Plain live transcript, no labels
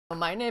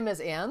My name is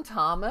Ann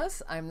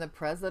Thomas. I'm the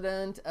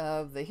president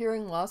of the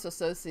Hearing Loss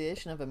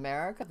Association of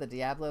America, the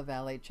Diablo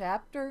Valley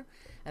chapter,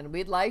 and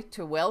we'd like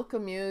to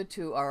welcome you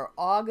to our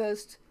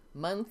August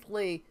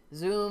monthly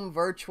Zoom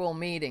virtual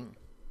meeting.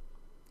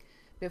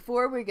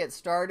 Before we get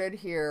started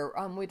here,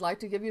 we'd like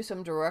to give you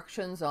some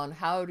directions on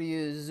how to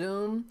use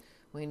Zoom.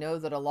 We know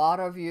that a lot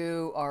of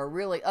you are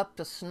really up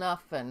to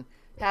snuff and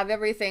have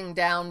everything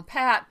down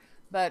pat,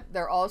 but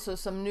there are also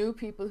some new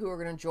people who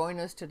are going to join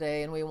us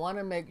today, and we want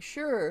to make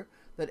sure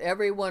that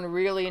everyone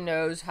really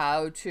knows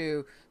how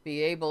to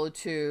be able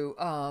to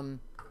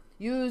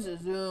use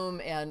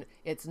Zoom, and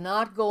it's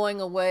not going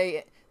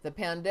away. The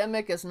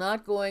pandemic is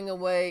not going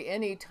away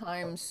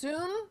anytime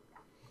soon.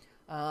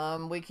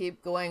 We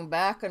keep going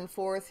back and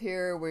forth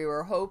here. We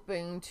were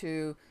hoping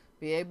to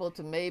be able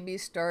to maybe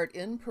start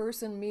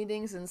in-person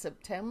meetings in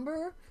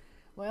September.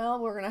 Well,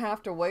 we're going to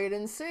have to wait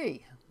and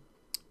see.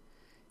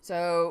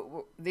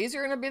 So these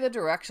are going to be the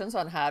directions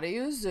on how to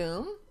use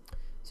Zoom.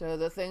 So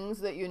the things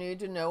that you need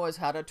to know is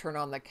how to turn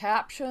on the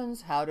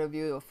captions, how to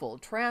view a full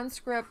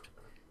transcript,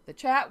 the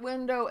chat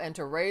window, and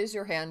to raise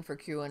your hand for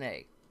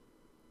Q&A.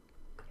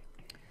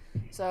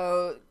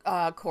 So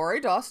Corey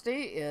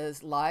Dosty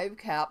is live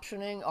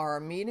captioning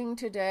our meeting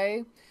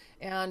today.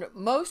 And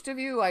most of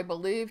you, I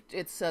believe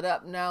it's set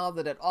up now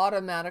that it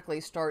automatically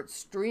starts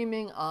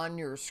streaming on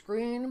your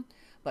screen.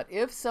 But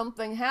if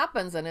something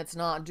happens and it's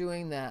not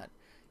doing that,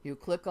 you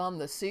click on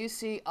the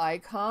CC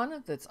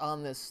icon that's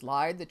on this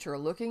slide that you're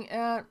looking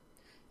at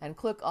and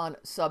click on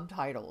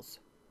subtitles.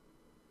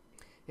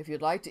 If you'd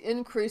like to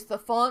increase the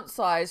font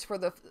size for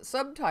the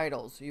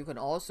subtitles, you can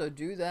also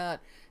do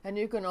that, and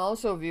you can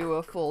also view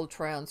a full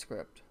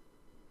transcript.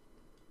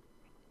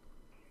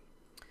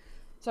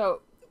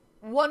 So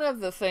one of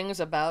the things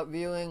about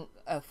viewing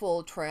a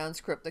full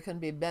transcript that can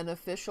be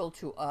beneficial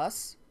to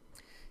us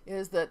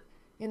is that,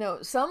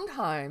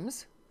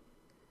 sometimes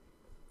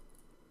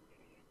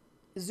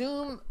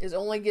Zoom is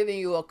only giving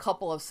you a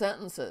couple of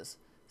sentences.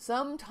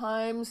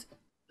 Sometimes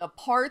the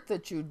part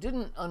that you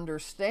didn't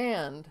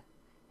understand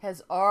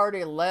has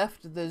already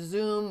left the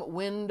Zoom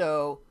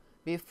window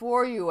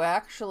before you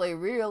actually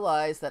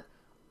realize that,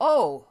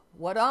 oh,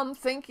 what I'm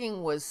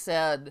thinking was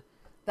said,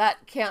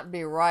 that can't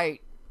be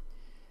right.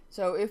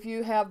 So if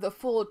you have the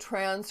full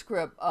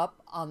transcript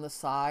up on the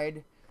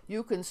side,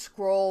 you can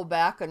scroll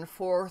back and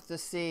forth to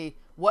see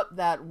what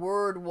that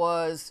word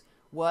was,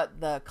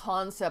 what the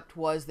concept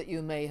was that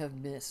you may have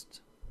missed.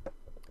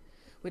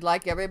 We'd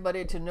like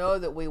everybody to know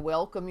that we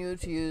welcome you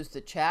to use the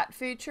chat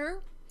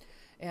feature,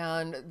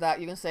 and that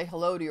you can say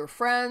hello to your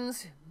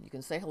friends, you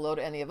can say hello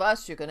to any of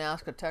us, you can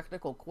ask a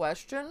technical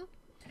question.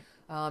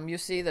 You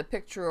see the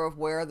picture of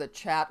where the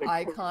chat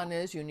icon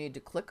is, you need to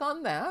click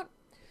on that.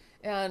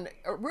 And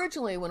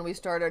originally when we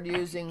started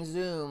using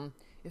Zoom,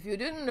 if you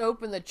didn't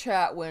open the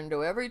chat window,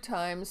 every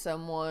time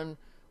someone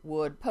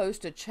would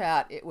post a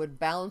chat, it would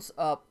bounce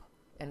up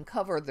and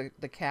cover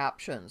the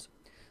captions.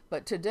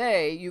 But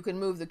today you can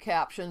move the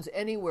captions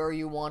anywhere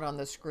you want on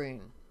the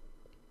screen.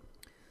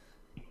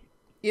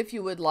 If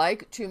you would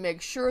like to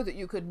make sure that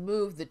you could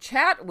move the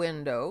chat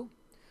window,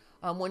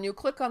 when you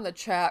click on the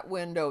chat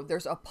window,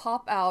 there's a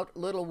pop-out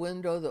little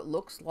window that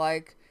looks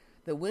like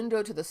the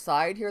window to the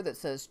side here that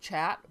says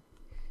chat.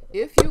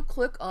 If you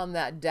click on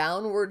that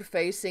downward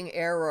facing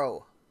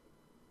arrow,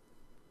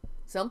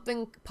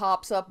 something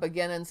pops up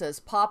again and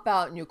says pop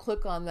out, and you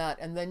click on that,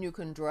 and then you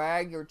can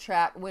drag your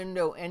chat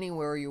window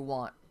anywhere you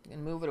want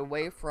and move it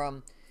away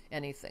from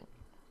anything.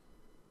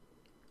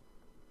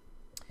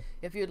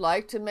 If you'd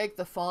like to make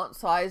the font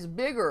size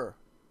bigger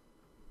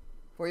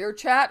for your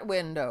chat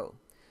window,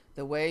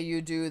 the way you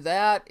do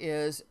that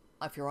is,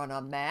 if you're on a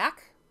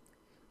Mac,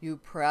 you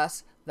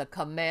press the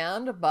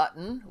command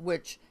button,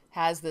 which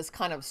has this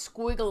kind of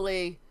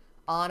squiggly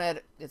on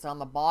it. It's on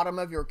the bottom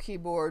of your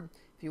keyboard.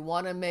 If you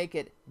want to make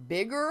it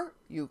bigger,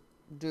 you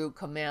do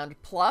command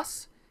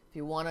plus. If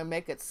you want to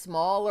make it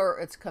smaller,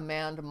 it's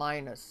command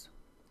minus.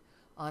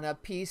 On a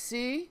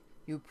PC,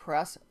 you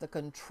press the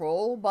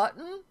control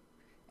button,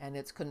 and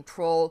it's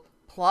control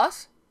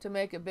plus to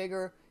make it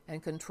bigger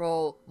and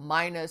control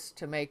minus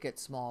to make it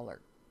smaller.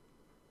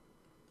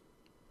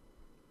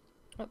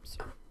 Oops.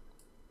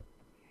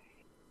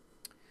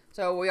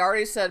 So we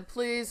already said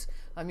please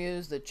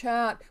use the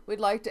chat. We'd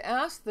like to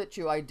ask that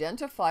you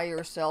identify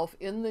yourself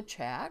in the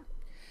chat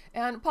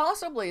and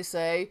possibly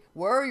say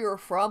where you're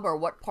from or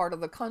what part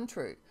of the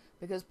country,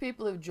 because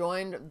people have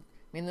joined.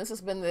 This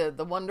has been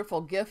the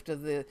wonderful gift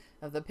of the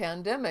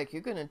pandemic.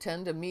 You can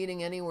attend a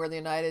meeting anywhere in the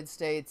United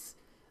States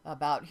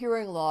about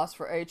hearing loss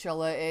for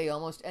HLAA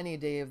almost any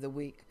day of the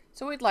week.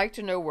 So we'd like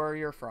to know where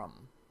you're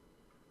from.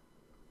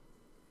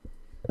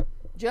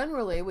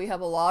 Generally, we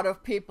have a lot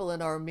of people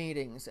in our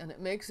meetings, and it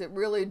makes it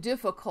really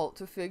difficult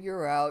to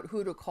figure out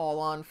who to call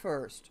on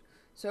first.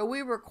 So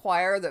we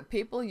require that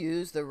people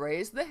use the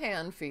raise the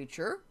hand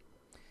feature,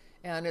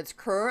 and it's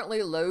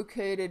currently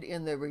located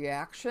in the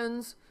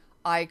reactions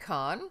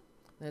icon.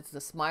 It's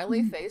the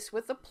smiley face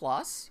with the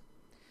plus.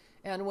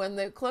 And when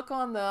they click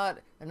on that,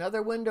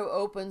 another window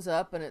opens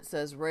up and it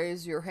says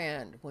raise your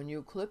hand. When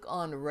you click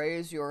on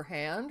raise your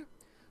hand,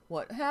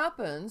 what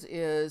happens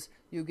is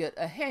you get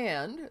a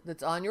hand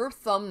that's on your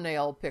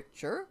thumbnail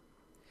picture,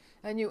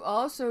 and you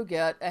also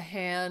get a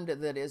hand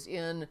that is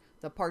in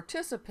the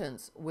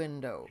participants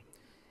window.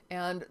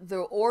 And the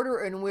order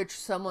in which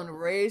someone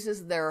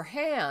raises their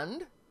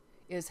hand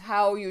is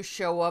how you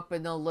show up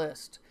in the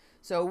list.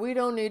 So we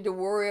don't need to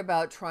worry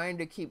about trying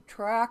to keep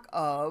track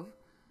of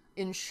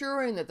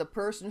ensuring that the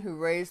person who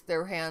raised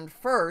their hand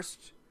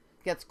first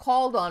gets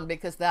called on,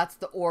 because that's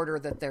the order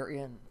that they're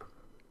in.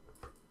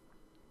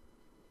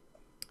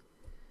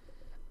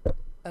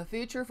 A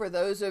feature for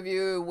those of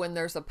you, when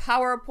there's a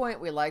PowerPoint,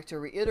 we like to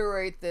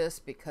reiterate this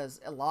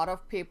because a lot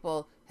of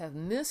people have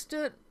missed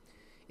it,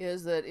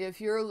 is that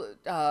if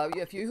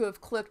you have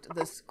clicked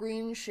the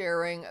screen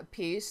sharing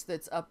piece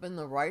that's up in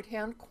the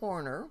right-hand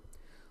corner,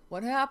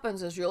 what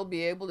happens is you'll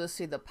be able to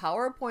see the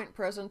PowerPoint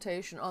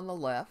presentation on the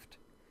left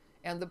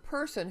and the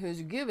person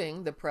who's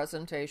giving the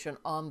presentation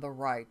on the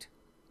right.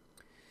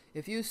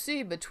 If you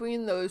see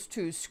between those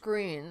two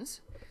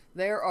screens,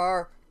 there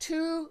are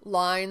two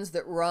lines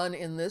that run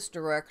in this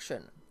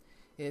direction.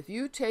 If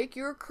you take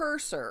your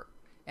cursor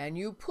and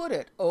you put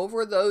it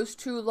over those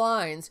two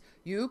lines,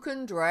 you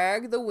can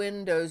drag the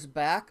windows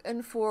back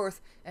and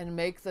forth and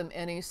make them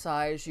any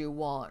size you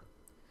want.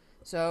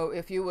 So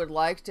if you would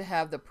like to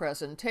have the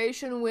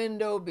presentation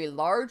window be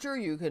larger,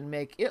 you can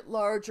make it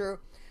larger.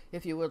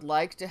 If you would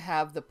like to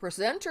have the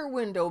presenter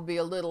window be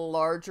a little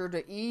larger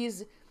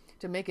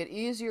to make it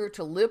easier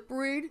to lip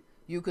read,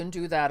 you can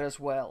do that as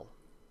well.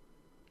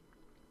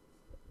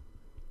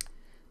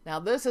 Now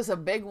this is a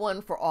big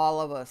one for all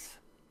of us.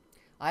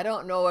 I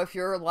don't know if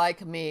you're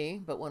like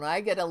me, but when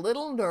I get a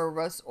little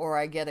nervous or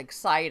I get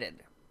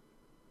excited,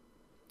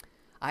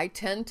 I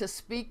tend to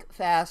speak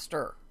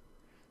faster.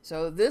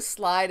 So this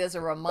slide is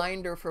a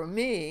reminder for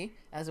me,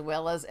 as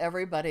well as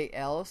everybody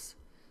else,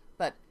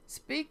 but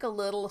speak a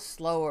little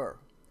slower.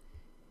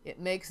 It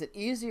makes it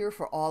easier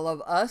for all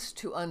of us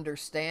to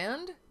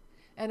understand,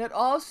 and it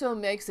also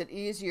makes it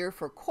easier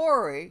for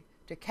Corey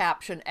to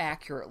caption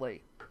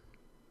accurately.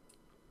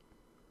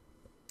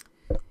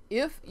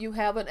 If you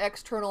have an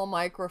external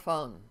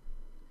microphone,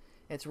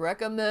 it's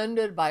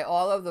recommended by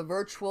all of the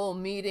virtual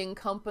meeting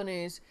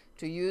companies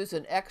to use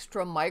an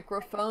extra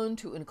microphone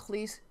to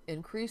increase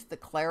the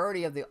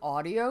clarity of the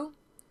audio.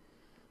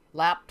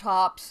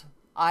 Laptops,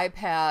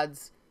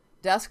 iPads,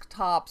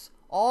 desktops,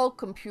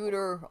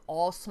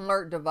 all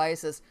smart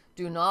devices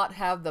do not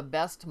have the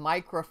best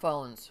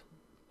microphones.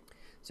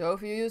 So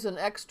if you use an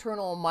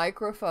external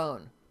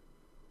microphone,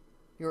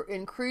 you're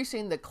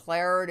increasing the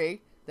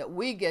clarity that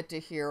we get to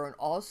hear, and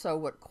also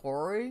what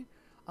Corey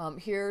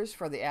hears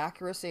for the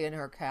accuracy in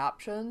her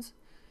captions.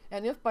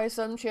 And if by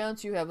some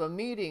chance you have a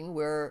meeting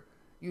where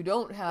you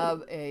don't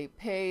have a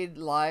paid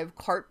live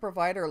cart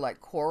provider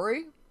like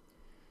Corey,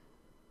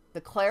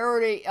 the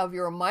clarity of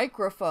your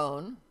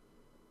microphone,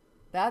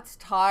 that's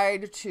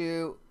tied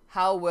to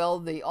how well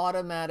the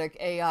automatic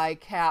AI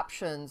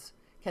captions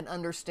can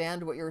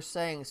understand what you're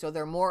saying. So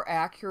they're more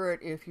accurate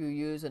if you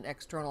use an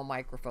external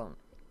microphone.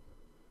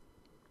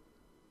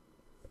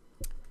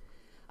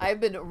 I've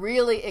been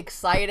really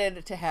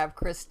excited to have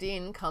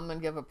Christine come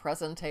and give a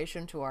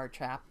presentation to our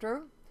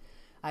chapter.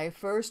 I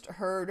first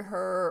heard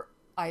her,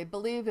 I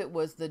believe it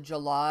was the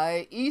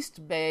July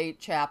East Bay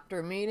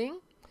chapter meeting,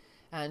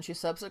 and she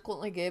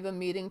subsequently gave a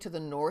meeting to the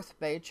North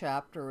Bay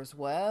chapter as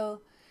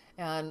well.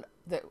 And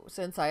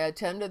since I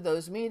attended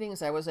those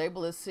meetings, I was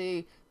able to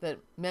see that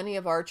many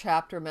of our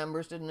chapter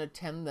members didn't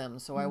attend them.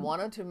 So I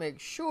wanted to make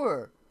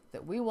sure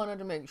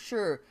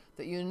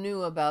that you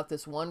knew about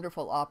this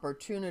wonderful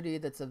opportunity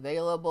that's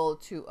available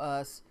to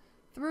us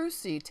through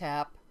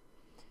CTAP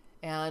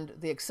and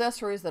the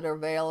accessories that are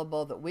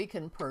available that we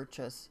can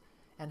purchase,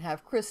 and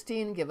have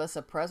Christine give us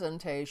a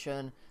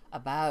presentation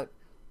about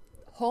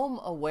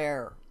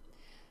HomeAware.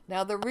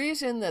 Now the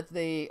reason that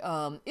the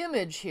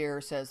image here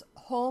says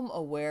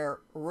HomeAware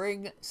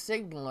Ring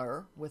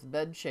Signaler with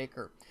Bed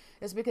Shaker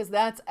is because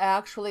that's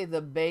actually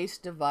the base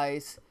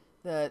device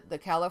that the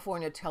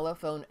California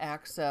Telephone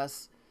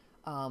Access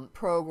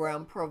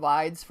program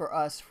provides for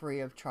us free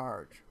of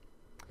charge.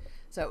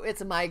 So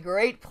it's my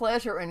great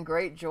pleasure and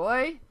great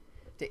joy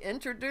to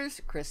introduce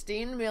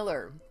Christine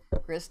Miller.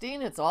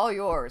 Christine, it's all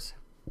yours.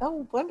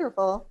 Oh,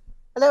 wonderful.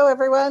 Hello,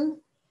 everyone.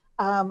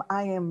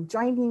 I am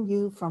joining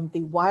you from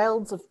the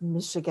wilds of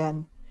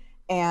Michigan,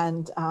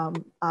 and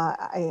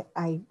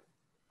I'm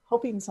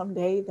hoping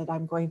someday that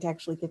I'm going to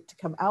actually get to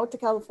come out to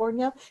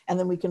California, and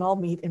then we can all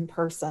meet in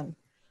person.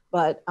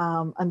 But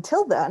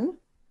until then,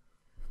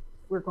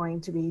 we're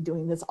going to be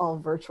doing this all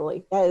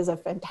virtually. That is a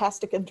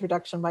fantastic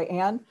introduction by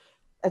Anne.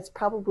 It's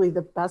probably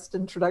the best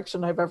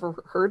introduction I've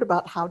ever heard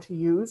about how to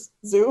use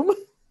Zoom.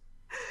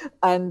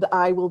 And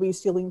I will be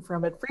stealing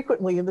from it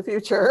frequently in the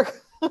future.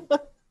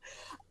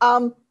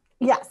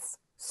 Yes,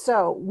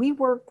 so we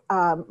work,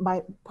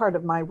 part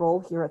of my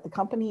role here at the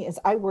company is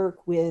I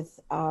work with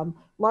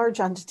large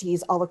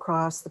entities all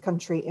across the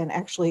country and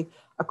actually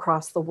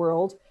across the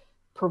world,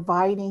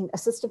 providing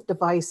assistive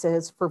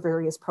devices for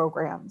various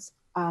programs.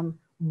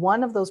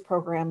 One of those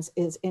programs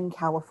is in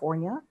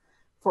California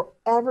for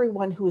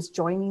everyone who is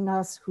joining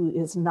us who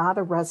is not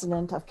a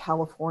resident of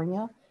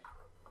California,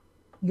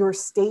 your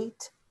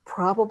state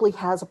probably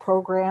has a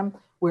program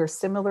where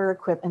similar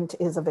equipment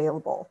is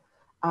available.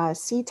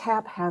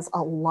 CTAP has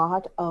a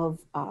lot of,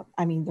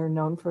 they're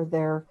known for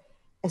their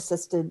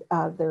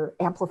their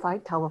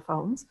amplified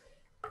telephones,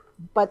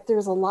 but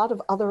there's a lot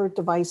of other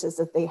devices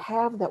that they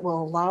have that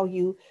will allow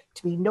you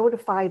to be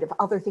notified if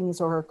other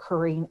things are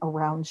occurring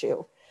around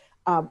you.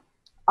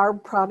 Our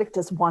product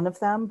is one of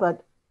them,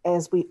 but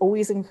as we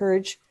always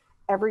encourage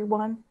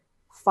everyone,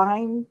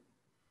 find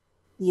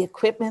the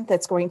equipment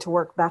that's going to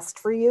work best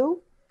for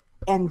you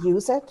and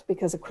use it,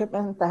 because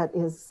equipment that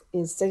is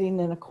sitting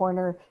in a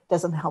corner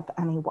doesn't help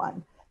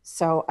anyone.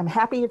 So I'm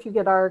happy if you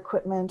get our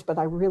equipment, but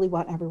I really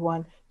want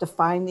everyone to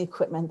find the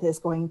equipment that is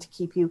going to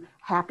keep you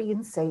happy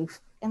and safe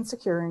and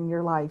secure in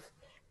your life.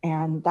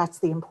 And that's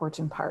the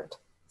important part.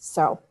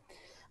 So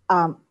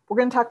we're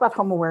going to talk about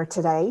HomeAware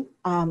today.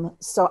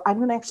 So I'm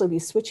going to actually be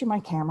switching my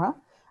camera.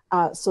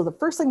 So the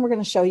first thing we're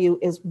going to show you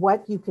is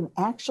what you can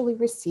actually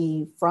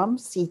receive from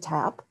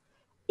CTAP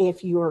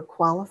if you're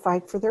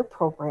qualified for their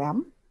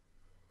program,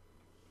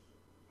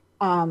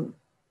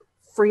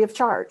 free of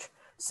charge.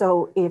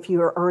 So if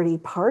you're already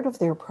part of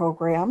their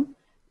program,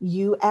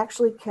 you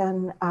actually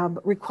can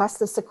request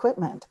this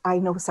equipment. I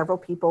know several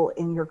people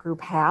in your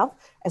group have,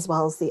 as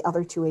well as the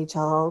other two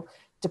HLAA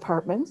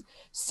departments.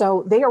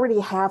 So they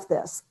already have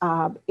this.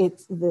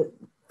 It's the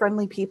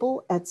friendly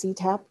people at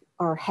CTAP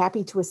are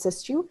happy to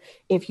assist you.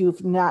 If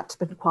you've not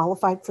been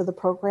qualified for the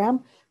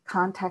program,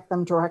 contact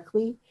them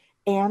directly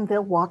and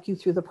they'll walk you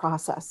through the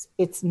process.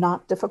 It's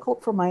not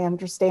difficult from my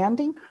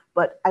understanding,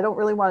 but I don't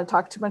really want to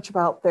talk too much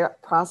about their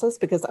process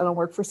because I don't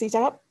work for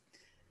CTAP,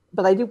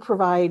 but I do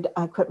provide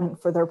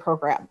equipment for their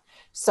program.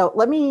 So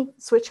let me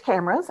switch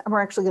cameras and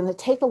we're actually going to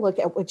take a look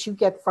at what you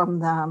get from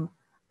them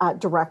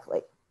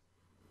directly.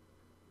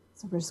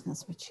 So we're just going to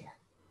switch here.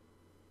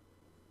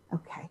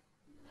 Okay.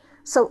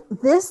 So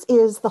this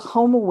is the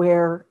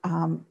HomeAware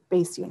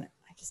base unit.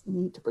 I just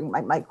need to bring my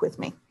mic with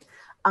me.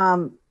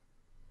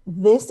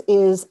 This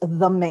is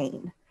the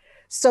main.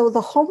 So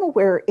the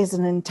HomeAware is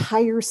an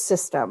entire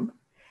system,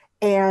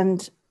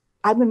 and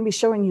I'm going to be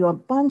showing you a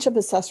bunch of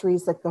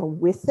accessories that go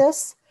with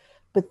this,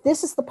 but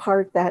this is the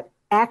part that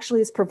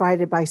actually is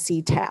provided by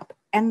CTAP.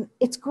 And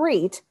it's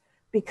great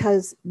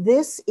because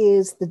this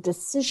is the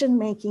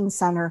decision-making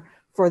center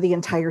for the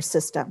entire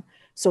system.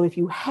 So if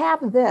you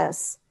have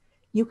this,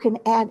 you can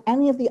add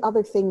any of the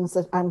other things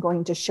that I'm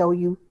going to show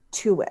you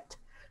to it.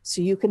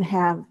 So you can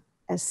have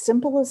as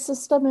simple a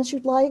system as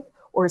you'd like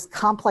or as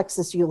complex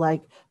as you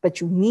like,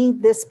 but you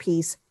need this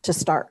piece to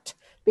start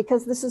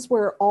because this is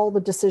where all the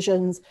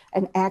decisions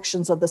and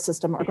actions of the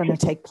system are going to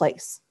take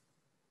place.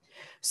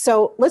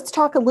 So let's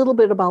talk a little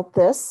bit about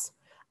this.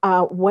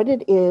 What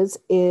it is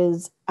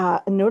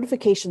a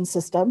notification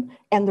system.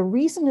 And the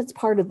reason it's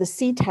part of the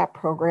CTAP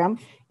program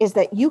is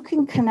that you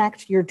can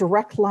connect your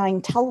direct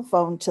line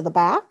telephone to the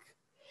back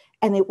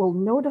and it will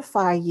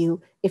notify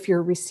you if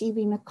you're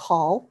receiving a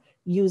call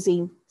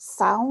using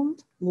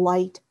sound,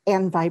 light,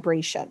 and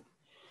vibration.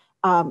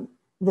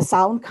 The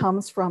sound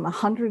comes from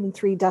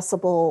 103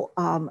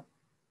 decibel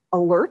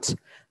alert.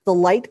 The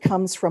light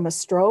comes from a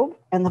strobe,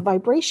 and the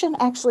vibration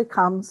actually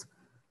comes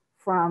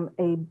from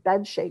a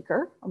bed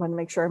shaker. I'm going to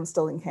make sure I'm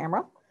still in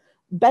camera.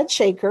 Bed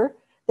shaker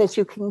that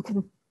you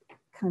can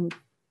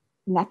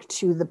connect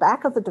to the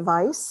back of the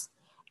device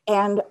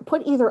and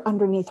put either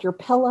underneath your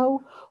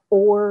pillow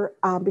or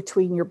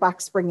between your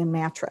box spring and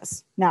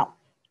mattress. Now,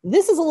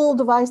 this is a little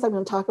device I'm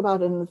going to talk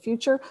about in the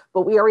future,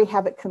 but we already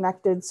have it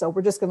connected, so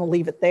we're just going to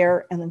leave it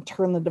there and then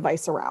turn the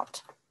device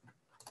around.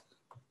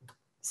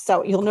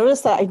 So you'll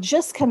notice that I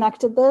just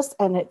connected this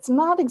and it's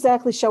not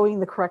exactly showing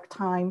the correct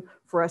time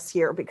for us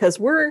here because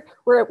we're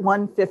at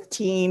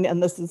 1:15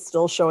 and this is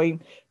still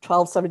showing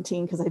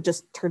 12:17 because I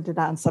just turned it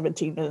on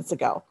 17 minutes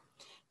ago.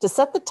 To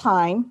set the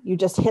time, you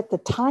just hit the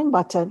time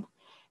button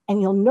and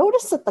you'll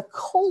notice that the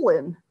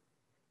colon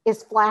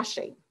is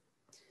flashing.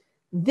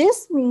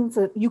 This means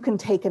that you can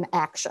take an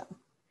action.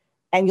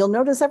 And you'll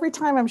notice every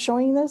time I'm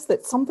showing this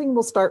that something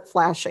will start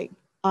flashing.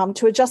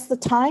 To adjust the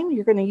time,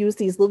 you're going to use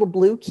these little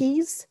blue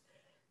keys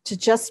to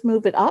just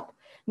move it up.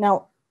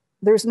 Now,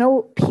 there's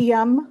no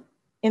PM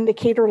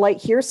indicator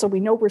light here, so we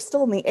know we're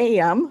still in the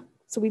AM.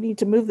 So we need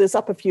to move this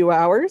up a few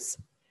hours.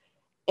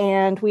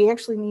 And we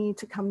actually need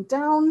to come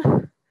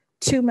down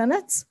 2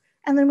 minutes,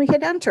 and then we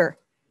hit enter.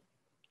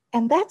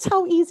 And that's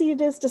how easy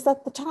it is to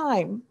set the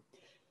time.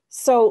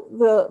 So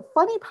the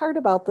funny part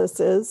about this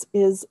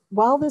is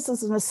while this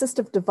is an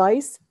assistive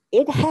device,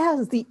 it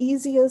has the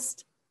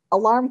easiest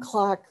alarm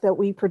clock that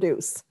we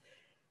produce.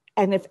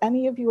 And if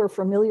any of you are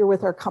familiar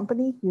with our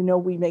company, you know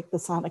we make the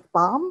Sonic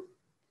Bomb.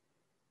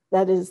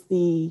 That is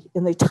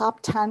in the top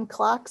 10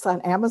 clocks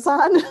on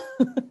Amazon.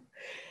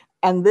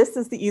 And this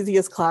is the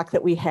easiest clock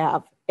that we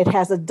have. It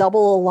has a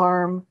double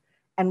alarm.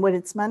 And what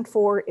it's meant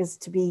for is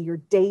to be your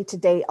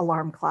day-to-day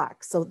alarm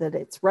clock so that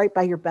it's right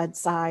by your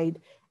bedside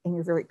and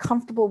you're very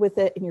comfortable with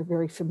it and you're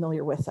very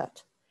familiar with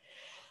it.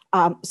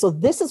 So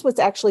this is what's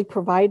actually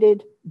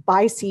provided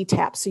by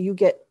CTAP. So you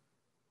get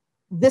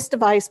this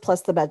device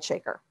plus the bed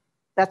shaker.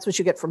 That's what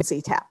you get from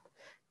CTAP.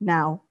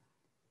 Now,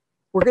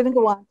 we're going to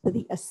go on to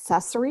the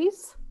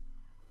accessories.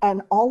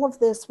 And all of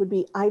this would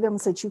be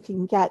items that you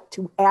can get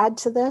to add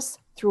to this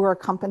through our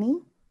company.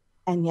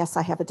 And yes,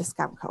 I have a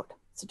discount code,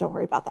 so don't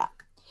worry about that.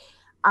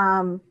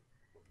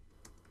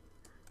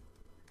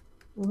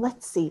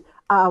 Let's see.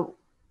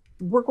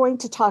 We're going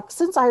to talk,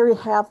 since I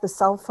already have the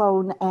cell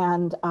phone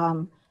and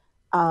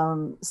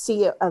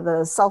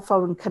the cell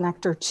phone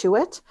connector to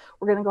it,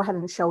 we're going to go ahead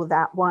and show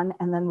that one.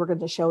 And then we're going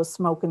to show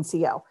smoke and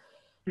CO.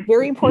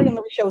 Very important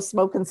that we show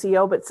smoke and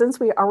CO, but since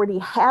we already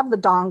have the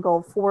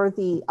dongle for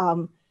the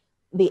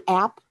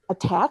app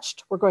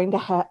attached, we're going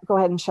to go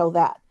ahead and show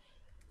that.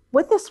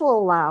 What this will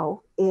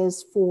allow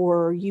is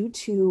for you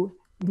to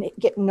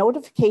get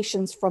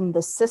notifications from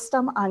the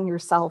system on your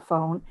cell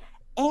phone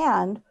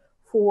and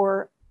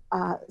for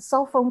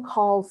cell phone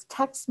calls,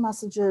 text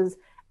messages,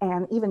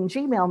 and even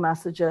Gmail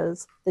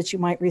messages that you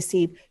might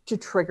receive to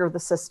trigger the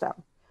system.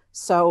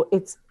 So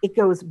it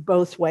goes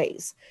both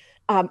ways.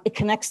 It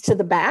connects to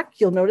the back.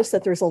 You'll notice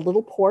that there's a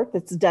little port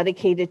that's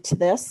dedicated to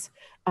this.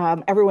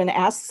 Everyone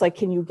asks, like,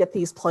 can you get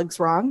these plugs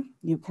wrong?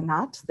 You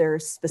cannot. They're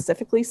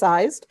specifically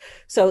sized.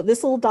 So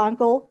this little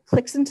dongle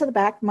clicks into the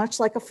back, much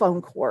like a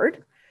phone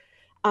cord.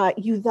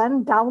 You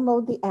then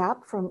download the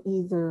app from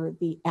either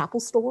the Apple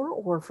Store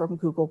or from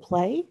Google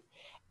Play.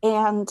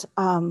 And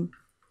let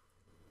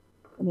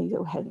me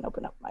go ahead and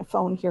open up my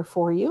phone here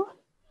for you.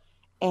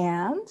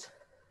 And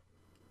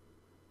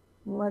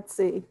let's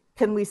see,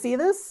 can we see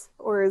this?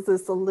 Or is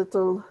this a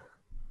little...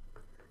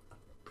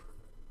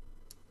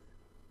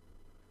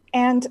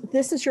 And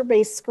this is your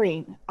base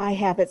screen. I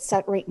have it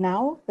set right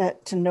now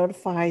to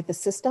notify the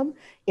system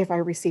if I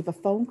receive a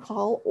phone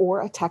call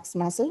or a text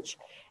message.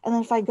 And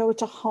then if I go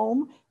to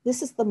home,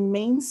 this is the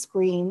main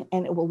screen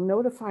and it will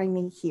notify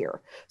me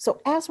here.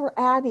 So as we're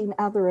adding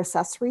other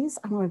accessories,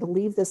 I'm going to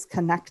leave this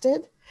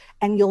connected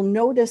and you'll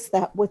notice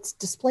that what's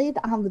displayed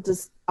on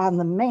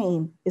the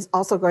main is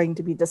also going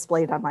to be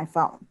displayed on my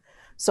phone.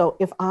 So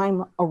if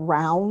I'm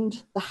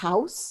around the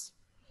house,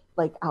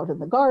 like out in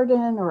the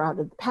garden or out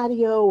in the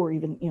patio or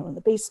even in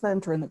the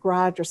basement or in the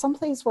garage or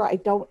someplace where I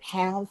don't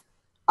have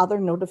other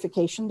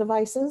notification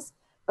devices,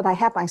 but I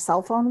have my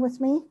cell phone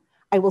with me,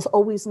 I will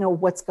always know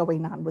what's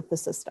going on with the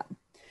system.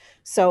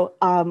 So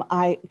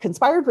I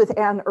conspired with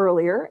Anne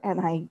earlier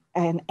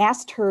and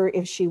asked her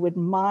if she would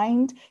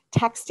mind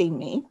texting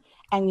me,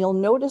 and you'll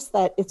notice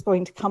that it's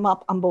going to come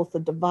up on both the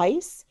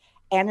device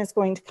and it's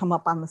going to come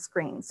up on the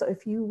screen. So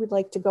if you would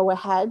like to go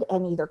ahead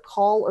and either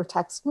call or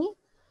text me,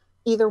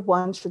 either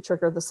one should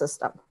trigger the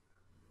system.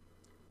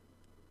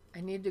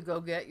 I need to go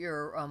get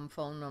your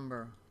phone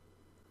number.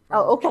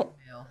 Oh, okay.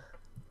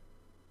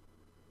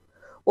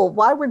 Well,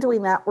 while we're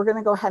doing that, we're going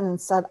to go ahead and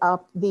set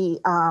up the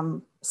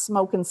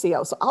smoke and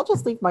CO. So I'll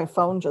just leave my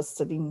phone just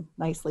sitting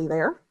nicely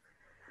there.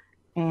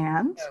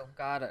 And oh,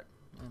 got it.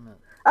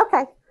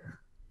 Okay.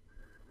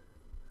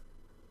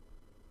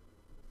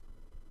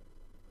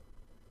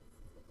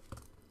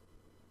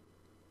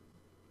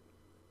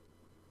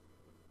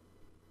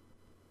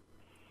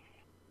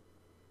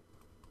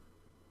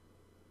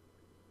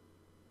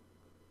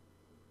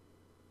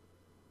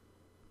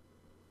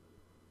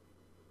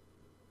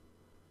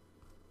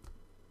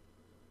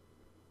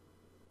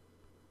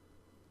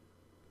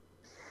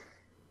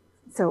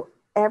 So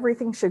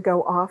everything should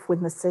go off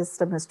when the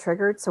system is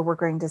triggered. So we're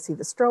going to see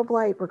the strobe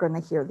light, we're going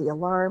to hear the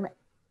alarm,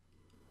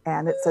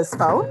 and it says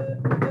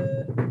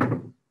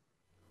phone.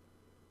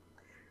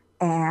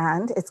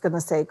 And it's going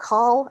to say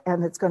call,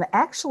 and it's going to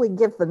actually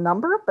give the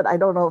number, but I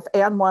don't know if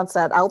Anne wants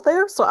that out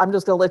there. So I'm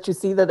just going to let you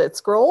see that it's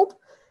scrolled.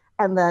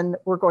 And then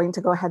we're going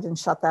to go ahead and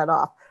shut that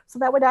off. So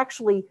that would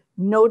actually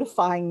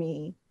notify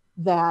me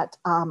that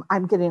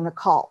I'm getting a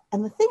call.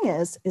 And the thing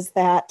is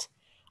that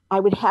I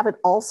would have it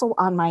also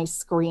on my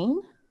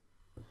screen.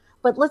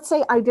 But let's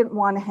say I didn't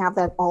want to have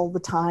that all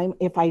the time.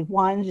 If I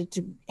wanted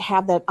to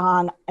have that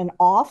on and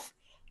off,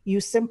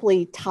 you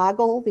simply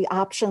toggle the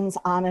options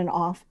on and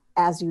off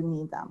as you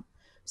need them.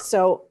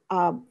 So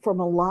from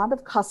a lot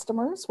of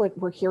customers, what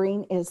we're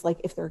hearing is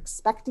like if they're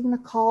expecting a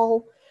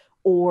call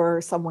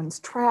or someone's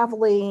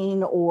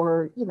traveling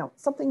or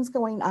something's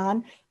going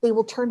on, they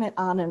will turn it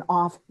on and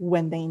off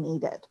when they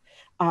need it.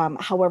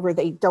 However,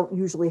 they don't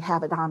usually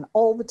have it on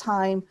all the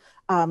time,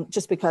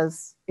 just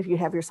because if you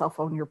have your cell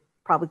phone, you're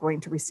probably going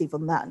to receive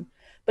them then.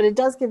 But it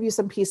does give you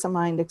some peace of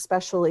mind,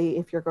 especially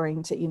if you're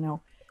going to,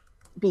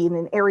 be in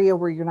an area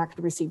where you're not going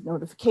to receive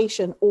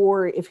notification,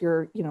 or if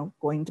you're,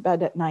 going to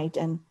bed at night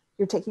and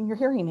you're taking your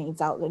hearing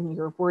aids out and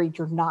you're worried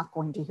you're not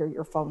going to hear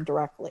your phone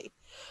directly.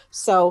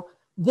 So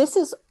this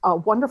is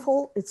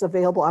wonderful. It's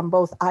available on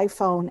both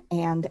iPhone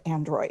and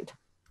Android.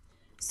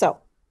 So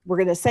we're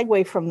going to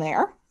segue from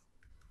there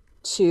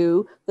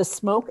to the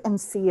smoke and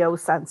CO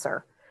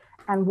sensor.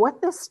 And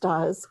what this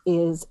does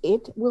is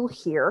it will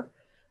hear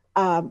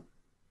the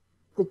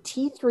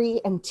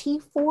T3 and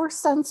T4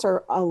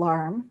 sensor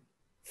alarm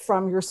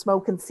from your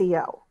smoke and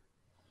CO.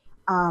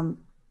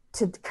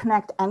 To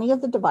connect any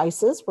of the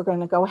devices, we're going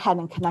to go ahead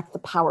and connect the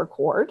power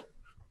cord.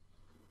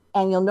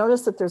 And you'll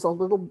notice that there's a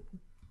little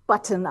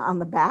button on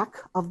the back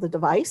of the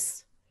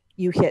device.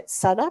 You hit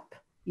setup,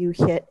 you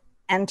hit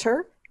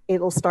enter,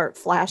 it'll start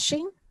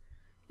flashing.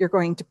 You're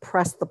going to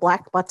press the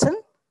black button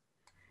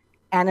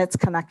and it's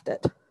connected.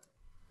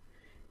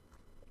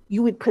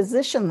 You would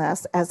position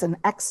this as an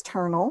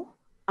external,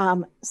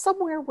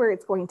 somewhere where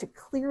it's going to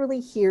clearly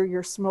hear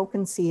your smoke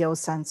and CO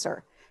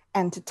sensor.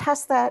 And to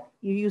test that,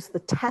 you use the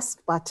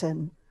test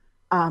button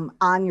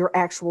on your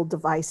actual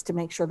device to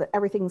make sure that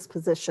everything's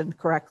positioned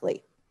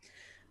correctly.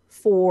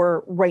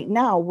 For right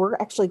now, we're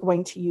actually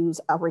going to use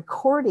a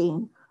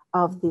recording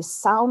of the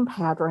sound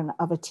pattern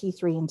of a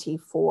T3 and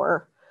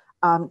T4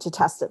 to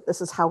test it.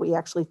 This is how we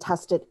actually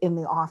test it in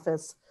the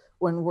office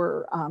when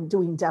we're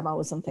doing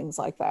demos and things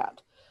like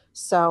that.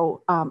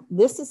 So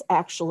this is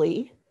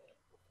actually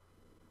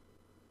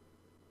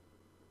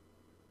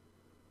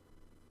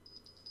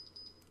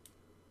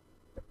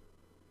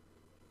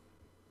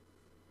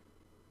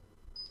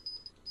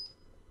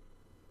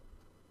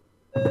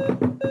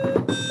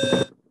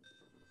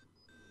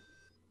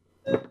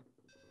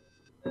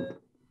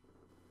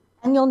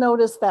and you'll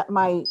notice that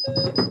my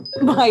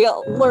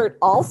alert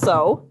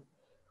also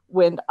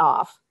went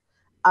off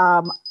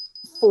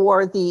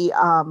for the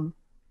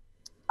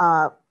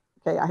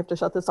okay, I have to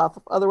shut this off,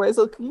 otherwise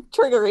it'll keep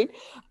triggering.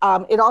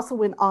 It also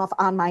went off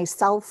on my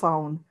cell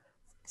phone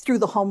through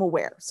the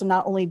HomeAware. So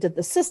not only did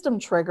the system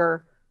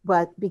trigger,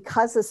 but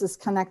because this is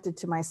connected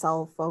to my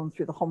cell phone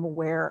through the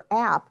HomeAware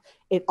app,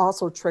 it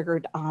also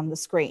triggered on the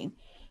screen.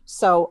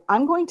 So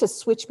I'm going to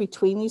switch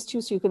between these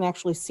two so you can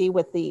actually see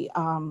what the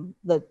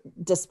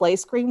display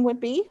screen would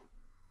be.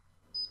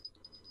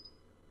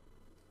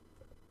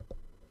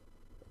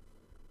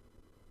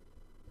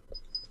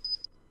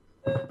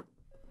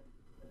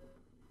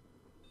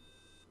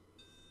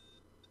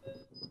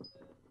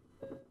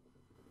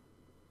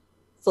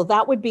 So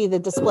that would be the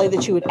display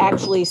that you would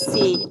actually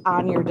see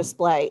on your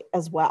display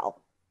as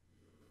well.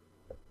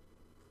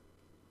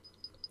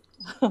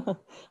 I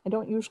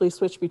don't usually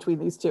switch between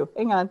these two.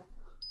 Hang on.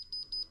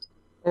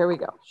 There we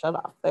go. Shut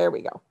off. There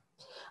we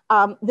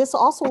go. This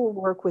also will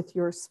work with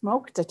your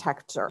smoke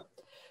detector.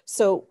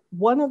 So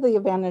one of the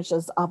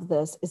advantages of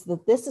this is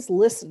that this is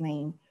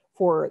listening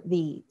for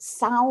the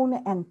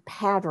sound and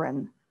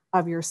pattern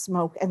of your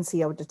smoke and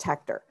CO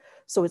detector.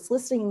 So it's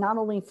listening not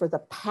only for the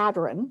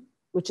pattern,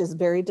 which is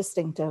very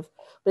distinctive,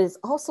 but it's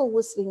also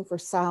listening for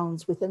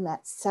sounds within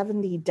that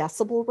 70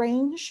 decibel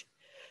range.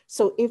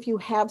 So if you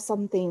have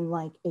something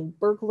like a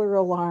burglar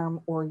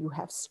alarm, or you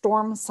have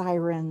storm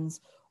sirens,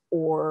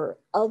 or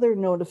other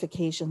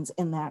notifications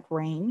in that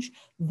range,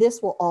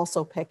 this will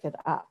also pick it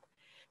up.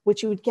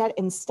 What you would get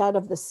instead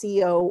of the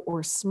CO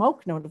or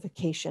smoke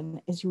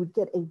notification is you would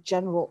get a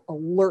general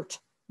alert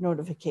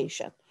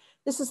notification.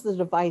 This is the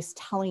device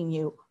telling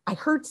you, I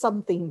heard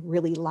something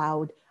really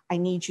loud, I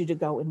need you to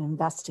go and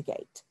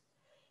investigate.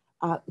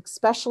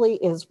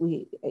 Especially as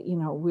we're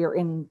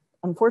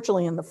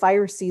unfortunately in the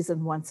fire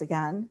season once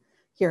again.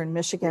 Here in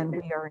Michigan,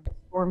 we are in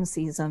storm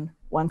season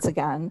once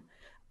again.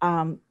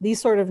 These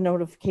sort of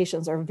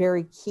notifications are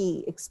very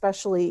key,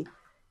 especially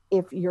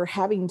if you're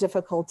having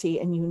difficulty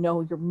and you know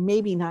you're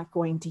maybe not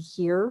going to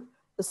hear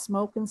the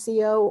smoke and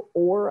CO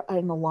or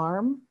an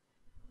alarm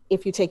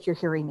if you take your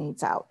hearing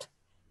aids out.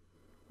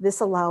 This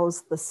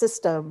allows the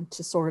system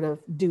to sort of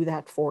do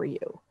that for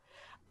you.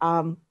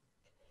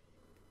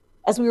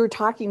 As we were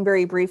talking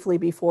very briefly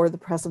before the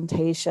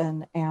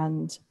presentation,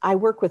 and I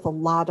work with a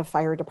lot of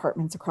fire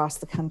departments across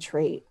the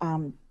country,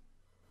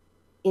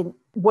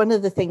 one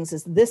of the things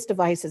is this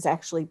device is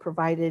actually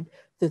provided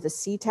through the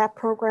CTAP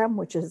program,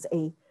 which is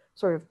a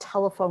sort of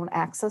telephone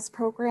access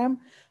program.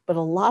 But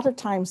a lot of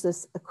times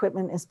this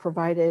equipment is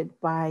provided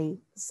by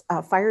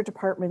fire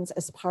departments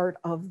as part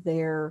of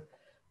their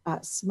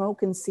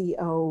smoke and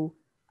CO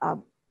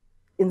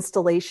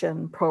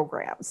installation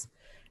programs.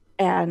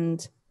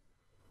 And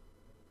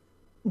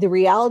the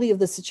reality of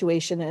the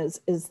situation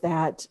is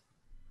that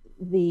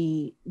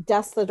the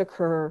deaths that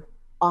occur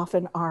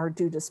often are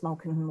due to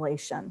smoke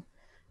inhalation.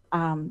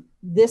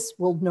 This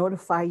will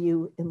notify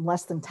you in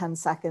less than 10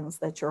 seconds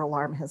that your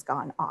alarm has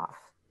gone off.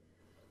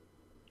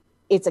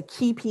 It's a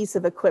key piece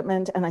of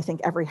equipment, and I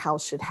think every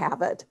house should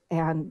have it.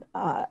 And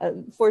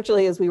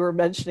unfortunately, as we were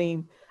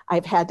mentioning,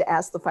 I've had to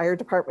ask the fire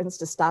departments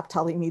to stop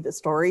telling me the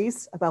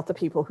stories about the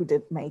people who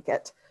didn't make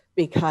it,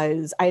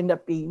 because I end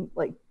up being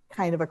like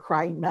kind of a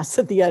crying mess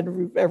at the end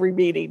of every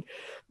meeting.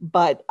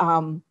 But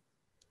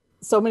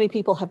so many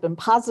people have been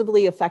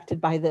positively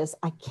affected by this.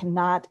 I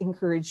cannot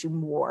encourage you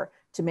more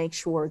to make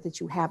sure that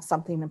you have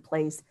something in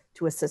place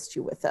to assist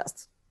you with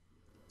this.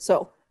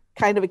 So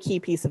kind of a key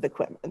piece of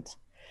equipment.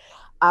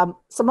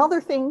 Some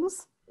other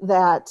things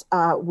that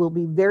will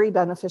be very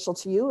beneficial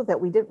to you that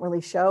we didn't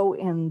really show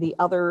in the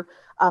other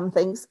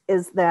things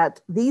is that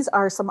these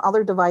are some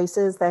other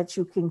devices that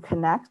you can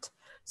connect.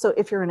 So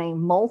if you're in a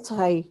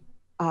multi-room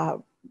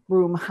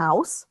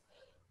house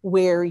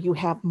where you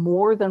have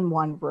more than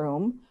one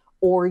room,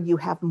 or you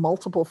have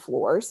multiple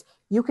floors,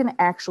 you can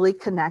actually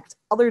connect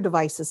other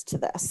devices to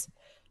this.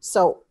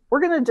 So we're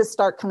going to just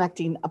start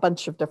connecting a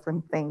bunch of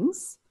different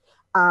things.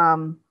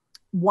 One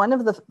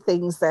of the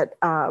things that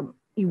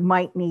you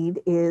might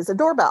need is a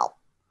doorbell.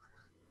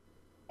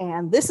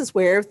 And this is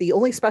where the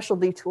only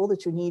specialty tool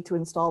that you need to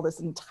install this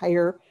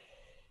entire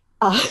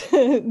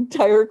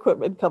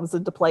equipment comes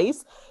into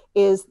place.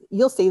 Is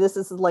you'll see this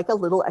is like a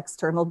little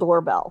external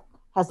doorbell,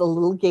 has a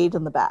little gate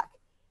in the back.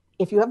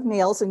 If you have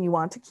nails and you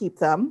want to keep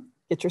them,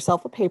 get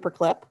yourself a paper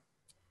clip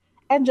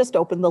and just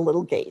open the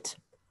little gate.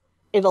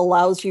 It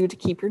allows you to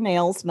keep your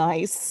nails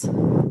nice,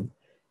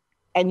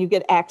 and you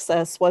get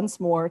access once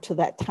more to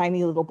that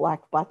tiny little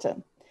black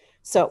button.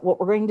 So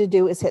what we're going to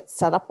do is hit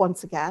setup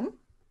once again.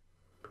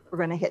 We're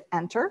going to hit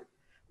enter.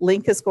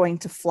 Link is going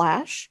to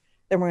flash.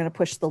 Then we're going to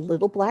push the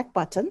little black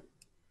button.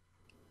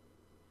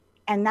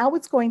 And now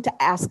it's going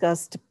to ask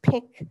us to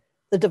pick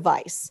the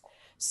device.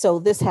 So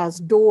this has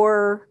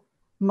door,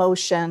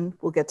 motion,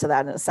 we'll get to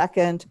that in a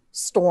second.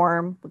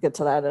 Storm, we'll get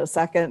to that in a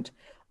second.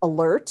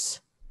 Alert,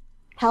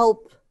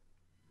 help,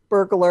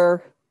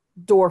 burglar,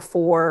 door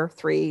 4,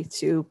 3,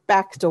 2,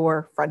 back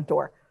door, front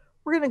door.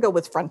 We're going to go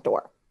with front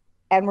door.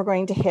 And we're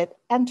going to hit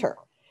enter.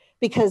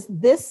 Because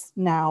this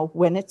now,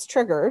 when it's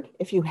triggered,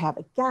 if you have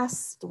a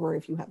guest or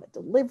if you have a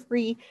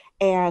delivery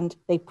and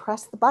they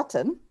press the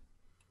button,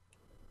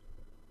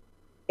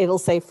 it'll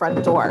say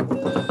front door.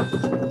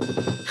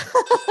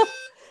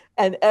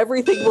 And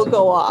everything will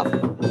go off.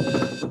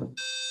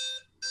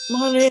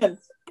 Come on in,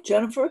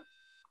 Jennifer.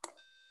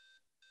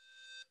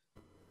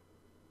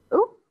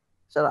 Oh,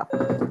 shut up.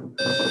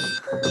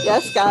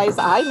 Yes, guys,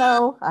 I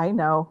know.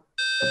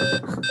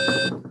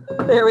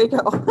 There we go.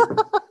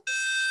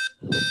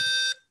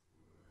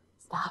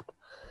 Stop.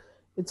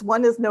 It's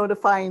one is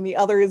notifying, the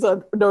other is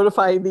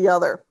notifying the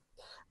other.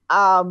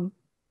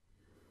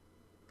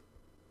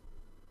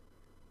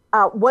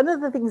 One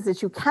of the things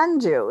that you can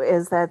do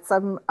is that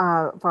some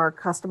of our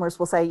customers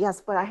will say,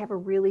 yes, but I have a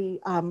really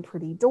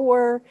pretty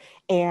door.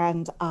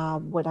 And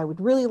what I would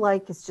really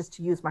like is just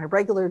to use my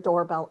regular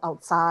doorbell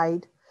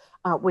outside.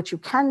 What you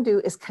can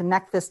do is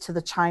connect this to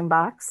the chime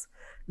box.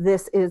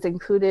 This is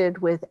included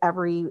with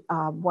every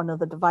one of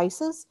the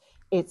devices.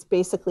 It's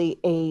basically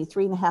a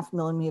 3.5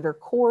 millimeter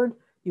cord.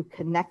 You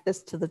connect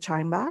this to the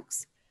chime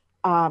box.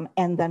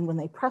 And then when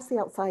they press the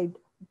outside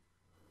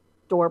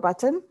door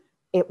button,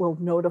 it will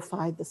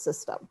notify the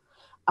system.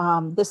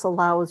 This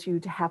allows you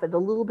to have it a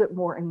little bit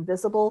more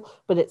invisible,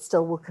 but it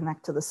still will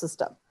connect to the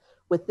system.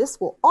 What this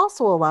will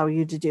also allow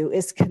you to do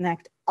is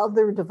connect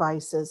other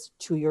devices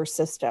to your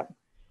system.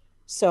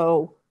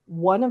 So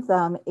one of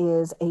them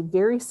is a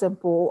very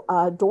simple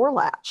door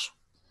latch.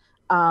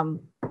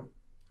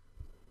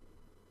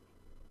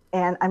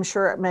 And I'm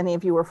sure many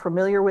of you are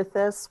familiar with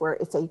this, where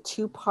it's a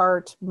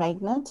 2-part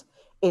magnet.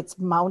 It's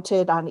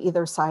mounted on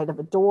either side of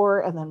a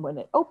door, and then when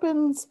it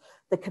opens,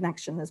 the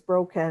connection is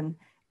broken,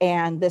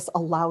 and this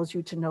allows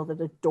you to know that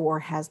a door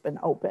has been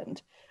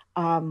opened.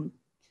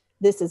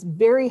 This is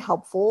very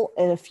helpful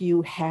if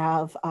you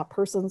have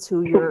persons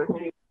who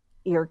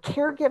you're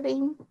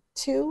caregiving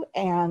to,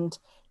 and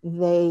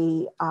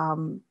they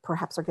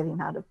perhaps are getting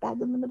out of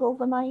bed in the middle of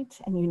the night,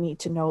 and you need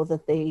to know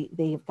that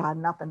they've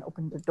gotten up and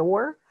opened the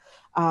door.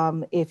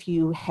 If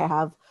you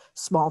have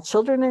small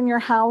children in your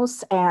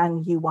house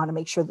and you want to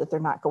make sure that they're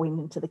not going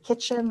into the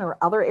kitchen or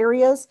other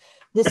areas,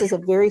 this is a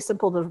very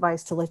simple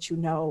device to let you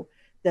know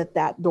that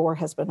that door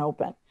has been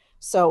opened.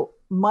 So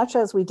much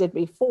as we did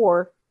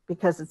before,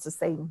 because it's the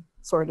same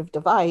sort of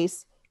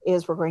device,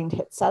 is we're going to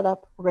hit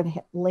setup, we're going to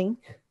hit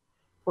link,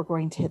 we're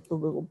going to hit the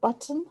little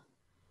button,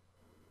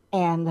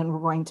 and then we're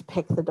going to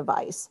pick the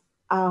device.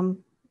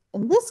 In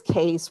this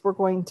case, we're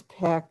going to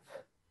pick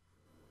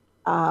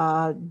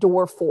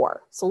door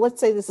 4. So let's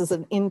say this is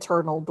an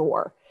internal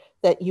door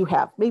that you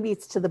have. Maybe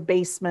it's to the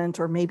basement,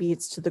 or maybe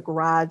it's to the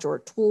garage or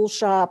a tool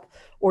shop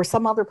or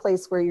some other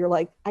place where you're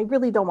like, I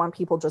really don't want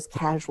people just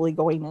casually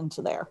going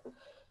into there.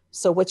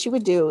 So what you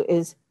would do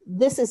is,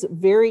 this is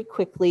very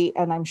quickly,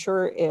 and I'm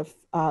sure if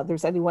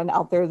there's anyone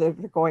out there that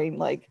are going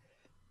like,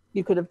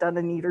 you could have done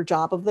a neater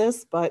job of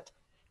this, but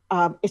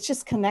it's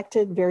just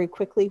connected very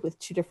quickly with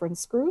 2 different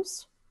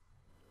screws,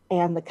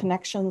 and the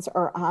connections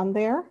are on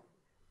there.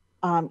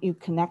 You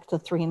connect a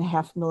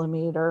 3.5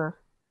 millimeter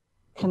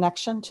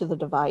connection to the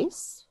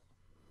device.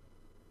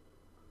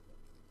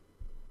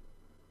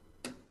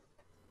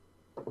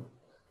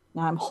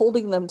 Now I'm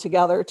holding them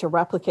together to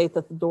replicate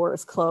that the door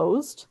is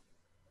closed.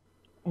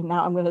 And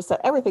now I'm going to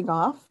set everything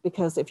off,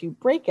 because if you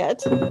break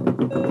it,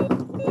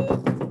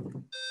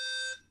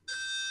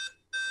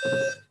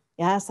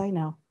 yes, I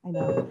know.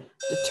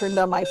 It turned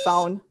on my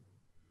phone.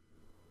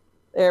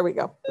 There we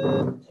go.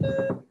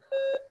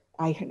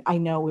 I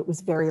know it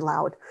was very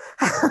loud.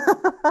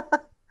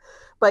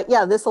 But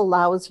yeah, this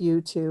allows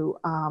you to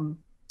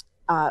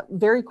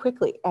very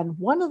quickly. And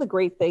one of the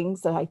great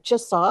things that I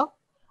just saw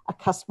a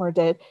customer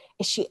did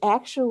is she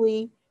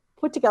actually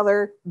put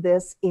together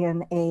this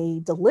in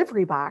a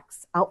delivery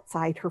box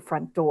outside her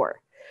front door.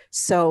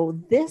 So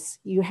this,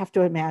 you have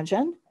to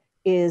imagine,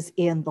 is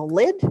in the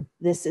lid.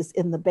 This is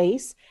in the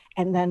base.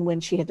 And then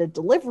when she had a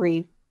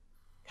delivery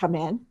come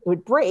in, it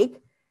would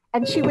break,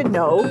 and she would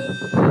know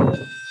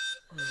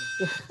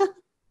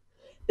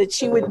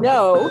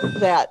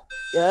that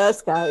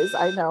yes, guys,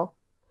 I know.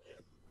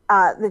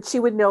 that she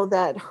would know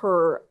that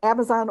her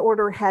Amazon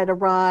order had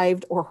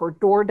arrived or her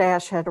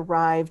DoorDash had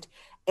arrived.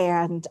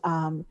 And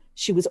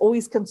she was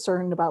always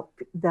concerned about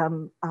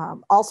them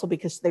also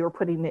because they were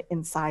putting it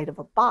inside of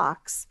a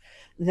box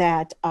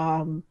that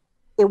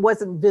it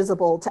wasn't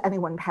visible to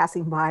anyone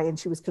passing by. And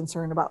she was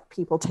concerned about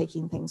people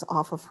taking things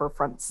off of her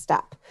front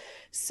step.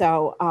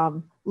 So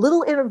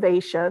little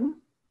innovation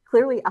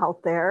clearly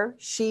out there.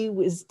 She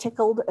was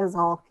tickled as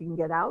all can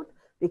get out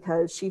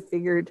because she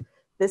figured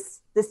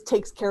this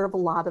takes care of a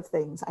lot of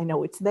things. I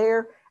know it's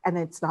there and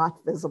it's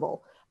not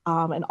visible.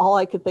 And all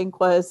I could think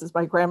is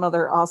my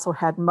grandmother also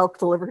had milk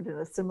delivered in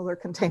a similar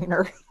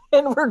container.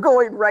 And we're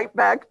going right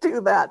back to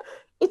that.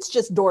 It's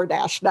just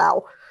DoorDash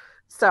now.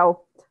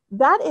 So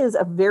that is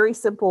a very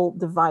simple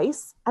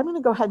device. I'm going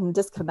to go ahead and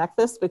disconnect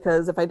this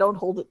because if I don't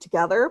hold it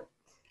together,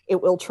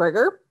 it will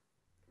trigger.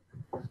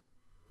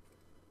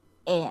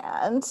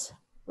 And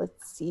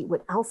let's see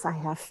what else I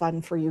have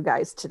fun for you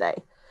guys today.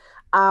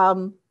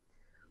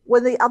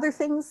 One of the other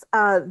things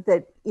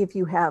that if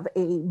you have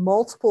a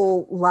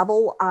multiple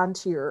level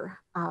onto your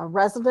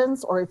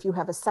residence, or if you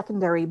have a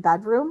secondary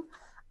bedroom,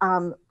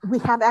 we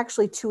have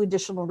actually 2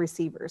 additional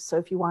receivers. So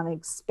if you want to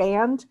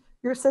expand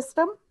your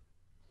system,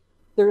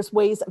 there's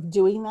ways of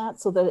doing that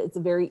so that it's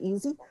very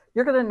easy.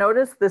 You're going to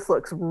notice this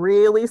looks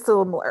really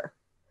similar.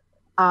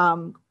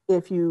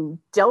 If you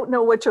don't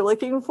know what you're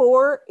looking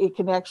for, it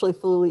can actually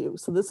fool you.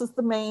 So this is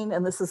the main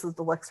and this is the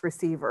deluxe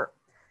receiver.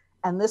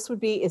 And this would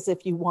be as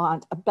if you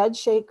want a bed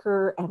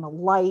shaker and a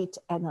light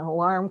and an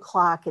alarm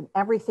clock and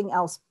everything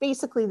else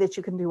basically that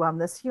you can do on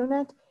this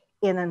unit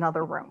in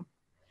another room.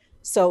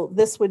 So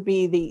this would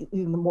be the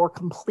more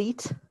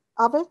complete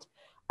of it.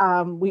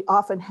 We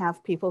often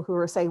have people who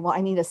are saying, well,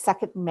 I need a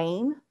second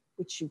main,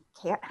 which you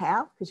can't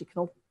have because you can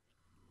only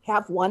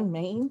have one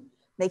main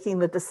making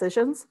the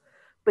decisions.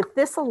 But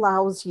this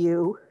allows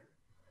you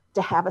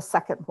to have a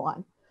second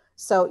one.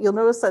 So you'll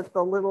notice that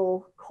the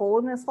little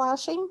colon is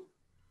flashing.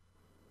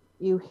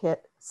 You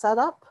hit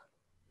setup,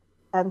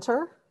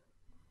 enter,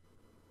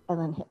 and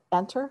then hit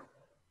enter.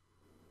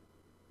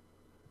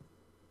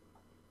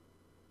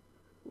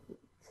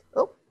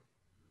 Oh,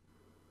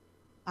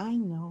 I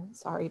know.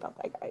 Sorry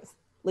about that, guys.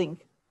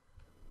 Link.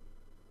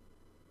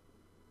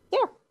 There.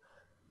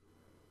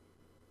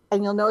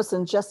 And you'll notice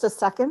in just a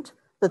second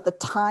that the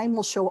time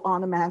will show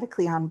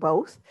automatically on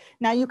both.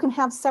 Now you can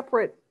have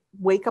separate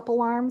wake up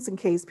alarms in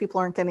case people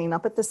aren't getting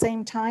up at the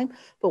same time.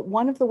 But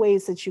one of the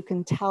ways that you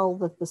can tell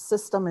that the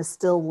system is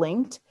still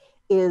linked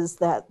is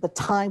that the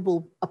time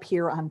will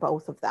appear on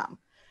both of them.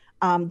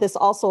 This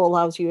also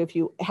allows you, if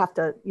you have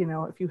to,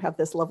 if you have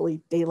this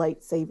lovely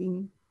daylight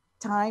saving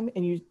time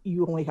and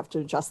you only have to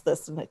adjust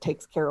this and it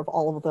takes care of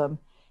all of them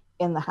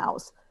in the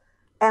house.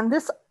 And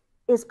this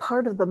is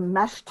part of the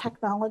mesh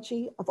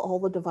technology of all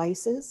the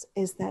devices,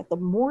 is that the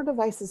more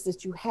devices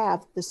that you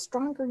have, the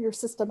stronger your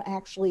system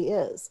actually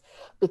is,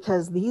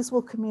 because these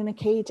will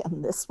communicate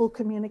and this will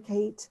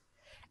communicate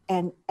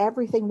and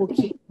everything will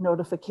keep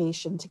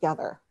notification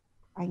together.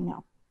 I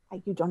know,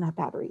 you don't have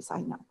batteries,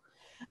 I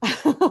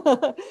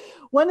know.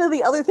 One of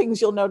the other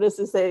things you'll notice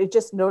is that it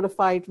just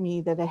notified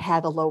me that it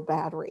had a low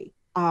battery.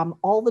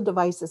 All the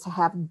devices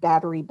have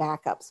battery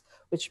backups,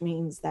 which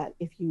means that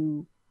if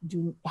you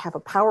do have a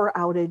power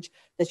outage,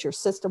 that your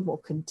system will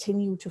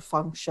continue to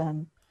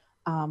function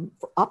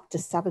for up to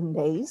 7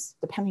 days,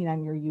 depending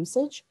on your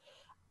usage,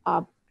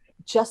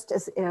 just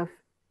as if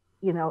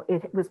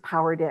it was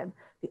powered in.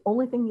 The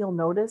only thing you'll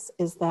notice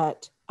is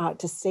that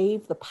to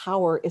save the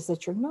power is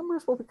that your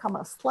numbers will become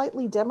a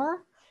slightly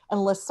dimmer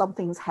unless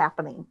something's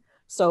happening.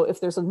 So if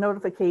there's a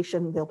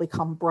notification, they'll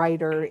become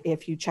brighter.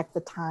 If you check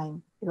the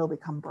time, it'll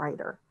become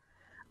brighter.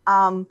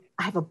 I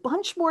have a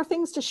bunch more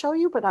things to show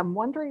you, but I'm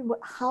wondering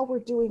how we're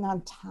doing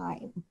on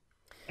time.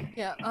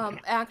 Yeah,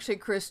 actually,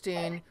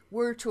 Christine,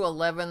 we're to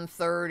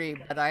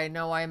 11:30, but I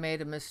know I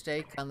made a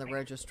mistake on the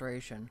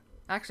registration.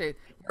 Actually,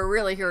 we're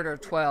really here to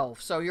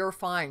 12, so you're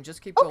fine.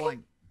 Just keep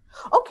going.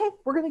 Okay,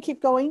 we're going to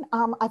keep going.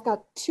 I've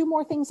got 2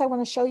 more things I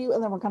want to show you,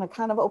 and then we're going to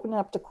kind of open it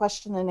up to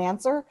question and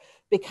answer,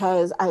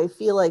 because I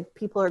feel like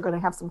people are going to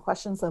have some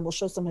questions and we'll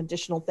show some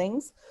additional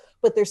things.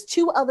 But there's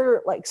 2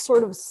 other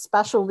sort of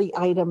specialty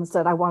items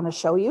that I want to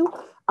show you.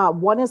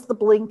 One is the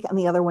Blink and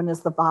the other one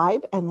is the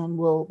Vibe, and then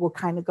we'll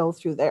kind of go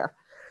through there.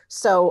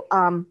 So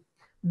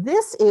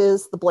this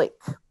is the Blink.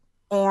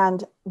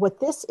 And what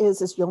this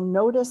is you'll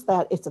notice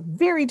that it's a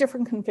very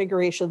different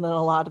configuration than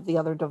a lot of the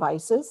other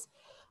devices.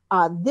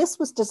 This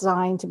was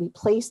designed to be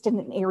placed in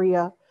an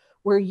area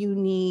where you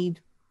need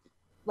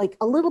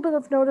a little bit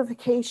of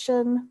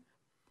notification,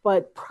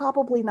 but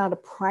probably not a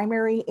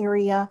primary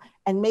area,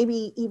 and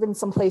maybe even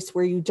someplace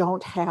where you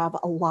don't have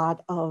a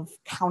lot of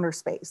counter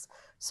space.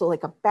 So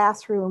like a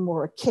bathroom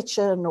or a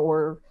kitchen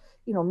or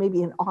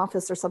maybe an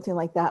office or something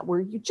like that,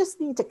 where you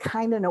just need to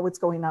kind of know what's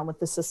going on with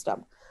the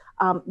system.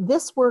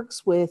 This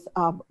works with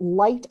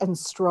light and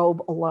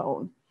strobe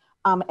alone.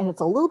 And it's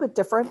a little bit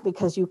different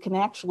because you can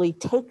actually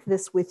take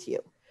this with you.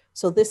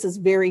 So this is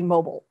very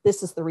mobile.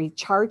 This is the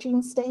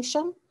recharging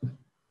station.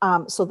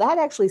 So that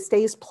actually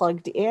stays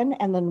plugged in.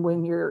 And then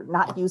when you're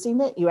not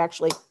using it, you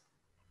actually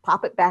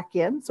pop it back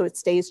in so it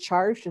stays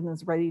charged and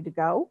is ready to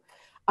go.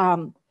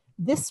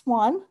 This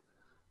one,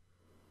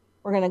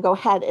 we're going to go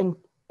ahead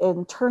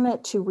and turn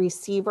it to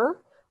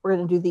receiver. We're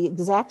going to do the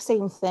exact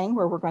same thing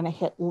where we're going to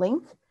hit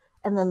link.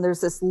 And then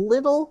there's this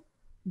little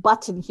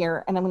button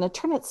here, and I'm going to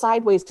turn it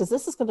sideways because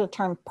this is going to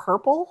turn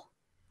purple.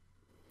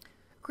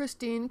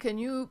 Christine, can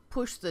you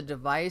push the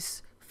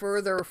device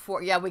further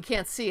for? Yeah, we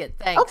can't see it.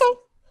 Thanks.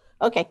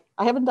 Okay.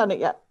 I haven't done it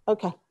yet.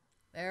 Okay.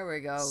 There we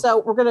go.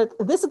 So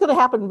this is going to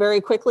happen very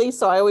quickly.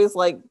 So I always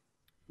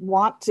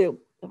want to,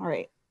 all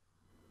right.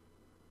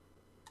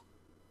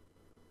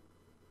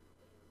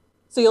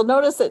 So you'll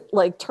notice it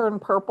turn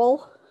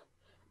purple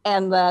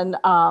and then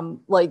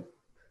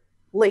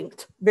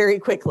linked very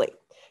quickly.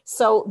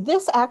 So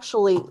this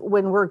actually,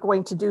 when we're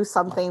going to do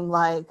something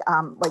like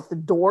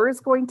the door is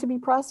going to be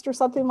pressed or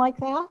something like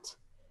that,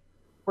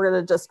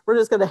 we're just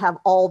going to have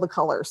all the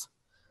colors.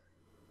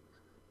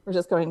 We're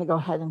just going to go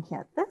ahead and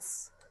hit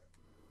this.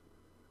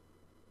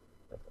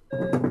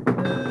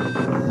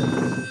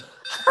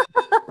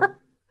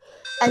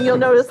 And you'll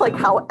notice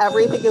how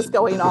everything is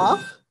going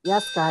off.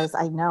 Yes, guys,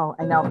 I know.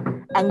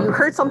 And you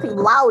heard something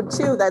loud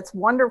too. That's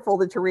wonderful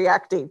that you're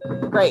reacting.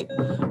 Great.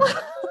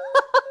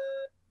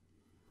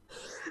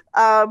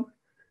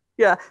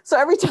 Yeah, so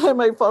every time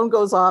my phone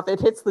goes off, it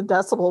hits the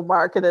decibel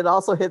mark and it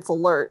also hits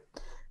alert.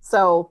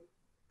 So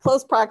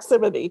close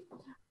proximity.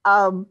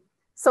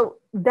 So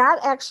that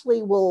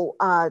actually will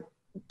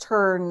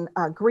turn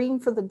green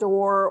for the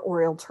door,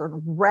 or it'll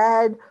turn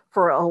red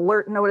for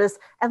alert notice.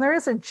 And there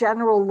is a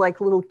general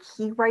little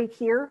key right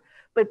here,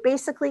 but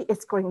basically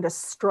it's going to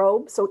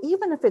strobe. So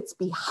even if it's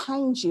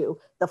behind you,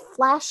 the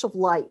flash of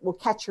light will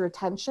catch your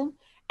attention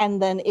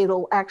and then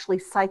it'll actually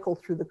cycle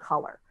through the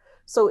color.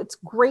 So it's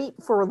great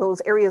for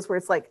those areas where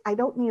it's I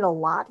don't need a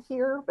lot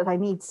here, but I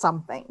need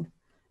something.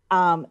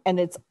 And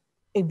it's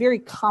a very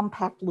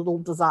compact little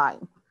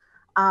design.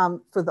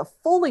 For the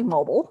fully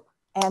mobile,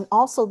 and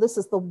also this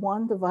is the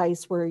one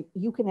device where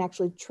you can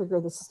actually trigger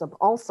the system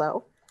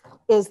also,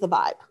 is the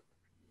Vibe.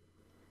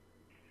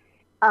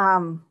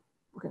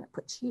 We're going to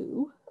put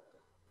you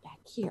back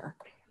here.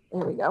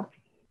 There we go.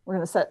 We're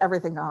going to set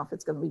everything off.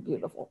 It's going to be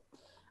beautiful.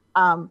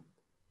 The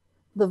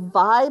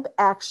Vibe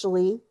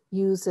actually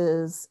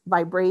uses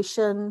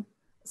vibration,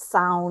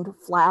 sound,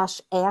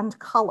 flash, and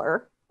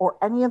color, or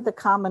any of the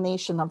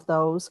combination of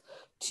those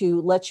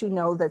to let you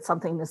know that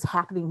something is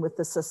happening with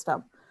the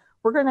system.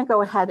 We're going to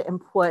go ahead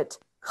and put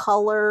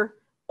color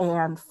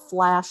and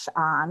flash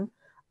on.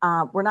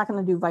 We're not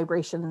going to do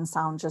vibration and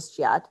sound just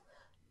yet.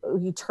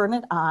 You turn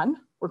it on.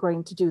 We're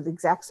going to do the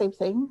exact same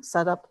thing,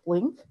 set up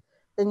link.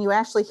 Then you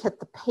actually hit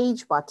the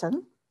page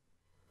button.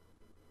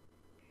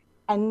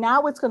 And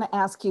now it's going to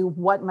ask you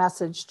what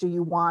message do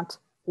you want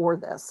for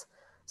this.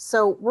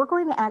 So we're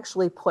going to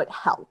actually put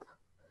help,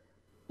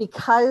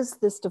 because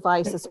this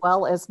device, as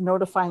well as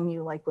notifying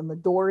you when the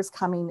door is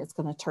coming, it's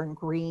going to turn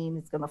green,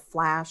 it's going to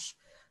flash.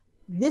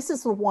 This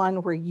is the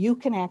one where you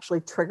can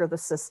actually trigger the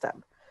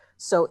system.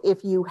 So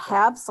if you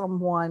have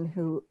someone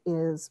who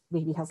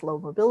maybe has low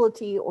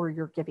mobility, or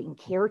you're giving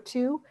care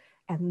to,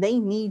 and they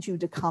need you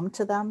to come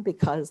to them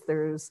because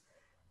there's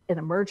an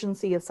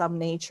emergency of some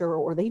nature,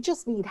 or they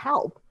just need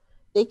help,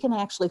 they can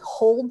actually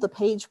hold the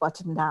page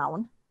button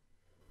down.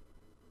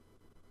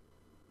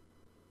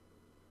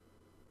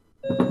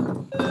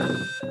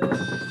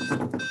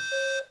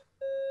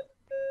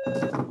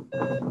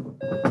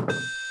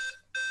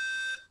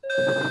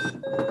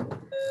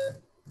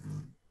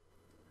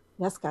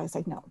 Yes, guys,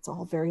 I know it's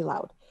all very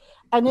loud.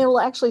 And it'll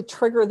actually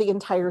trigger the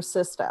entire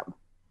system.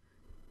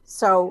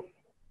 So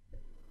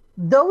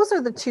those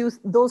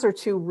are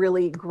two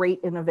really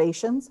great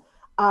innovations.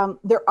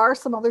 There are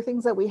some other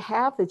things that we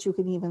have that you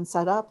can even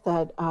set up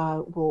that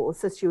will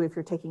assist you if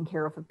you're taking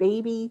care of a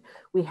baby.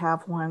 We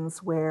have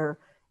ones where,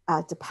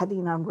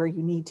 depending on where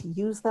you need to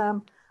use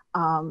them,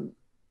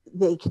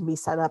 they can be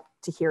set up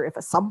to hear if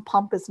a sump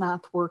pump is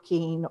not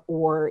working,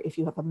 or if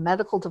you have a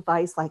medical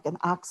device like an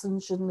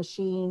oxygen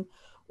machine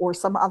or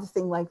some other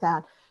thing like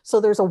that. So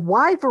there's a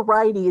wide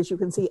variety, as you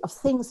can see, of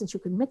things that you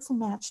can mix and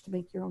match to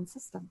make your own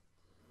system.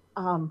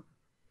 I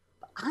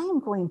am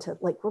going to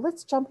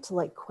let's jump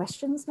to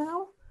questions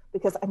now,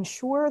 because I'm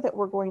sure that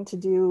we're going to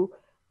do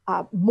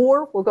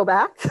more. We'll go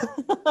back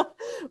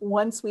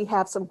once we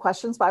have some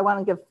questions, but I want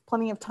to give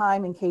plenty of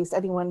time in case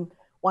anyone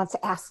wants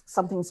to ask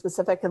something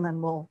specific, and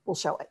then we'll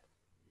show it.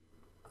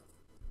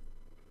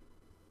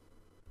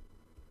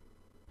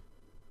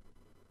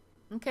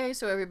 Okay,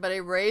 so everybody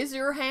raise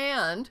your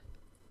hand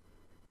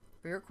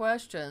for your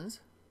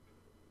questions.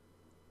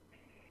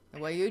 The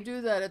way you do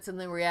that, it's in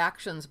the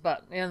reactions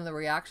button, in the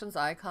reactions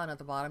icon at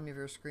the bottom of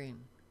your screen.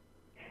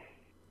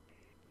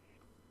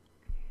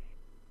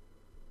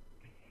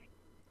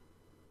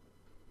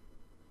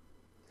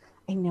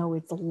 I know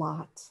it's a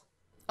lot.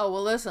 Oh,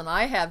 well, listen,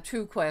 I have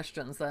two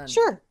questions then.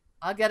 Sure.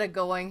 I'll get it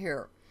going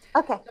here.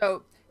 Okay.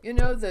 So, you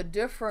know the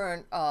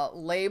different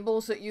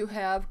labels that you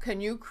have,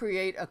 can you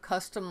create a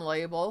custom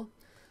label?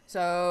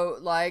 So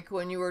like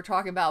when you were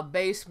talking about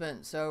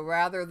basement, so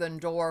rather than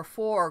door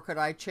 4, could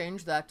I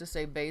change that to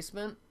say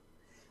basement?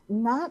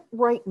 Not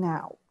right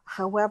now.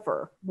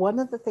 However, one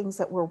of the things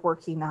that we're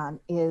working on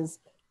is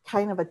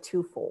kind of a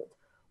twofold.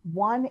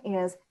 One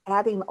is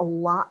adding a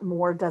lot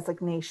more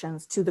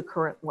designations to the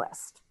current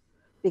list,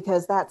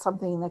 because that's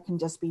something that can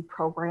just be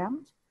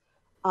programmed.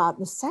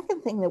 The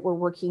second thing that we're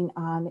working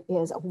on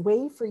is a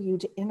way for you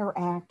to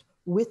interact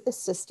with the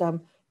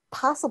system,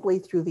 possibly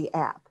through the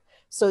app.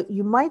 So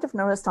you might have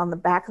noticed on the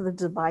back of the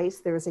device,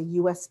 there's a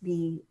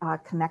USB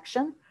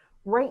connection.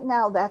 Right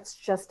now, that's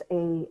just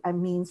a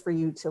means for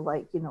you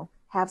to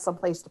have some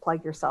place to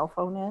plug your cell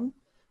phone in.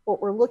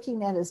 What we're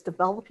looking at is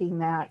developing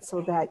that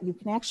so that you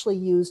can actually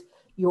use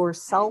your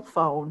cell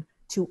phone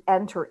to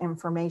enter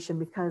information,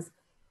 because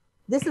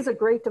this is a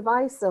great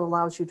device that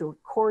allows you to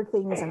record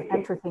things and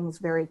enter things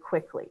very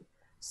quickly.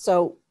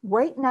 So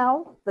right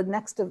now, the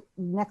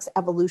next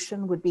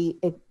evolution would be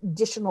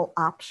additional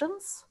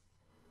options.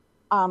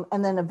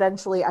 And then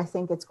eventually, I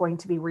think it's going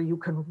to be where you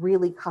can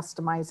really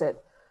customize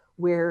it,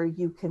 where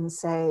you can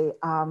say,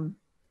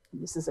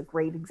 this is a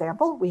great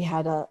example. We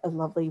had a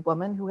lovely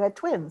woman who had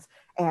twins,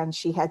 and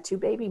she had 2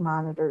 baby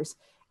monitors,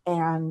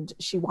 and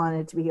she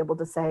wanted to be able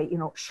to say,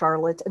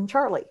 Charlotte and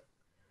Charlie,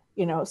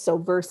 so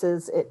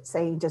versus it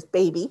saying just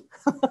baby,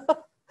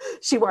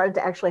 she wanted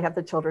to actually have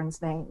the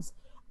children's names.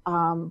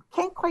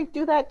 Can't quite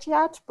do that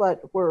yet,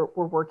 but we're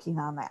working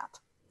on that.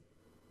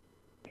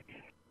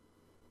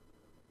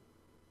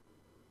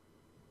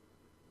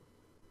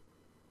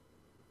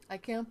 I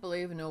can't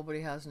believe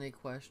nobody has any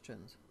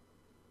questions.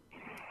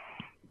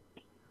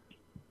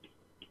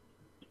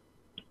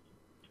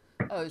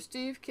 Oh,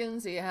 Steve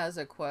Kinsey has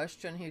a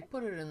question. He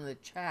put it in the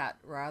chat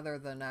rather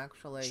than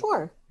actually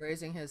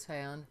raising his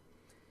hand.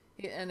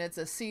 And it's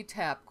a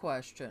CTAP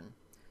question.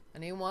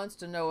 And he wants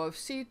to know if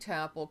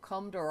CTAP will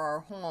come to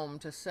our home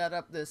to set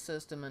up this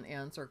system and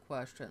answer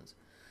questions.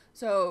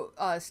 So,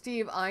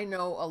 Steve, I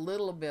know a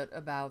little bit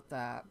about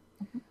that.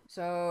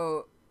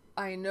 So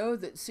I know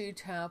that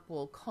CTAP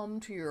will come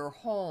to your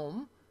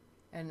home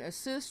and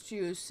assist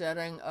you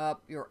setting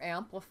up your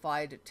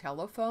amplified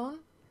telephone.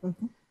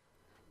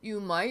 You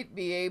might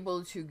be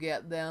able to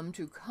get them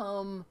to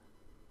come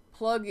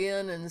plug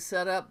in and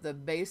set up the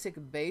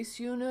basic base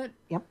unit.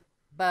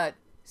 But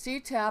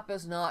CTAP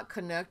is not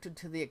connected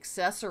to the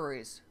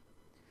accessories.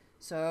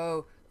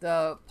 So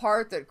the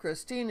part that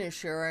Christine is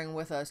sharing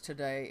with us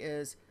today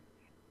is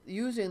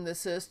using the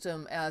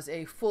system as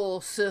a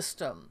full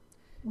system.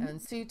 And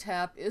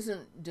CTAP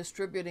isn't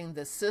distributing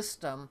the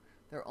system,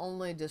 they're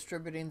only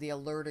distributing the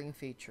alerting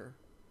feature.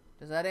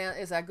 Is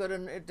that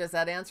good? Does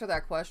that answer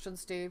that question,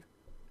 Steve?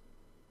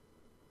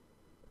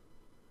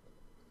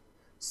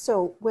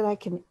 So what I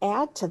can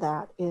add to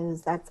that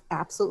is that's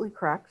absolutely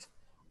correct.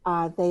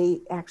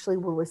 They actually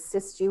will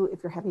assist you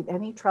if you're having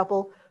any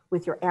trouble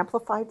with your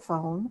amplified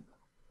phone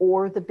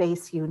or the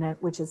base unit,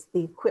 which is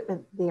the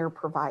equipment they're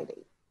providing.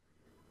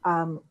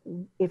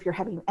 If you're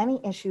having any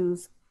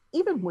issues,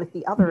 even with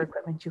the other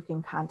equipment, you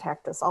can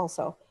contact us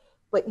also.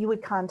 But you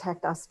would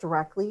contact us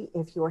directly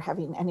if you're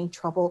having any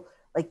trouble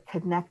like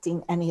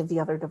connecting any of the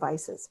other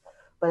devices.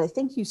 But I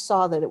think you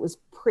saw that it was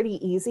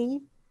pretty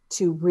easy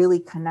to really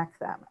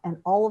connect them, and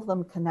all of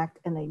them connect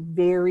in a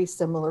very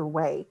similar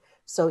way.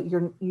 So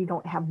you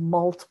don't have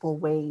multiple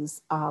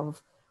ways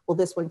of, well,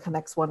 this one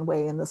connects one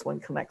way and this one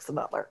connects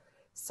another.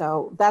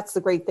 So that's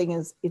the great thing,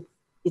 is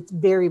it's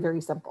very,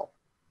 very simple.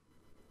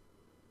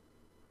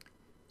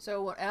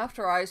 So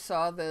after I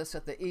saw this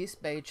at the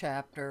East Bay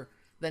chapter,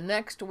 the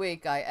next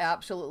week I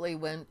absolutely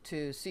went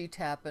to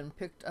CTAP and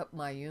picked up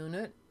my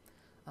unit.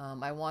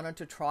 I wanted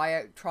to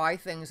try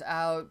things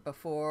out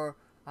before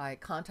I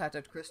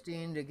contacted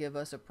Christine to give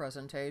us a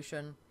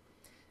presentation.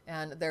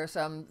 And there are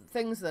some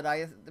things that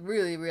I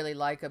really, really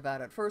like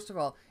about it. First of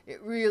all,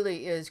 it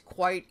really is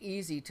quite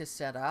easy to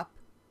set up.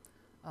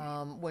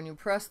 When you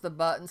press the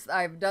buttons,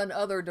 I've done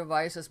other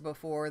devices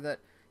before that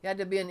you had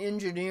to be an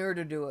engineer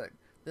to do it.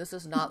 This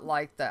is not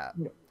like that.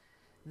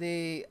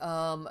 The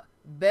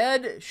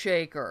bed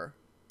shaker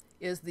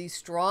is the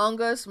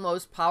strongest,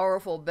 most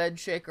powerful bed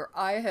shaker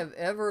I have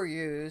ever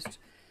used.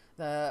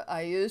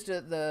 I used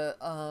it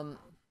the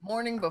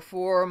morning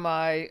before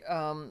my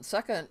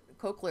second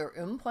cochlear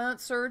implant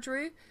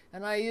surgery,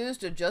 and I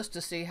used it just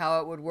to see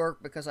how it would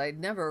work, because I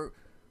never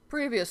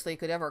previously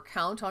could ever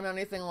count on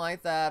anything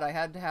like that. I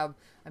had to have,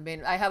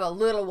 I have a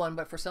little one,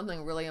 but for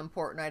something really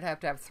important, I'd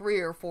have to have 3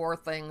 or 4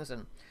 things,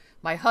 and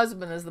my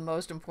husband is the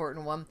most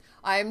important one.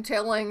 I'm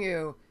telling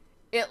you,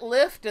 it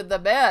lifted the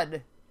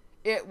bed.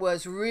 It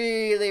was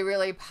really,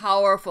 really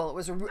powerful.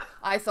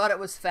 I thought it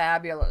was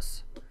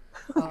fabulous.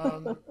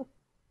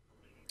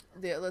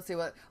 Let's see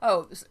what.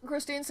 Oh,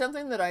 Christine,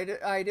 something that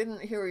I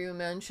didn't hear you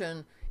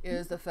mention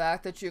is the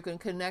fact that you can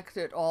connect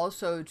it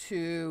also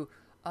to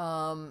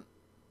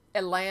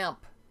a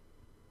lamp.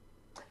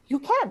 You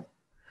can.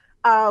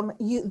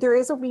 There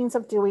is a means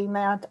of doing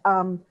that.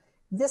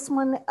 This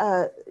one,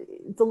 the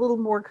little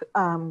more.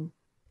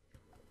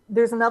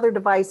 There's another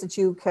device that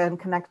you can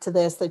connect to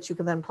this that you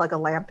can then plug a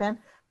lamp in.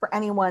 For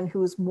anyone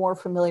who's more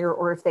familiar,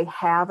 or if they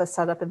have a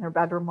setup in their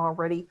bedroom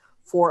already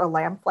for a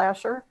lamp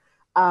flasher,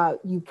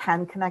 you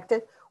can connect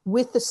it.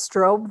 With the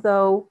strobe,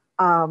 though,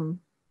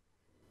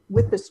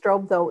 With the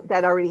strobe, though,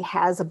 that already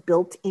has a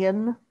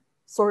built-in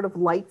sort of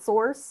light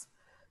source.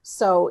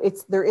 So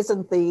there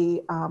isn't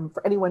the,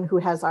 for anyone who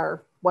has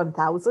our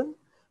 1000,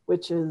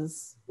 which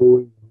is,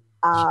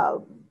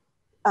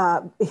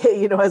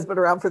 has been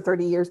around for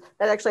 30 years,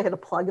 that actually had a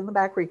plug in the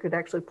back where you could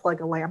actually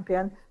plug a lamp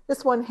in.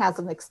 This one has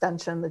an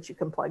extension that you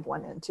can plug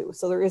one into.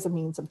 So there is a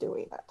means of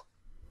doing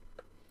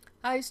it.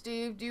 Hi,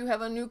 Steve. Do you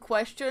have a new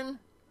question?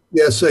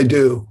 Yes, I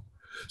do.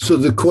 So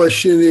the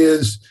question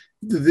is,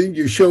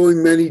 you're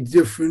showing many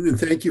different, and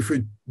thank you for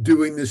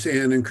doing this,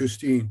 Anne and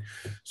Christine.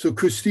 So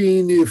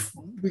Christine, if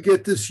we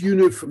get this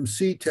unit from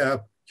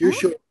CTAP, you're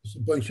showing us a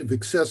bunch of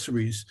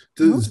accessories.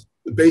 Does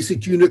the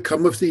basic unit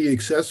come with the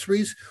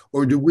accessories,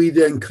 or do we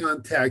then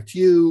contact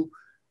you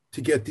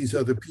to get these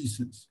other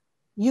pieces?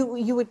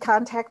 You would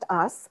contact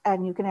us,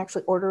 and you can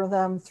actually order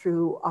them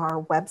through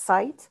our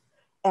website.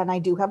 And I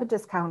do have a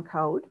discount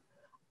code.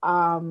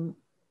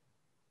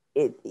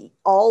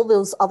 All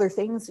those other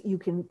things, you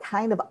can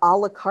kind of a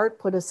la carte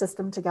put a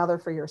system together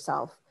for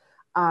yourself.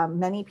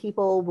 Many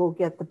people will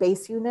get the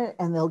base unit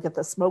and they'll get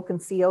the smoke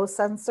and CO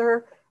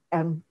sensor,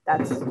 and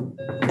that's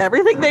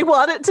everything they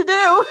want it to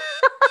do.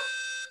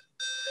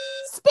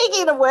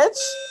 Speaking of which,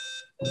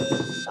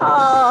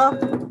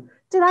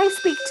 did I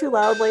speak too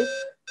loudly?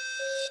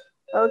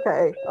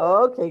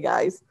 Okay,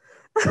 guys.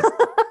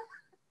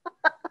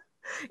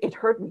 It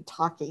heard me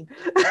talking.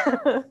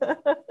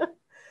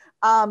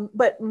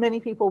 But many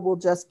people will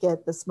just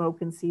get the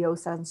smoke and CO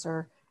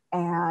sensor,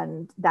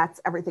 and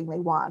that's everything they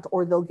want.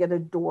 Or they'll get a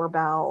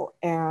doorbell,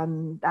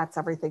 and that's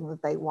everything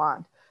that they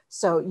want.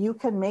 So you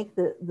can make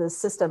the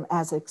system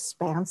as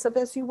expansive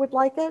as you would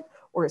like it,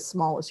 or as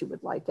small as you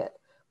would like it.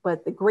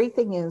 But the great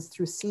thing is,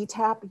 through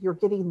CTAP, you're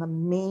getting the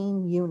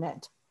main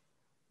unit,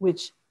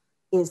 which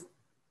is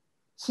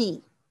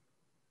key,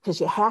 because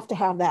you have to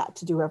have that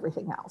to do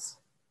everything else.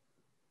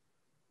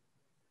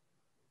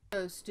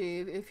 So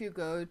Steve, if you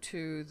go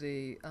to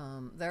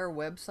their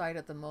website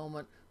at the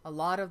moment, a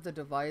lot of the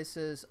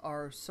devices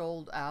are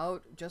sold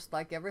out, just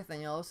like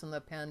everything else in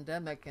the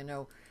pandemic.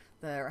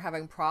 They're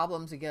having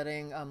problems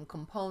getting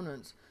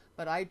components.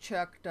 But I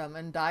checked,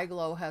 and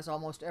Diglo has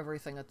almost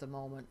everything at the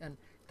moment. And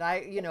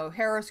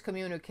Harris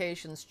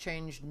Communications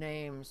changed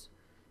names,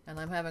 and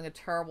I'm having a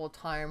terrible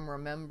time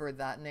remember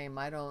that name.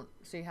 I don't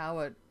see how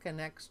it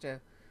connects to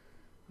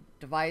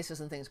devices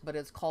and things, but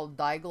it's called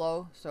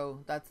Diglo, so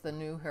that's the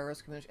new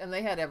Harris Communications, and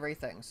they had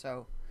everything.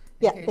 So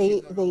yeah,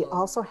 they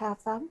also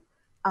have them,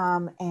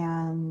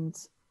 and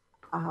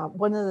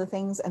one of the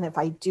things, and if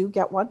I do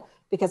get one,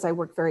 because I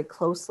work very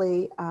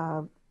closely,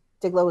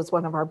 Diglo is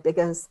one of our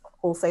biggest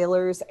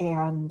wholesalers,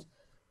 and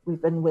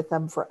we've been with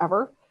them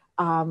forever.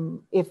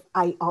 If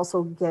I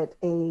also get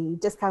a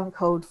discount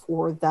code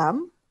for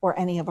them or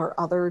any of our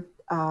other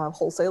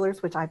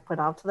wholesalers, which I put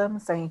out to them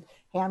saying,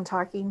 hey, I'm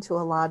talking to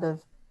a lot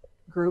of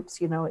groups,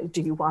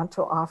 do you want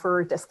to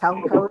offer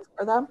discount codes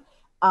for them?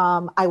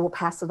 I will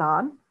pass it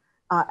on.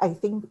 I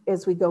think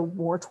as we go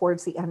more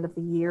towards the end of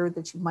the year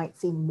that you might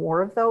see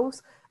more of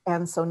those.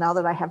 And so now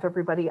that I have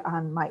everybody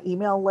on my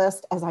email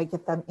list, as I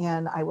get them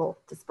in, I will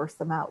disperse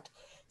them out.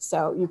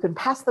 So you can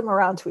pass them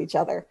around to each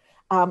other.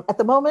 At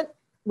the moment,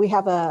 we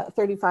have a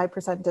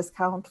 35%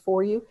 discount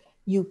for you.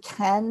 You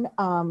can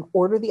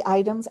order the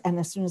items, and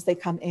as soon as they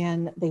come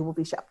in, they will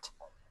be shipped.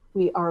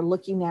 We are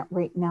looking at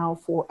right now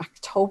for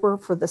October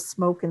for the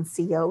smoke and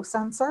CO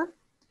sensor,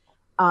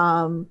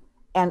 and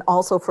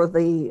also for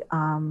the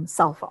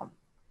cell phone.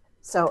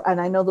 So, and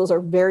I know those are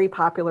very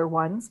popular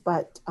ones,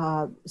 but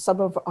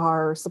some of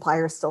our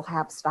suppliers still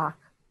have stock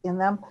in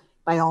them.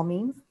 By all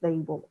means, they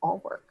will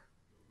all work.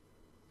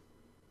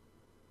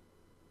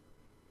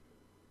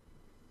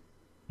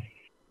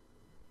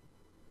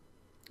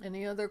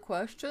 Any other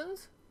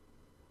questions?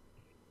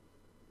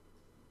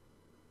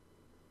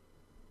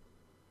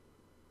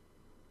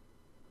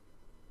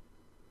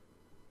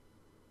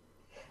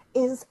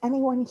 Is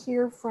anyone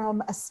here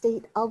from a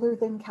state other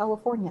than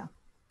California?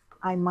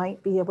 I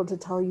might be able to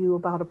tell you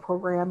about a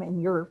program in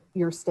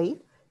your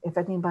state. If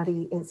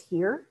anybody is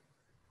here,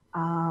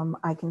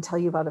 I can tell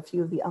you about a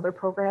few of the other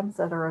programs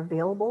that are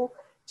available,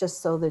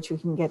 just so that you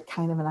can get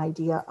kind of an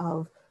idea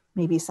of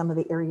maybe some of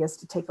the areas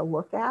to take a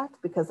look at,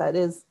 because that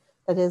is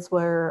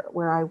where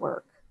I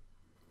work.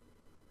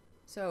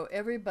 So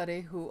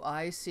everybody who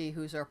I see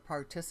who's our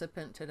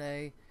participant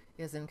today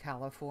is in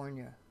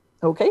California.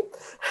 Okay.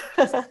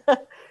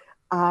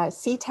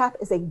 CTAP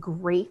is a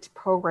great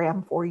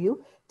program for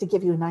you to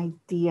give you an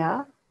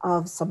idea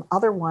of some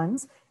other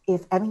ones.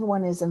 If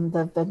anyone is in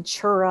the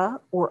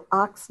Ventura or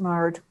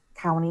Oxnard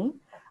County,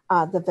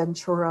 the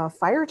Ventura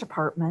Fire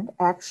Department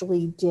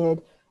actually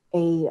did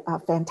a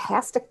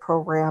fantastic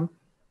program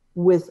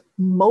with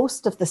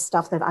most of the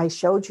stuff that I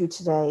showed you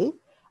today.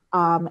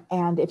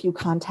 And if you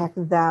contact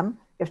them,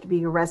 you have to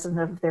be a resident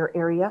of their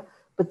area,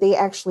 but they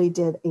actually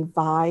did a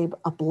Vibe,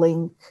 a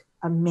Blink,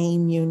 a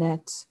main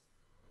unit,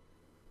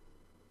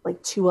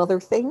 like 2 other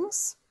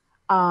things,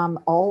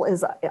 all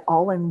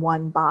in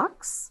one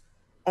box.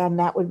 And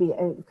that would be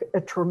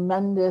a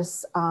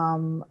tremendous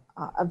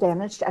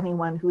advantage to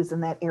anyone who's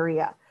in that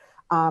area.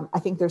 I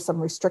think there's some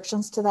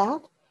restrictions to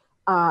that.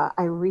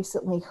 I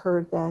recently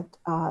heard that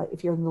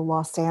if you're in the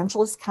Los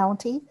Angeles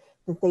County,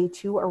 that they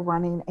too are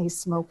running a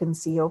smoke and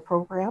CO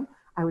program.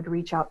 I would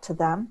reach out to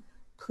them.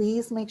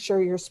 Please make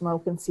sure your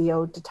smoke and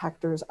CO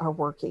detectors are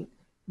working.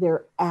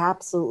 They're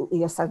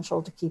absolutely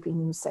essential to keeping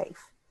you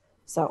safe.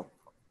 So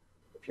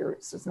if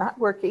yours is not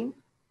working,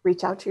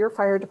 reach out to your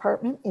fire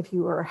department. If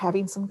you are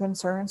having some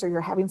concerns or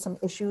you're having some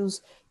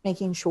issues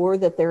making sure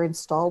that they're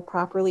installed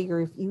properly,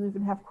 or if you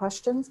even have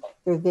questions,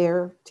 they're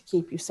there to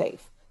keep you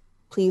safe.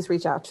 Please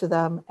reach out to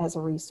them as a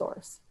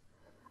resource.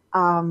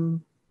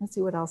 Let's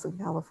see what else in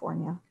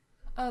California.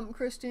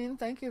 Christine,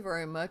 thank you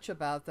very much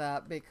about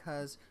that,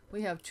 because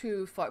we have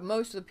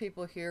most of the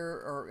people here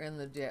are in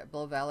the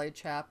Diablo Valley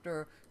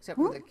chapter, except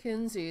for the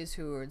Kinseys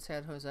who are in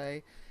San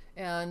Jose.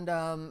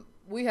 And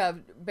we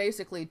have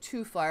basically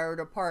 2 fire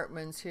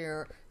departments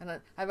here,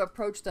 and I've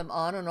approached them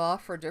on and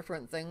off for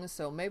different things.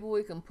 So maybe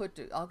we can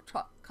I'll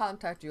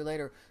contact you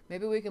later.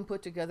 Maybe we can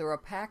put together a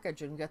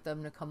package and get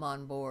them to come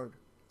on board.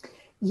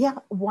 Yeah,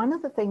 one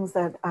of the things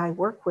that I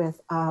work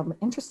with,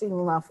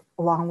 interestingly enough,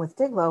 along with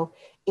Diglo,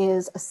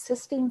 is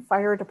assisting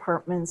fire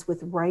departments with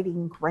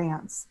writing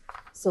grants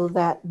so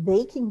that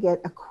they can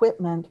get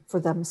equipment for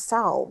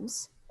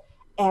themselves.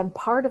 And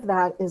part of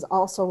that is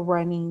also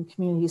running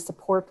community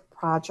support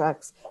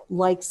projects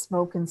like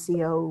smoke and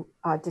CO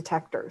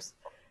detectors.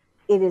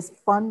 It is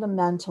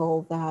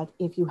fundamental that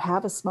if you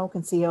have a smoke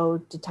and CO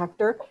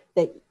detector,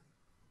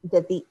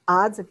 that the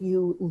odds of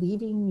you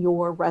leaving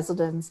your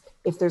residence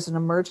if there's an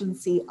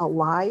emergency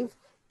alive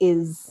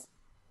it's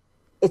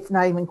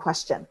not even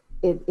question.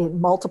 It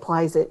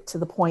multiplies it to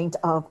the point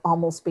of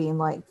almost being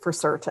like for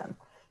certain.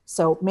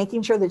 So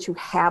making sure that you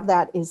have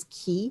that is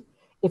key.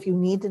 If you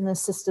need an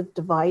assistive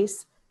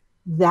device,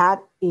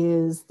 that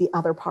is the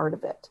other part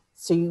of it.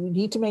 So you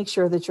need to make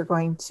sure that you're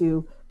going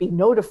to be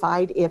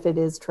notified if it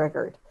is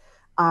triggered.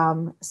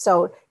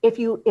 So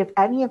if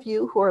any of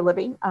you who are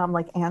living,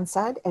 like Ann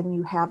said, and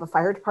you have a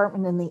fire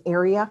department in the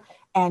area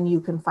and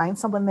you can find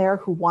someone there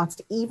who wants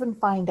to even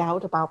find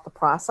out about the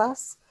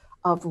process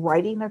of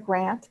writing a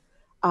grant,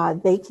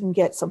 they can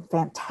get some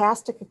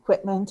fantastic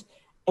equipment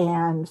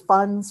and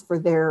funds for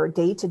their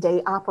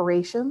day-to-day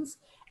operations.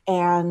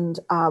 And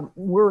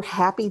we're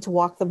happy to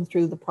walk them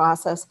through the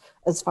process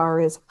as far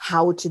as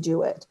how to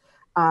do it.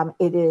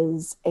 It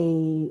is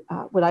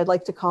what I'd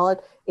like to call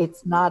it,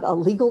 it's not a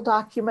legal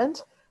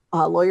document.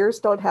 Lawyers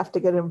don't have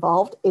to get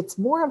involved. It's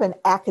more of an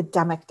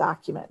academic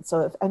document.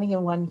 So if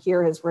anyone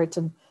here has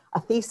written a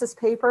thesis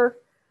paper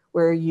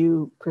where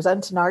you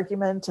present an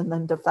argument and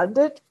then defend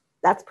it,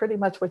 that's pretty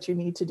much what you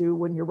need to do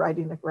when you're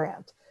writing a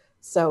grant.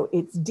 So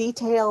it's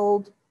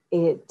detailed,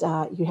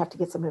 you have to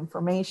get some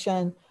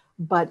information,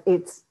 but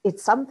it's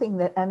something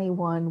that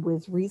anyone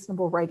with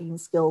reasonable writing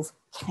skills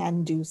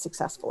can do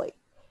successfully.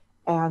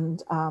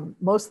 And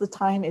most of the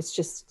time, it's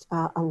just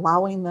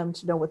allowing them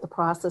to know what the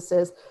process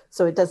is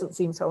so it doesn't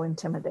seem so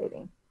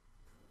intimidating.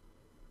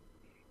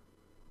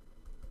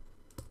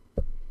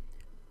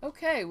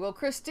 Okay, well,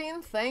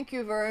 Christine, thank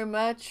you very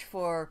much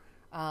for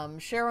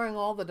sharing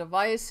all the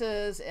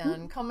devices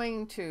and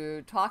coming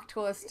to talk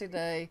to us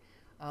today.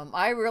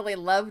 I really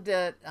loved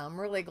it. I'm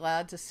really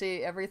glad to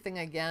see everything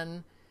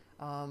again.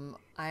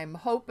 I'm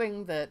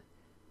hoping that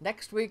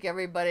next week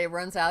everybody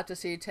runs out to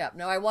CTAP.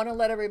 Now, I want to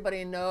let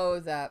everybody know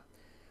that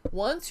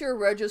once you're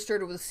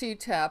registered with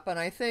CTAP, and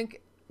I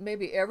think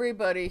maybe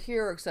everybody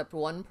here except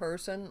one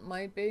person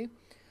might be,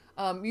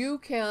 you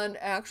can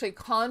actually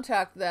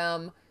contact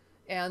them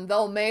and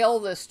they'll mail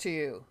this to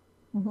you.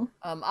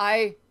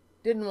 I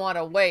didn't want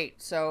to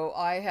wait, so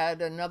I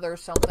had another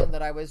something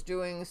that I was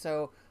doing,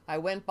 so I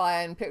went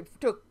by and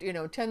took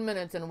 10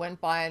 minutes and went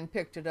by and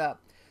picked it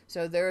up.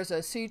 So there's a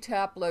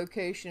CTAP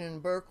location in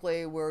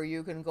Berkeley where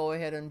you can go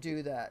ahead and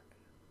do that.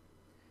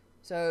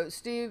 So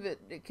Steve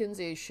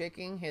Kinsey is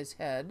shaking his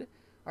head.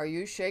 Are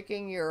you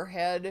shaking your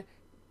head?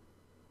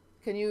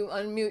 Can you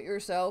unmute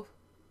yourself?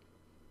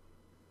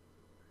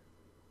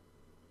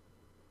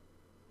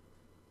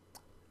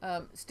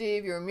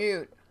 Steve, you're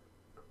mute.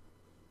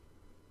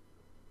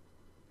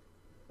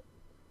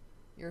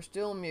 You're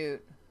still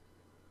mute.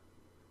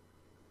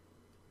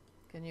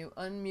 Can you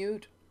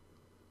unmute?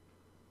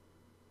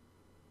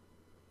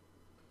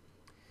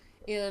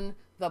 In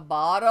the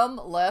bottom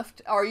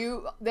left,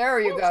 there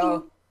you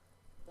go.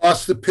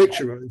 Lost the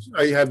picture.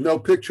 I have no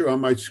picture on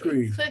my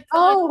screen.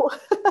 Oh,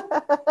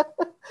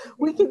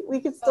 we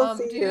can still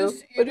see you.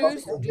 Do you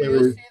see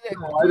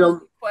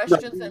the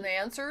questions and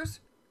answers?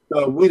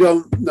 No, we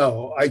don't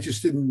know. I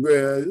just didn't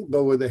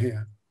lower the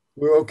hand.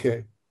 We're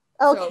okay.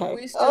 Okay. So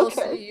we still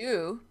see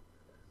you.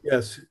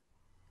 Yes.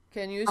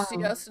 Can you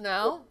see us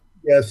now?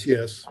 Yes,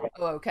 yes.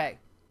 Oh, okay.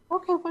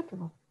 Okay,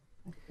 wonderful.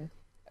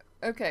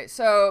 Okay,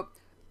 so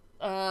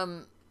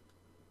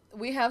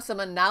we have some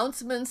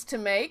announcements to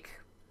make.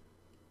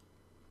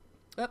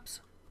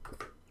 Oops.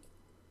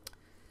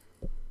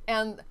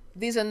 And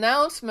these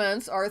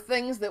announcements are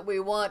things that we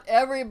want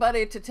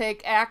everybody to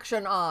take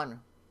action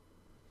on.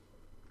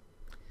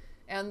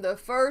 And the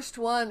first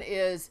one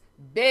is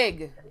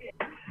big.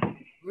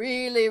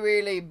 Really,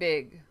 really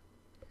big.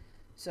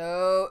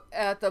 So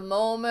at the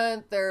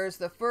moment, there's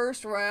the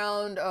first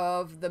round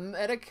of the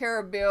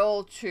Medicare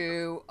bill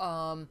to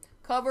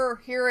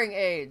cover hearing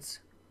aids.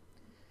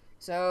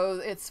 So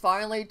it's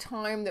finally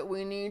time that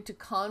we need to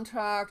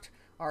contact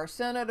our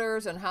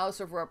senators and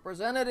House of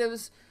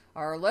Representatives,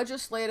 our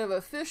legislative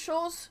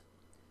officials,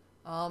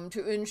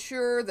 to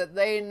ensure that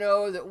they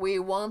know that we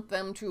want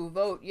them to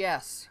vote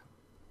yes.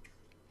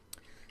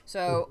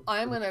 So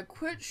I'm going to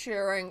quit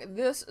sharing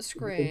this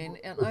screen,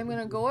 and I'm going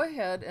to go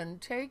ahead and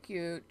take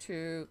you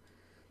to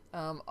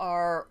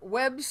our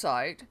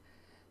website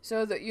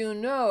so that you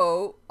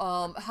know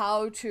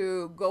how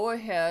to go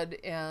ahead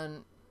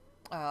and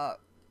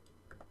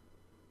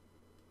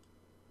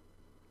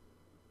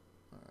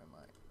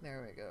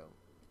there we go.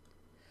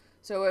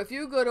 So if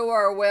you go to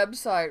our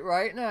website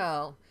right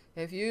now,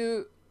 if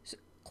you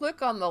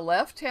click on the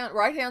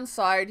right hand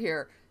side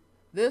here,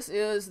 this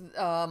is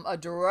a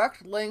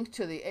direct link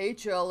to the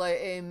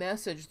HLAA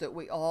message that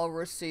we all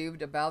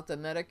received about the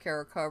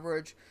Medicare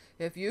coverage.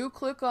 If you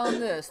click on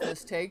this,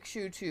 this takes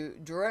you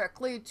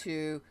directly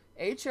to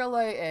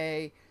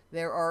HLAA.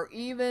 There are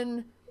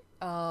even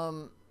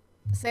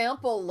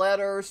sample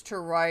letters to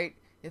write.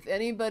 If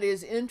anybody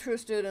is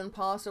interested in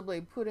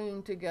possibly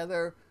putting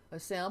together a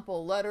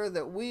sample letter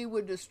that we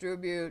would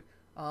distribute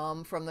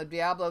from the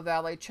Diablo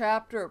Valley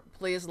chapter,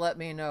 please let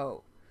me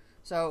know.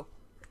 So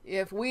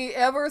if we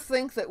ever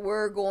think that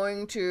we're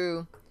going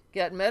to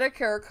get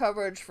Medicare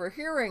coverage for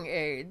hearing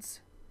aids,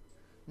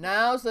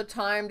 now's the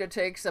time to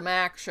take some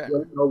action. I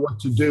don't know what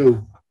to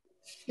do.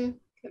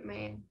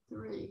 Command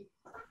 3.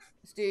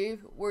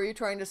 Steve, were you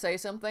trying to say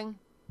something?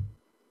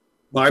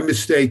 My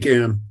mistake,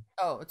 Ann.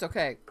 Oh, it's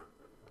okay.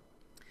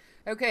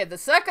 Okay, the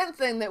second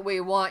thing that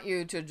we want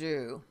you to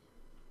do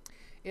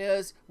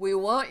is we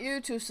want you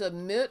to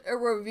submit a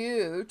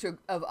review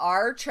of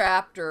our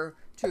chapter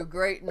to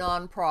Great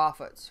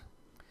Nonprofits.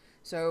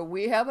 So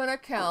we have an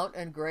account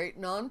in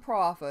Great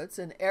Nonprofits,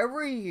 and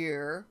every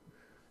year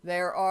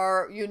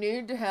you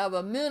need to have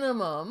a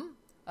minimum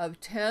of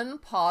 10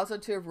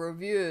 positive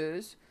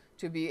reviews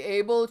to be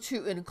able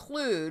to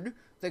include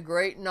the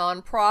Great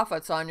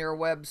Nonprofits on your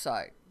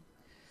website.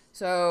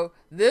 So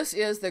this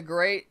is the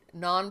Great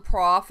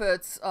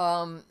Nonprofits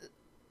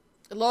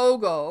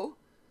logo,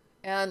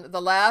 and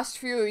the last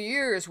few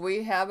years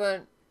we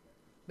haven't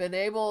been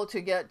able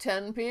to get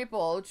 10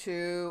 people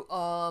to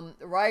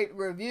write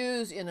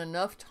reviews in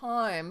enough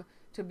time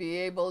to be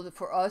able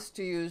for us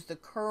to use the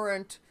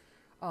current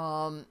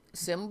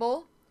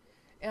symbol.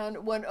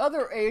 And when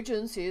other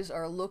agencies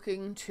are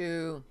looking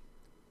to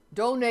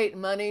donate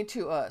money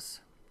to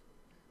us,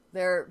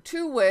 there are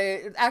 2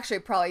 ways, actually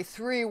probably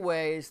 3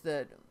 ways,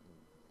 that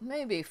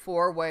maybe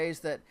 4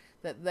 ways that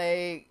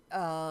they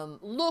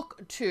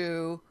look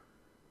to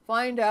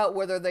find out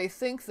whether they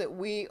think that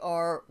we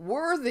are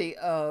worthy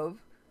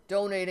of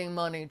donating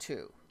money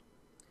to.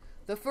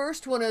 The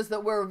first one is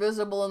that we're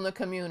visible in the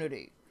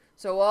community.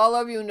 So all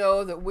of you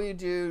know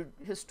that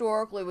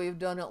historically we've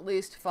done at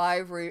least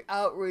 5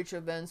 outreach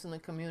events in the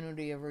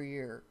community every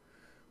year.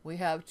 We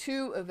have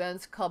 2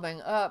 events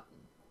coming up.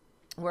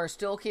 We're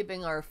still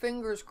keeping our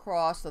fingers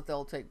crossed that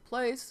they'll take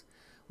place.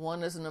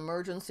 One is an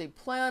emergency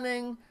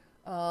planning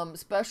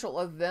special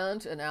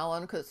event, and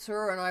Alan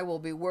Kutsur and I will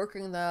be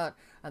working that.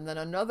 And then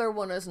another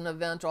one is an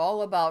event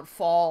all about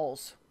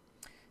falls.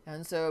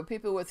 And so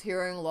people with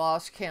hearing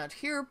loss can't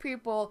hear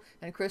people.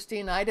 And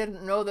Christine, I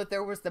didn't know that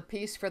there was the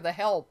piece for the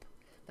help.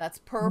 That's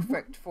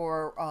perfect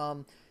for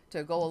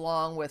to go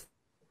along with.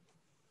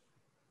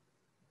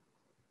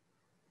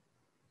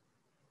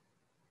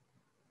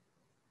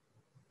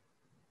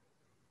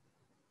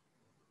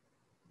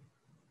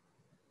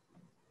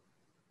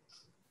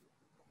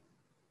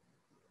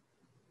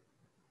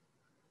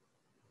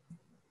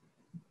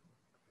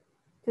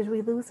 Did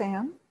we lose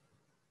Anne?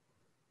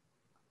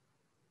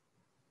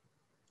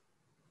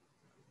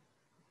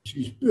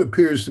 She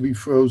appears to be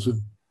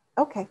frozen.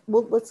 Okay,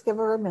 well, let's give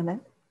her a minute.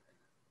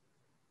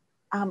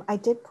 I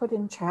did put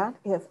in chat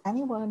if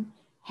anyone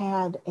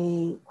had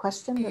a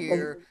question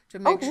Here to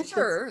make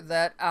sure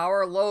that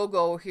our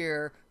logo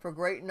here for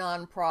Great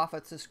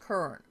Nonprofits is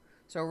current.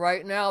 So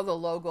right now the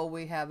logo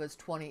we have is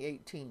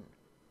 2018.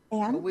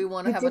 And but we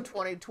want to have a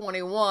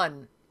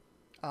 2021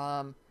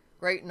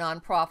 Great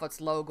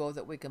Nonprofits logo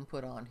that we can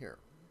put on here.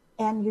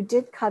 And you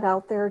did cut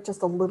out there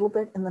just a little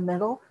bit in the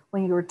middle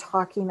when you were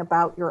talking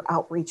about your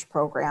outreach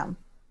program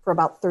for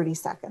about 30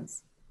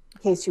 seconds,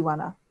 in case you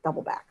want to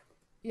double back.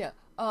 Yeah.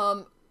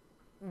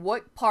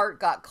 What part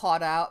got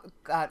cut out?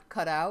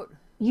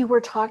 You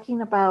were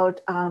talking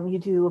about you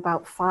do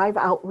about 5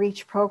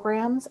 outreach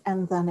programs,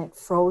 and then it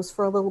froze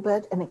for a little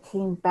bit, and it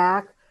came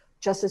back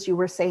just as you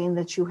were saying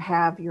that you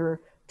have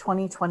your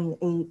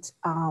 2028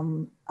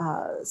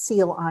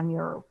 seal on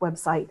your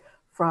website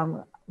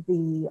from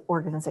the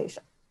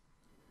organization.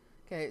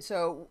 Okay,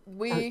 so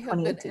we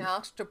have been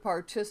asked to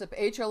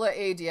participate.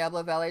 HLAA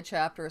Diablo Valley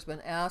chapter has been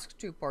asked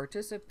to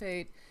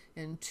participate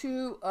in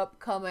 2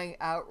 upcoming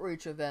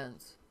outreach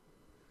events.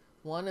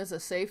 One is a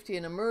safety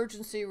and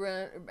emergency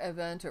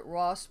event at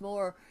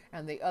Rossmore,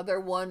 and the other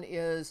one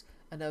is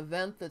an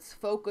event that's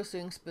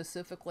focusing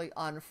specifically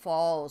on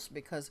falls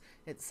because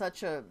it's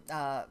such a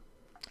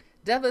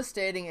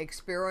devastating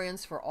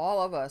experience for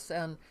all of us.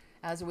 And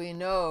as we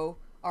know,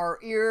 our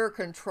ear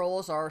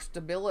controls our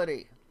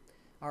stability,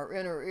 our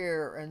inner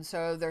ear. And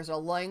so there's a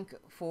link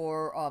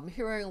for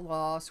hearing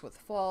loss with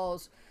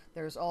falls.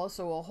 There's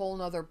also a whole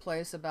nother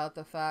place about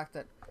the fact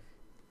that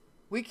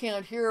we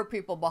can't hear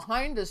people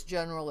behind us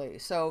generally.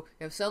 So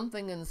if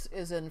something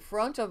is in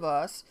front of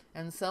us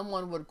and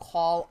someone would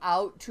call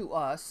out to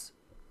us,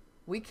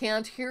 we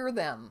can't hear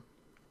them.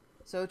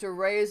 So to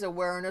raise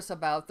awareness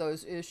about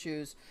those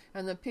issues.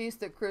 And the piece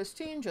that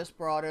Christine just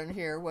brought in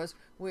here was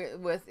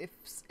with if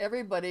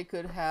everybody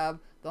could have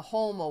the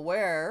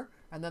HomeAware,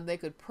 and then they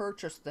could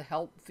purchase the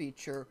help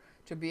feature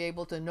to be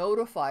able to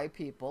notify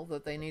people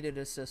that they needed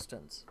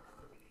assistance.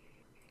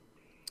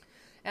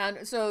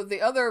 And so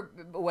the other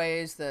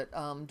ways that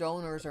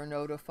donors are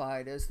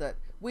notified is that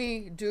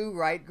we do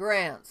write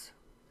grants.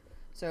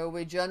 So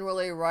we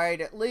generally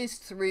write at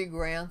least 3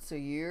 grants a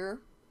year.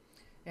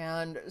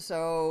 And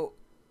so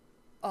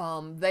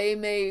they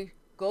may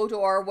go to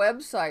our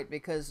website,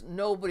 because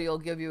nobody will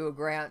give you a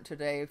grant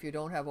today if you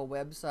don't have a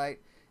website,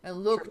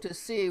 and look to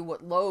see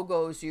what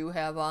logos you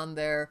have on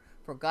there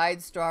for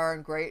GuideStar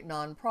and great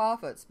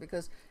nonprofits,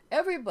 because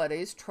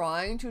everybody's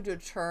trying to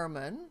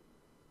determine,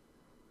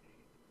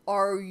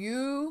 are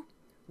you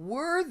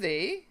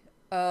worthy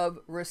of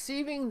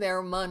receiving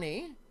their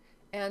money,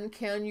 and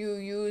can you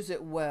use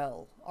it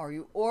well? Are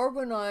you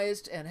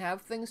organized and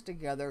have things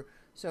together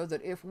so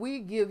that if we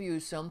give you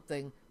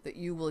something, that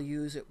you will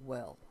use it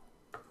well?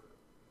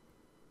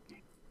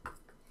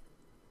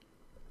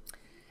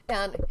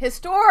 And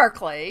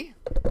historically,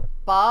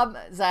 Bob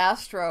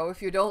Zastro,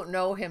 if you don't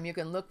know him, you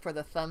can look for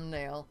the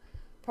thumbnail,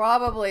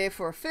 probably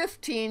for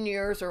 15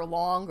 years or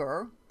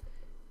longer,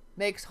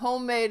 makes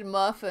homemade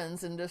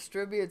muffins and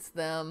distributes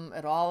them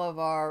at all of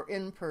our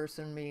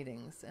in-person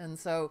meetings. And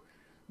so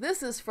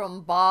this is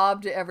from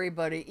Bob to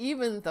everybody,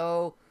 even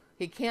though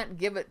he can't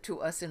give it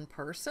to us in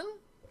person.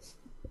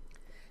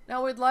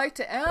 Now we'd like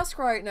to ask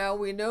right now,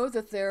 we know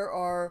that there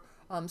are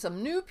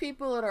some new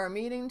people at our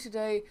meeting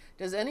today.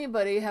 Does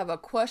anybody have a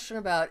question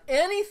about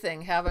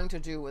anything having to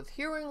do with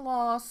hearing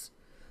loss,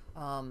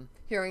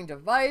 hearing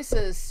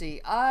devices,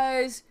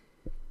 CIs,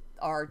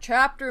 our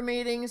chapter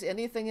meetings,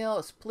 anything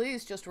else?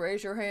 Please just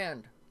raise your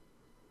hand.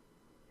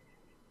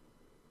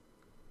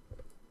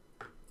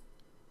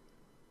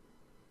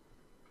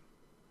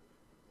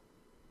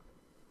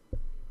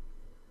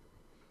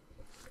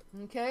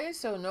 Okay,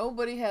 so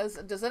nobody has.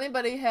 Does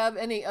anybody have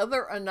any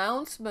other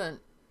announcement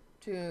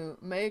to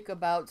make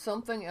about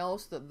something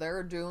else that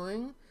they're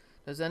doing?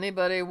 Does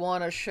anybody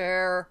want to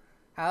share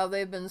how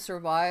they've been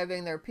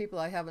surviving? There are people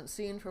I haven't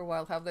seen for a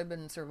while. How they've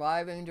been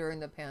surviving during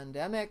the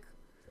pandemic?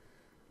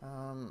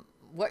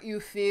 What you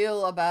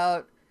feel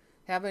about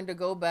having to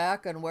go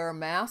back and wear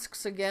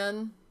masks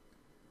again?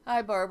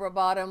 Hi, Barbara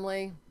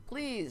Bottomley.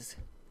 Please.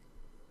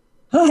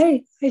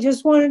 Hi, I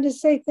just wanted to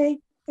say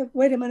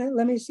wait a minute,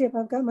 let me see if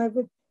I've got my,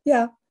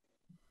 yeah.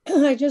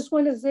 I just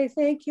want to say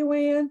thank you,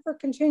 Ann, for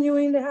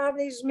continuing to have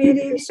these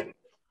meetings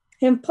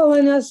and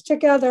pulling us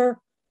together.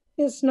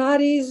 It's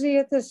not easy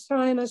at this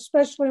time,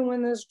 especially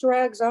when this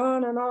drags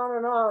on and on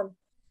and on,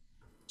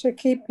 to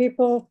keep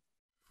people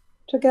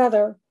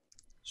together.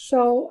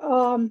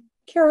 So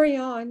carry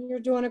on, you're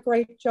doing a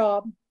great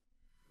job.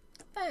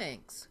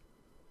 Thanks.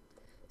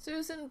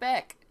 Susan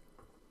Beck.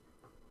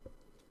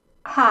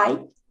 Hi,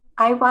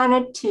 I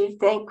wanted to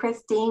thank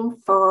Christine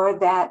for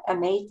that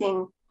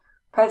amazing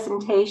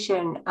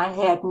presentation. I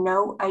had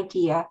no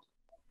idea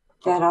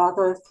that all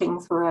those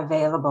things were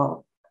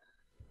available.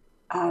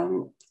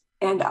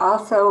 And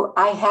also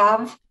I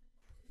have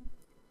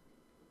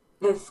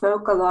the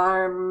smoke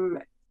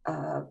alarm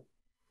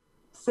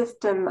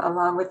system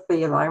along with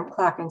the alarm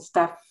clock and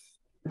stuff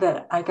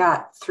that I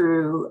got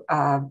through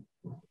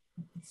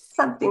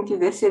something through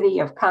the city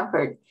of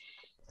Concord.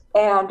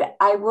 And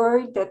I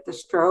worried that the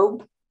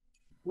strobe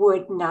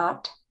would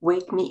not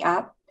wake me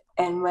up.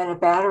 And when a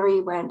battery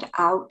went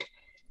out,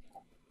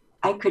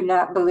 I could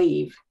not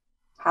believe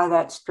how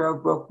that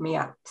strobe woke me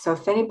up. So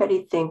if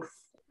anybody thinks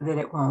that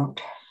it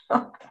won't,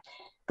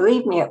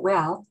 believe me, it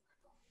will.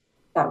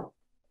 So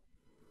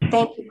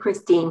thank you,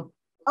 Christine.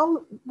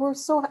 Oh,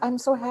 I'm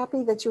so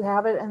happy that you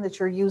have it and that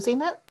you're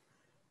using it.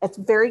 It's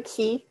very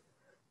key.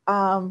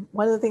 One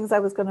of the things I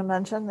was going to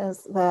mention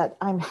is that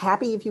I'm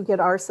happy if you get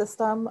our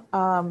system.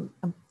 I'm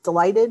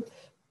delighted,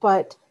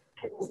 but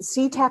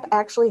CTAP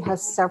actually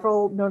has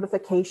several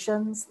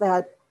notifications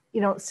that,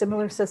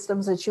 similar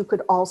systems that you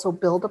could also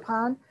build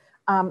upon.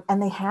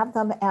 And they have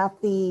them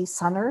at the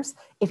centers.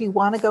 If you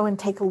want to go and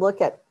take a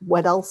look at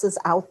what else is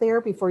out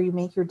there before you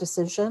make your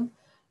decision,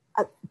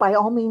 by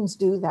all means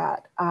do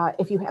that.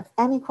 If you have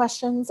any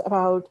questions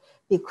about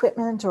the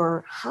equipment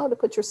or how to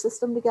put your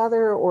system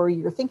together, or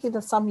you're thinking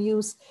of some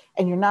use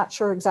and you're not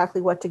sure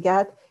exactly what to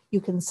get,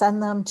 you can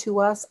send them to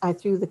us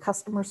through the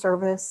customer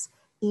service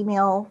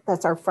email.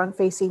 That's our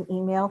front-facing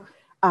email.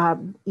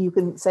 You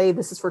can say,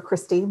 this is for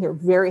Christine. They're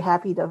very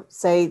happy to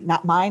say,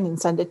 not mine, and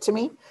send it to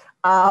me.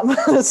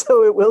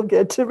 So it will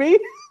get to me.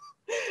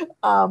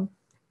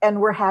 And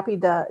we're happy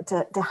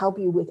to help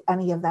you with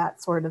any of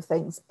that sort of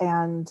things.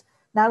 And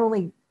not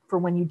only for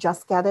when you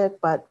just get it,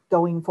 but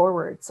going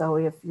forward. So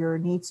if your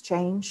needs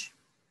change,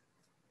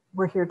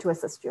 we're here to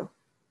assist you.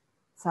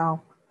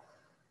 So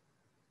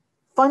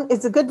fun.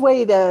 It's a good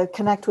way to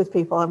connect with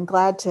people. I'm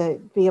glad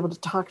to be able to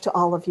talk to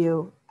all of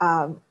you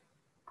on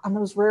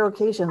those rare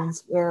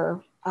occasions where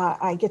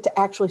I get to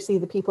actually see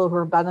the people who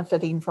are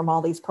benefiting from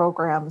all these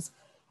programs.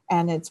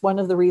 And it's one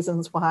of the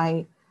reasons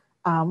why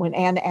when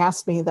Anne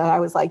asked me that, I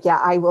was like, yeah,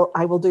 I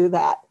will do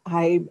that.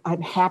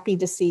 I'm happy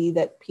to see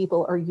that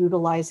people are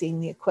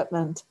utilizing the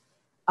equipment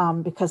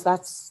because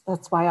that's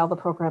why all the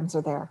programs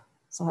are there.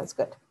 So that's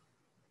good.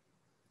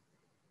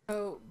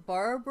 So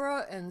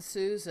Barbara and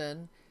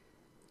Susan,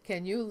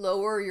 can you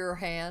lower your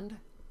hand?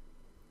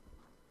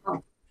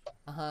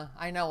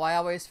 I know, I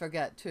always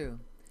forget too.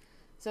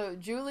 So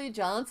Julie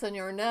Johnson,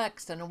 you're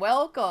next, and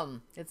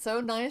welcome. It's so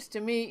nice to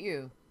meet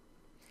you.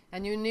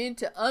 And you need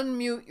to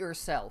unmute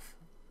yourself.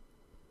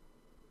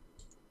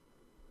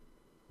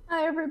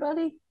 Hi,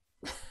 everybody.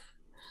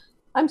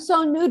 I'm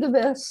so new to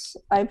this.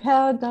 I've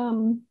had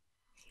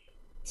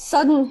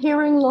sudden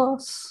hearing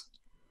loss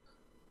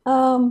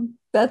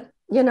that,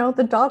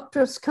 the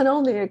doctors can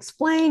only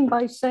explain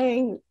by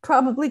saying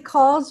probably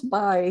caused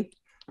by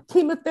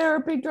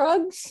chemotherapy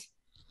drugs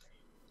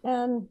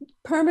and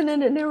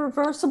permanent and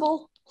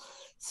irreversible.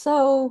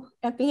 So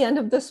at the end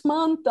of this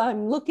month,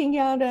 I'm looking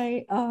at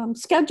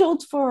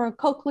scheduled for a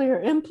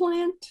cochlear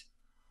implant.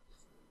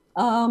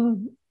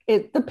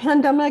 The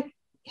pandemic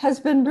has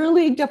been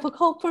really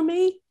difficult for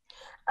me,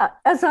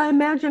 as I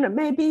imagine it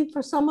may be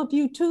for some of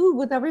you too,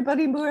 with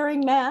everybody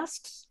wearing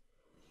masks.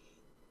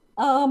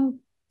 And,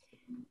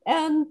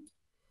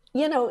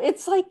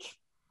 it's like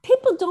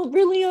people don't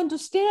really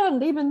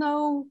understand, even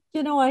though,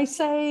 I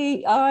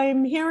say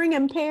I'm hearing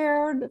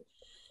impaired,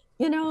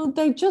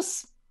 they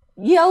just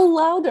yell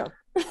louder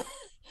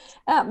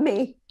at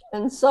me.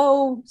 And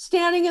so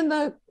standing in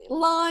the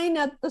line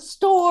at the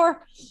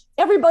store,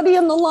 everybody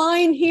in the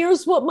line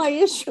hears what my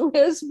issue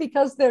is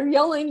because they're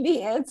yelling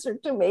the answer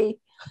to me.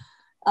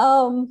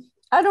 I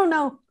don't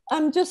know.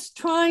 I'm just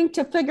trying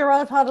to figure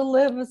out how to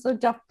live as a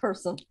deaf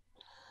person.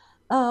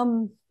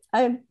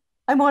 I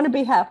want to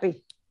be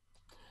happy.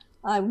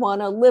 I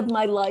want to live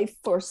my life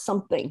for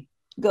something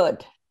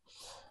good.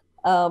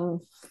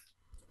 And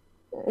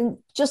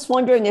just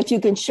wondering if you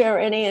can share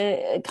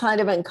any kind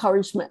of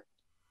encouragement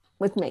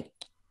with me.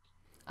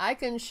 I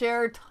can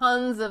share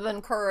tons of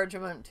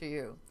encouragement to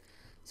you.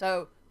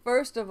 So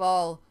first of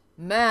all,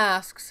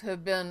 masks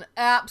have been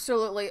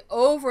absolutely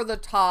over the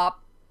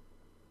top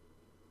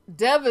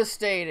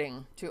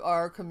devastating to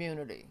our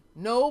community.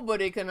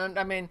 Nobody can,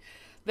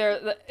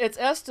 it's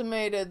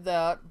estimated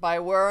that by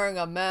wearing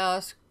a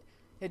mask,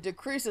 it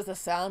decreases the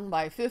sound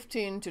by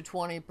 15 to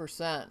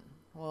 20%.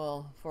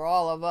 Well, for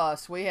all of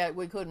us, we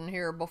couldn't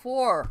hear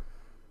before,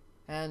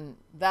 and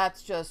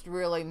that's just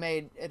really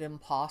made it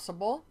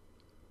impossible.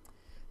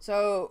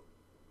 So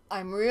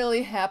I'm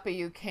really happy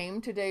you came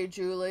today,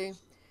 Julie.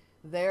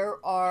 There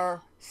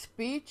are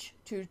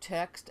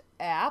speech-to-text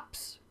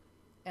apps,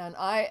 and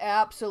I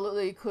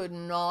absolutely could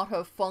not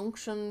have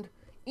functioned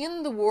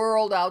in the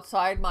world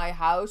outside my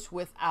house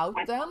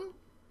without them.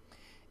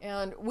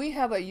 And we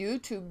have a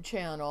YouTube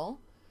channel,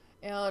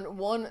 and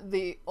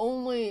the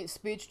only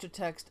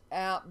speech-to-text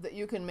app that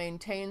you can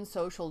maintain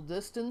social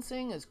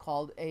distancing is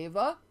called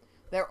Ava.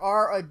 There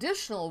are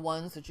additional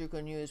ones that you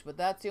can use, but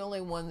that's the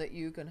only one that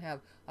you can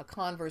have a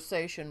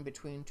conversation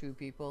between two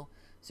people.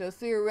 So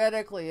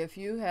theoretically, if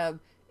you have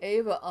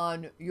Ava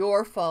on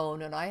your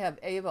phone and I have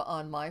Ava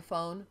on my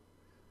phone,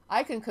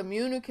 I can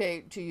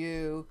communicate to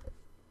you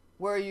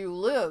where you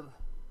live.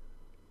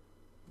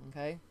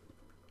 Okay?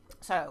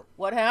 So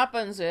what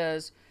happens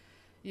is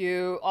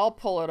I'll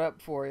pull it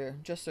up for you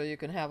just so you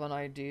can have an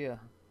idea.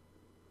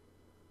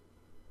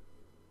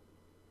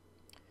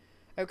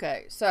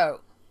 Okay,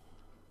 so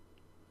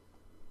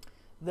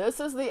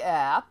this is the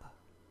app,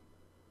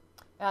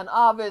 and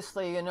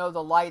obviously,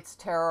 the light's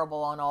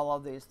terrible on all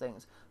of these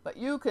things, but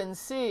you can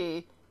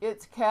see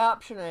it's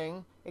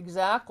captioning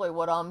exactly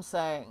what I'm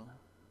saying.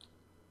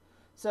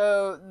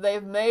 So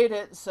they've made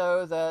it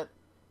so that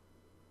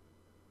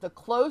the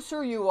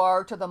closer you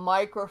are to the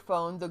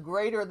microphone, the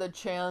greater the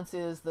chance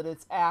is that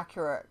it's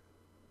accurate.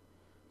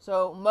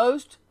 So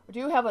do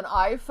you have an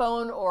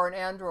iPhone or an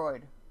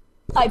Android?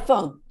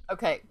 iPhone.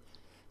 Okay,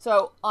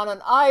 so on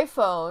an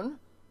iPhone,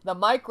 the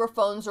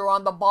microphones are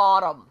on the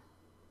bottom.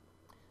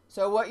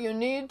 So what you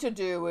need to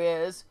do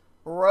is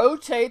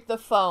rotate the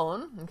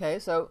phone. Okay,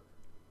 so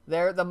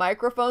there, the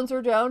microphones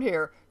are down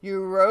here.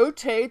 You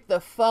rotate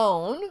the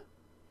phone,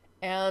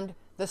 and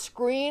the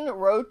screen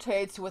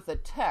rotates with the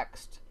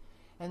text.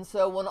 And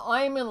so when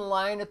I'm in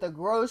line at the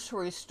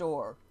grocery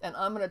store, and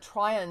I'm going to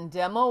try and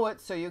demo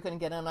it so you can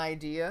get an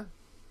idea.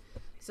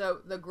 So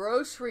the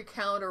grocery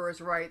counter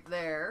is right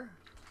there,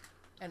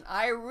 and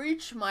I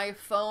reach my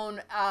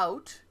phone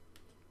out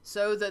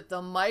so that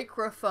the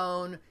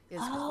microphone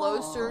is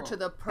closer to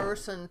the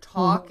person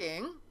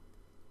talking,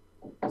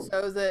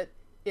 so that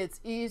it's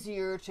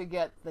easier to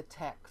get the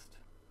text.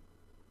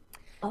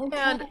 Okay.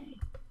 And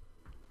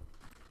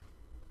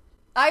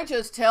I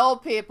just tell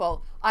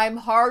people, I'm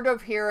hard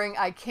of hearing.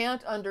 I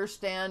can't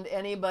understand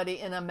anybody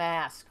in a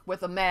mask,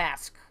 with a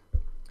mask.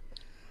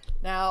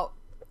 Now,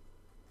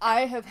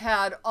 I have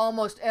had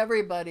almost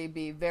everybody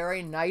be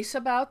very nice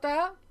about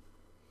that.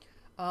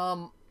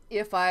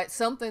 If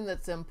something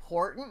that's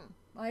important,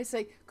 I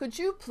say, could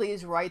you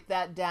please write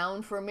that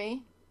down for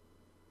me?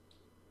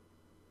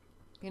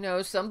 You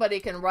know, somebody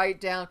can write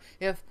down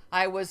if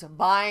I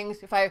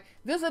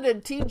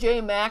visited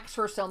TJ Maxx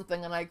for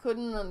something and I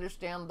couldn't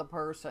understand the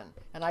person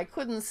and I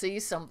couldn't see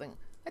something,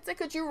 I'd say,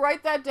 could you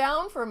write that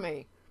down for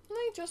me? And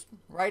they just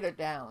write it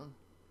down.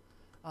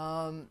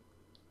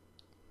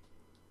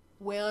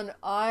 When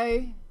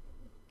I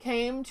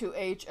came to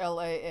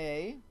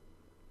HLAA,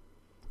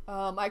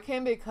 I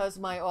came because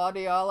my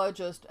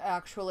audiologist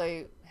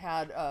actually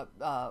had a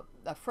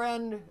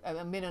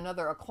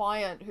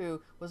client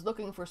who was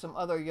looking for some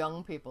other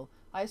young people.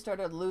 I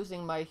started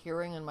losing my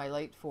hearing in my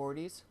late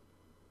 40s.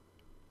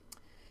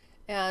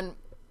 And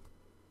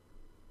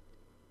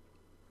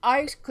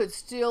I could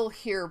still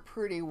hear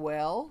pretty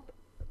well.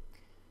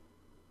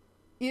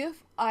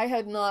 If I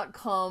had not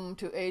come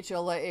to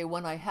HLAA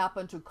when I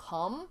happened to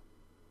come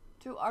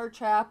to our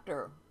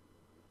chapter,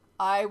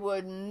 I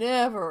would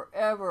never,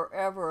 ever,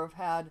 ever have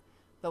had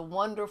the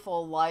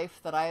wonderful life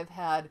that I've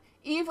had,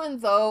 even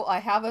though I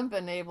haven't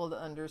been able to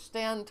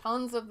understand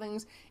tons of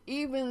things,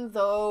 even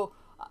though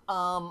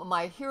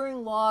my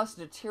hearing loss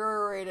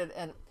deteriorated.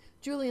 And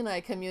Julie and I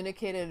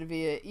communicated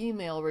via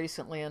email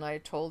recently, and I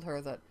told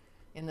her that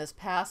in this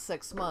past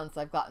 6 months,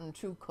 I've gotten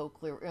 2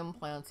 cochlear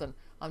implants, and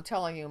I'm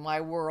telling you, my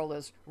world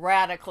is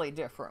radically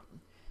different.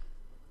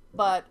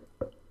 But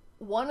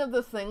one of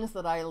the things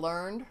that I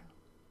learned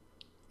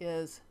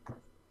is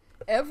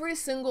every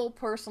single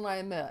person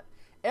I met,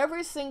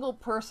 every single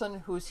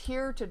person who's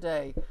here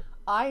today,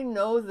 I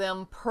know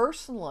them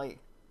personally.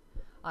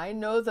 I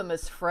know them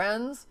as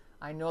friends.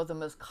 I know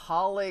them as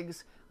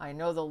colleagues. I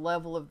know the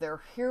level of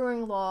their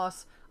hearing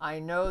loss. I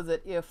know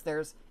that if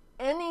there's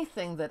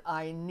anything that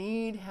I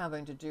need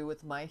having to do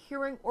with my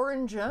hearing or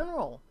in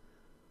general,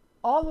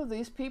 all of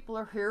these people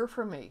are here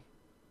for me.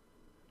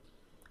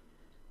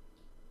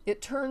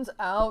 It turns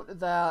out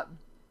that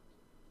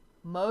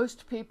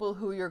most people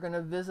who you're going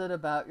to visit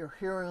about your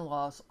hearing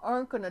loss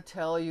aren't going to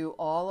tell you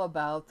all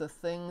about the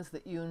things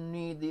that you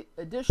need, the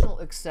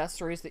additional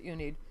accessories that you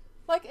need,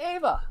 like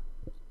Ava.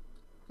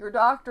 Your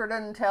doctor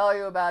didn't tell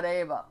you about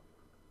Ava.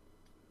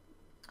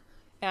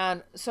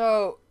 And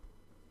so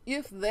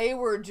if they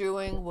were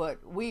doing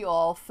what we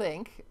all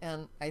think,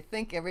 and I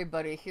think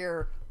everybody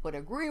here would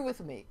agree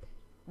with me,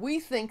 we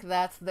think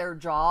that's their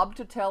job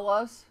to tell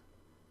us,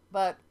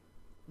 but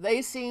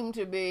they seem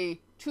to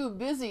be too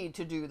busy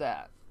to do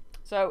that.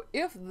 So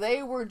if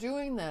they were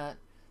doing that,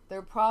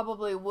 there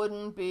probably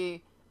wouldn't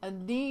be a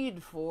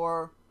need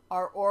for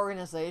our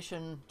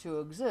organization to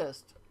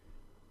exist.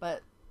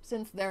 But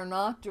since they're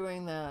not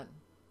doing that,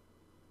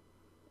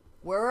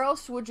 where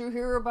else would you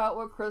hear about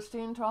what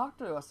Christine talked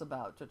to us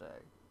about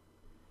today?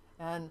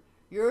 And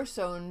you're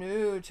so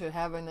new to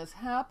having this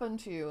happen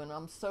to you, and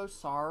I'm so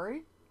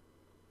sorry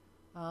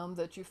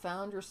that you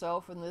found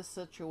yourself in this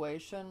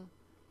situation.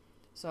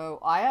 So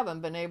I haven't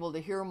been able to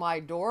hear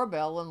my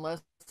doorbell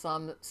unless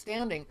I'm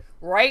standing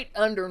right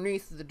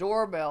underneath the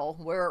doorbell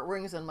where it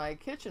rings in my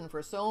kitchen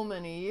for so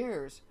many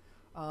years.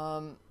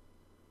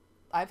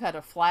 I've had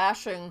a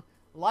flashing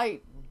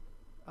light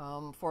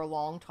for a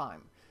long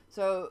time.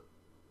 So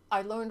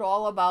I learned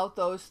all about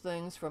those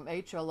things from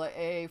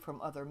HLAA, from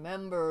other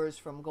members,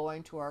 from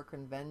going to our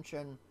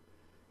convention.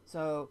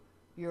 So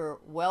you're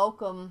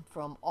welcome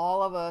from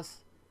all of us,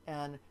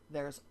 and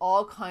there's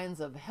all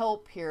kinds of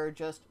help here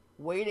just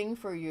waiting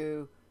for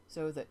you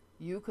so that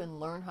you can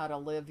learn how to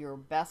live your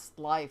best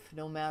life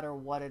no matter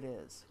what it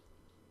is.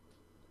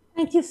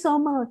 Thank you so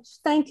much.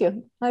 Thank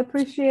you. I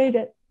appreciate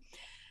it.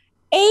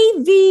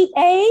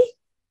 AVA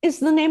is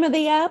the name of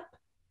the app?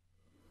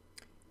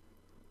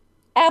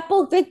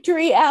 Apple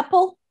Victory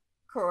Apple?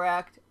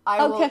 Correct.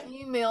 I will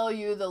email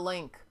you the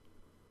link.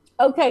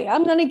 Okay,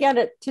 I'm going to get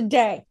it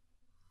today.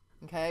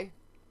 Okay.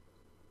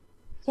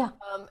 Yeah.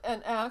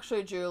 And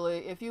actually,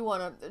 Julie, if you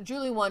want to,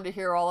 Julie wanted to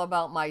hear all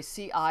about my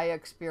CI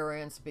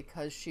experience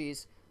because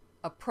she's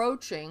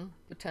approaching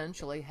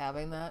potentially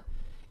having that.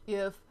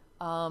 If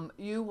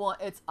you want,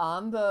 it's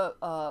on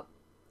the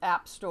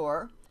App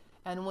Store,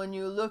 and when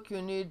you look,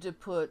 you need to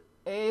put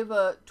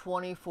Ava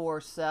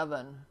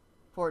 24/7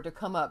 for it to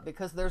come up,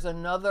 because there's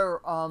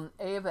another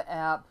Ava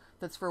app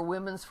that's for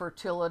women's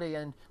fertility,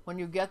 and when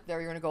you get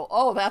there, you're gonna go,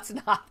 oh, that's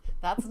not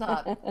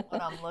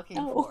what I'm looking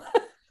for.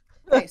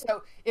 Okay,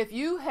 so if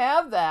you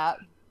have that,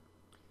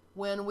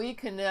 when we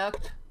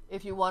connect,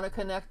 if you want to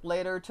connect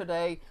later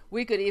today,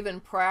 we could even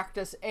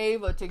practice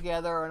Ava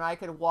together, and I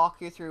could walk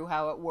you through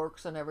how it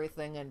works and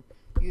everything, and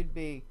you'd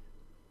be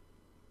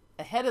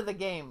ahead of the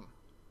game.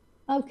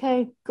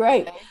 Okay,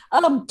 great.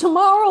 Okay.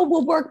 Tomorrow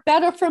will work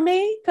better for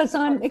me because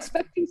I'm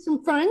expecting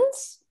some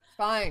friends.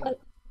 Fine.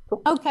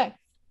 Okay,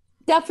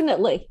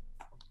 definitely.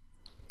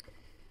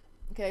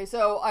 Okay,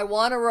 so I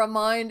want to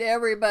remind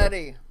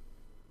everybody,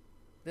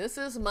 this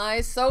is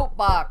my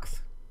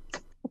soapbox.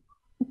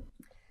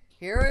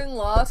 Hearing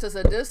loss is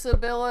a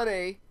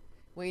disability.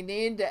 We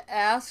need to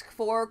ask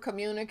for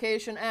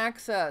communication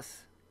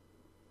access.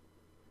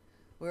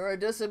 We're a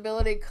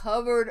disability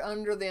covered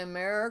under the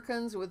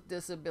Americans with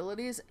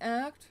Disabilities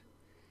Act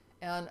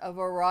and a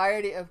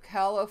variety of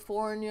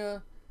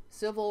California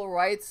civil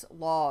rights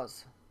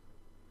laws.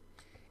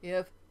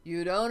 If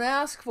you don't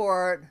ask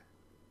for it,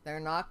 they're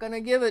not going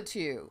to give it to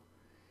you.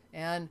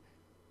 And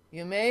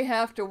you may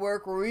have to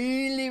work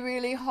really,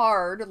 really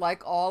hard,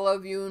 like all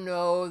of you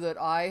know that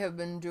I have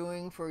been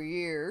doing for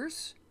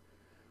years.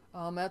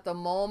 At the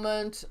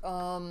moment,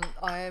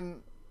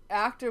 I'm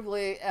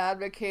actively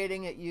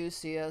advocating at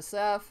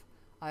UCSF.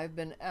 I've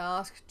been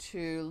asked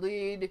to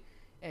lead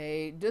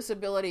a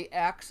disability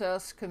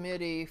access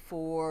committee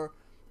for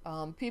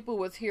people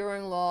with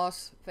hearing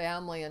loss,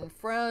 family and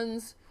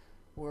friends.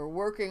 We're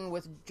working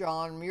with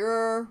John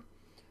Muir.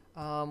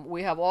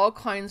 We have all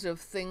kinds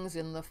of things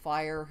in the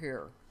fire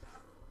here.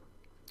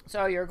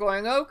 So you're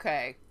going,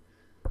 okay,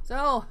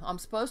 so I'm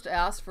supposed to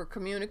ask for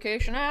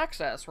communication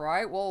access,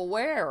 right? Well,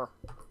 where?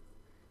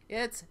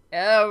 It's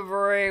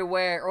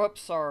everywhere.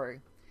 Oops, sorry.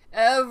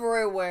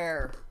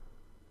 Everywhere.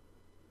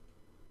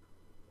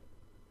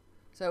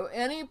 So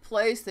any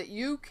place that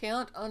you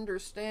can't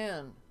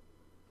understand,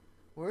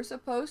 we're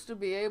supposed to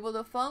be able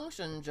to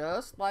function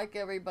just like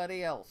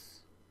everybody else.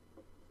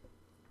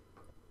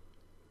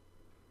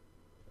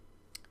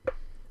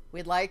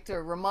 We'd like to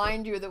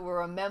remind you that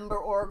we're a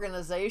member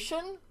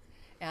organization,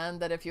 and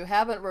that if you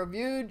haven't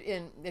renewed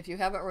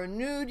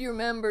your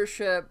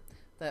membership,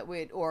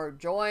 or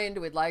joined,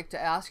 we'd like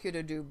to ask you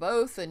to do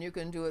both, and you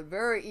can do it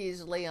very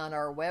easily on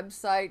our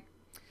website.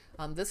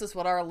 This is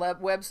what our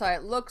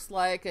website looks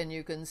like, and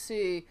you can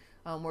see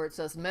where it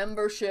says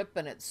membership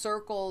and it's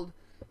circled.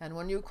 And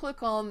when you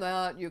click on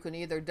that, you can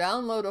either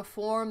download a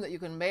form that you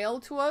can mail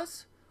to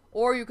us,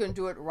 or you can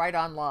do it right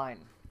online.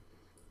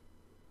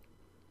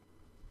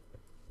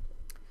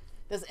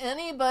 Does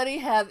anybody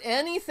have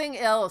anything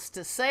else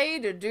to say,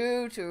 to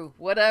do, to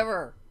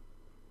whatever?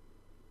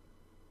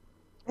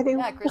 I think,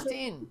 yeah,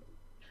 Christine.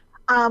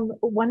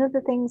 One of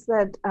the things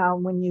that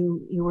when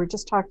you were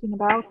just talking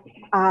about,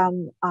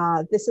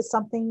 this is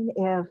something,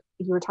 if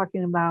you were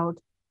talking about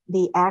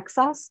the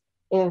access,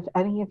 if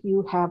any of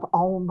you have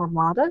alma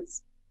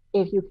maters,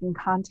 if you can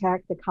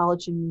contact the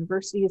college and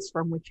universities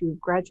from which you've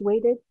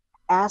graduated,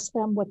 ask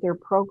them what their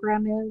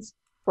program is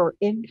for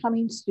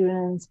incoming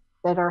students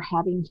that are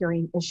having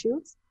hearing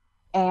issues,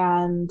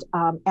 and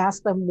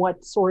ask them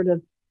what sort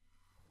of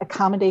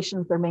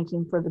accommodations they're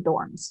making for the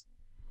dorms.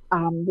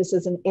 This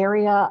is an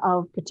area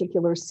of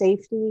particular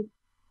safety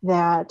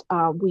that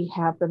we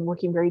have been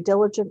working very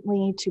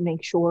diligently to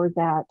make sure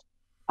that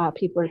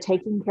people are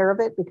taking care of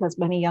it, because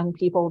many young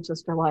people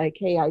just are like,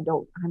 hey, I'm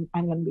going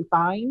to be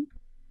fine.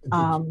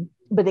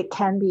 But it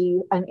can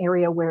be an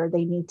area where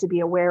they need to be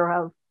aware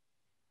of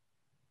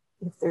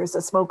if there's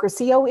a smoker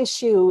CO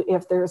issue,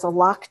 if there's a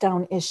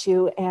lockdown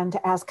issue, and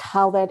to ask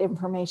how that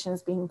information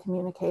is being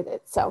communicated.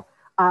 So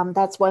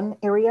that's one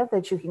area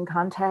that you can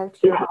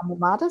contact your alma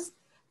maters.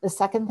 The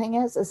second thing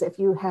is if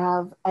you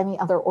have any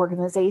other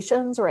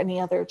organizations or any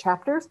other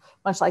chapters,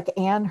 much like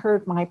Anne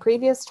heard my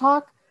previous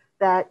talk,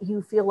 that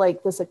you feel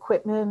like this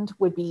equipment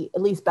would be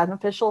at least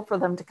beneficial for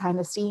them to kind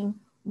of see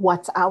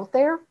what's out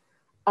there,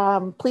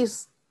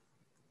 please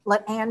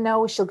let Anne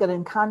know. She'll get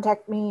in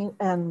contact me,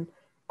 and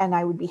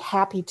I would be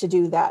happy to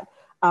do that.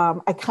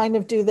 I kind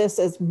of do this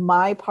as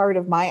my part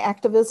of my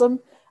activism,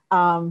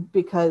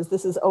 because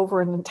this is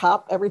over and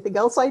top everything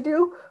else I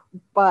do,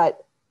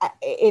 but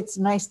it's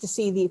nice to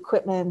see the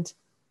equipment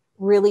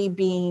really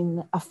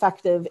being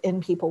effective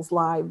in people's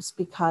lives,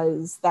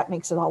 because that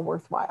makes it all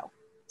worthwhile.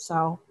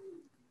 So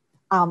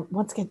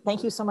once again,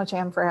 thank you so much,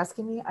 Anne, for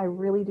asking me. I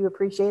really do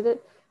appreciate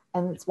it.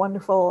 And it's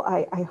wonderful.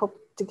 I hope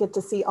to get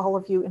to see all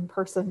of you in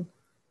person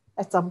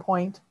at some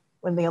point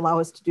when they allow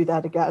us to do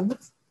that again.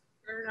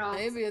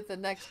 Maybe at the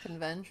next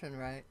convention,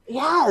 right?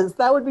 Yes,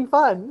 that would be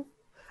fun.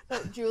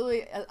 So,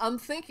 Julie, I'm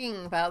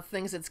thinking about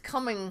things that's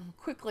coming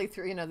quickly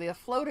through, they're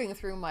floating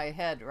through my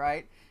head,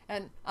 right?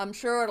 And I'm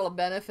sure it'll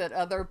benefit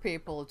other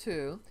people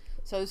too.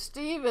 So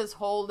Steve is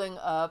holding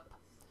up,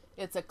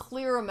 it's a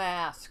clear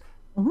mask.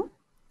 Mm-hmm.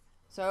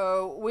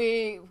 So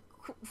we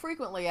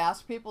frequently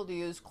ask people to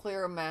use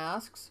clear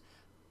masks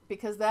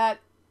because that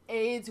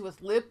aids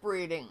with lip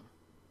reading.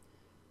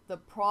 The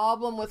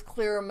problem with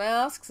clear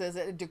masks is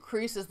it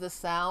decreases the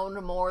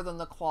sound more than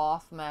the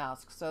cloth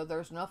mask. So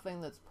there's nothing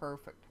that's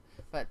perfect.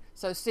 But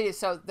so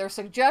there's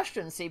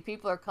suggestions. See,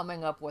 people are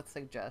coming up with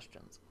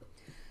suggestions.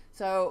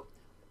 So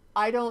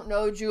I don't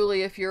know,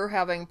 Julie, if you're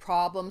having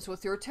problems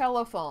with your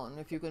telephone,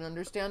 if you can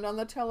understand on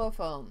the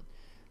telephone.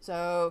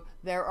 So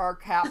there are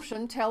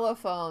caption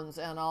telephones,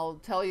 and I'll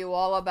tell you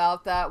all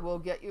about that. We'll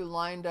get you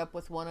lined up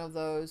with one of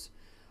those.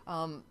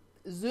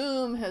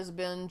 Zoom has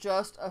been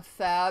just a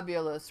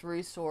fabulous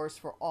resource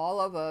for all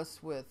of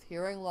us with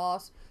hearing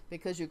loss,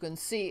 because you can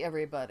see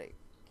everybody.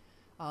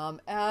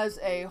 As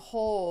a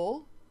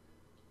whole,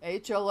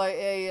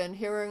 HLAA and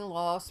hearing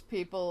loss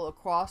people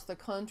across the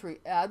country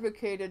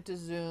advocated to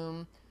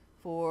Zoom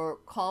for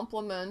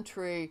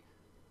complimentary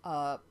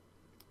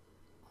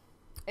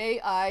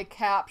AI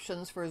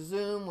captions for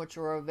Zoom, which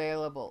were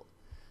available.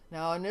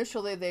 Now,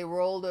 initially they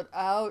rolled it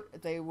out.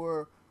 They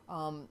were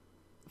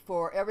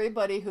for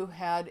everybody who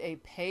had a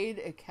paid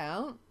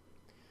account,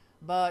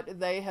 but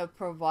they have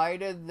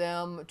provided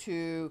them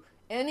to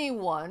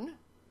anyone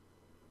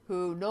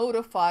who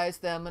notifies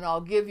them, and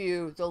I'll give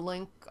you the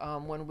link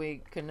when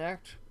we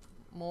connect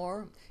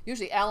more.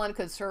 Usually Alan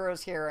Katsura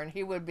is here, and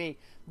he would be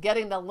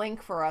getting the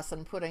link for us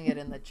and putting it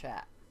in the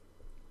chat.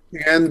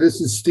 And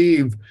this is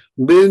Steve.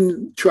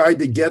 Lynn tried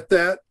to get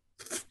that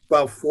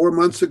about 4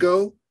 months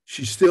ago.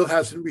 She still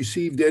hasn't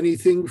received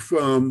anything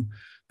from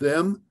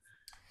them.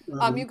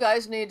 You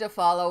guys need to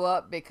follow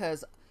up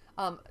because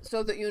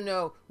so that you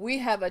know, we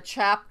have a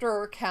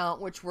chapter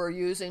account which we're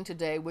using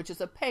today, which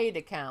is a paid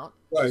account.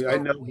 Right, so I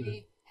know.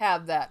 We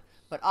have that,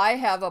 but I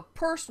have a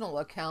personal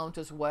account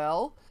as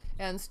well.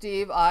 And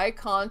Steve, I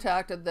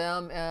contacted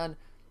them, and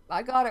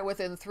I got it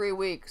within 3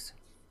 weeks.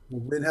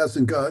 Well, Lynn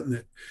hasn't gotten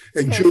it.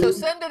 And Okay, Julie, so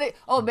send it.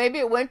 Oh, maybe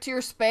it went to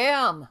your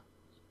spam.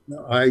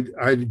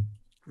 no,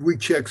 we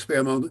check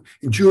spam.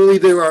 And Julie,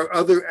 there are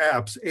other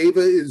apps.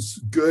 Ava is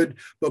good,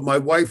 but my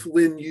wife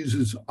Lynn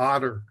uses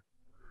Otter,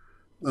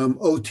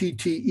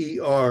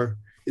 OTTER.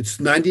 It's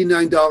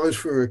 $99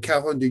 for a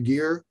calendar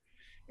year.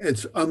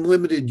 It's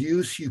unlimited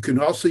use. You can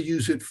also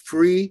use it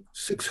free,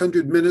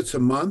 600 minutes a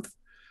month.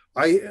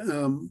 I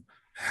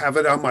have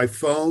it on my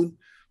phone.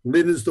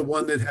 Lynn is the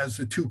one that has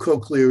the 2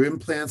 cochlear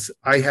implants.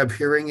 I have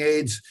hearing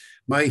aids.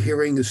 My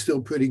hearing is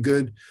still pretty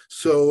good.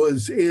 So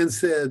as Ann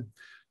said,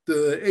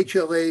 the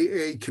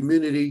HLAA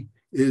community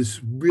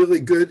is really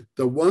good.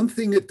 The one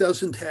thing it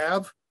doesn't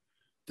have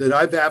that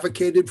I've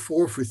advocated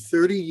for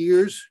 30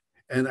 years,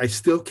 and I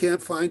still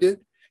can't find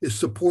it, is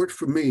support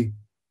for me.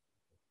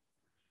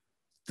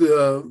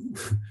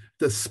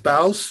 The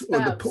spouse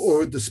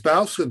or the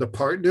spouse or the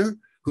partner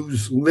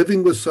who's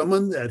living with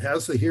someone that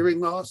has a hearing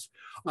loss.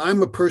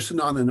 I'm a person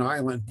on an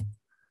island,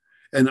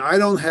 and I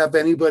don't have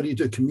anybody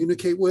to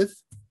communicate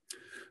with.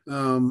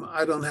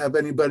 I don't have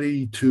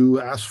anybody to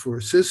ask for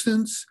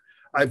assistance.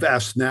 I've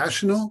asked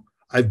national.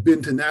 I've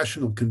been to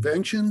national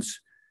conventions.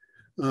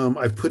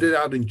 I've put it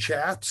out in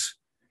chats,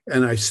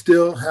 and I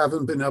still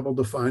haven't been able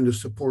to find a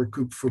support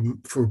group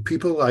for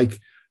people like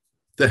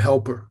the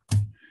helper.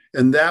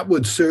 And that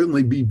would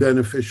certainly be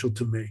beneficial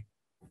to me.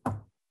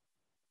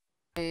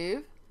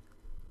 Steve,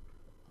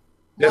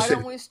 Yes, why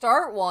don't we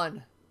start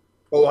one?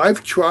 Oh,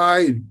 I've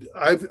tried.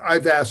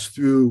 I've asked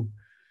through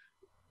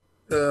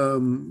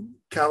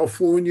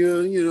California,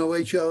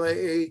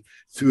 HLAA,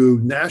 through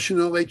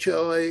national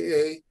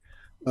HLAA.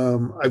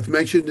 I've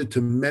mentioned it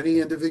to many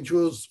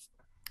individuals.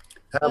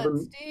 But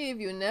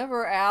Steve, you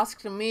never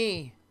asked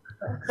me.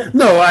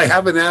 No, I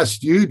haven't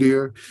asked you,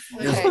 dear.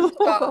 Okay,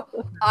 so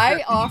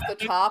I, off the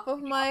top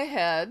of my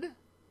head,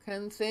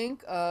 can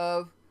think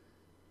of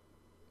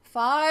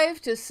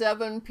 5 to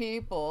 7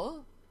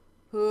 people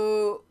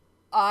who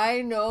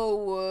I know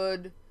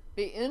would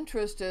be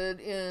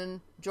interested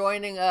in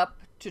joining up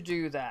to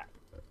do that.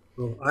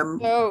 Well,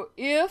 so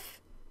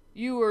if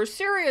you were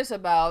serious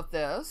about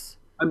this,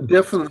 I'm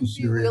definitely would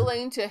you be serious.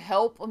 willing to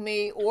help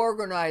me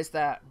organize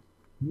that?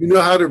 You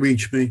know how to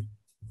reach me.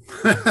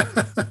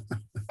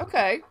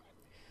 Okay.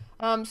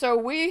 So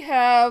we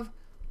have,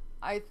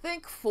 I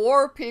think,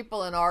 4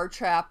 people in our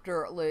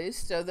chapter at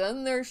least. So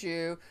then there's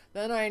you.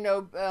 Then I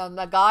know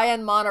the guy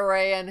in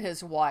Monterey and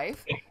his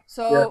wife.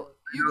 So yeah.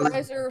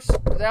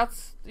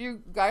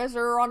 You guys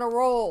are on a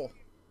roll.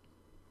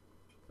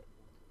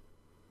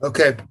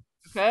 Okay.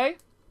 Okay.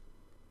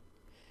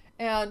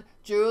 And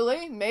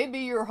Julie, maybe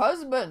your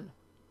husband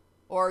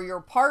or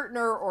your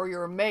partner or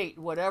your mate,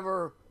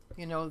 whatever,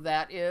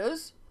 that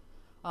is.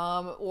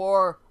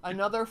 Or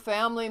another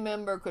family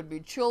member, could be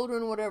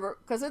children, whatever,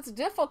 because it's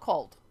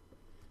difficult.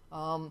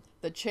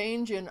 The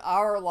change in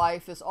our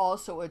life is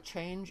also a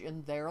change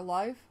in their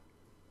life.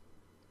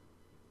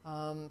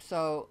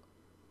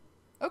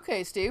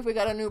 Okay, Steve, we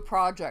got a new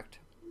project.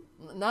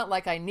 Not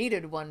like I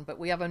needed one, but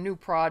we have a new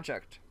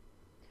project.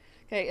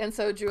 Okay, and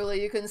so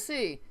Julie, you can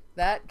see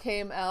that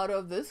came out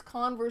of this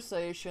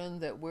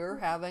conversation that we're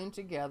having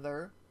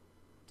together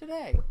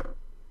today.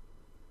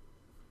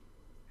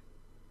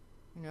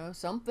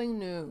 Something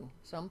new,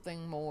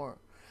 something more.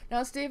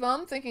 Now, Steve,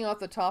 I'm thinking off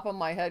the top of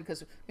my head,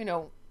 because,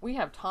 we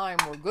have time,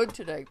 we're good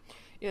today,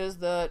 is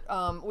that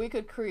we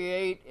could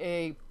create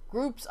a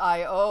groups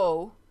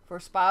I.O. for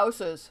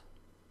spouses.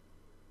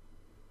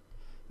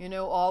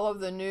 All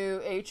of the new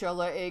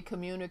HLAA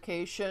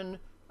communication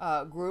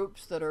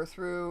groups that are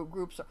through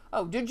groups.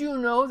 Oh, did you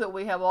know that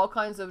we have all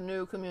kinds of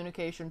new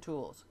communication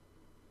tools?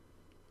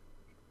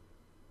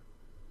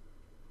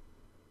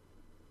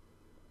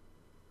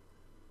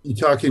 You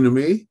talking to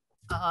me?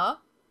 Uh-huh.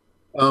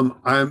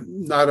 I'm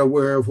not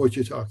aware of what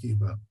you're talking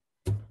about.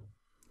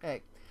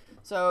 Okay.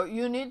 So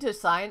you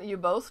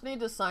both need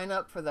to sign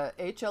up for the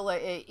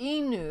HLAA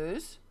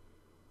e-news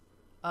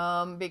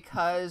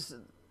because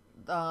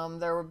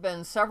there have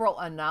been several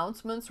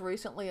announcements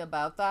recently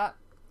about that.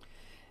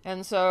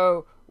 And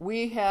so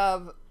we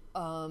have,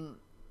 I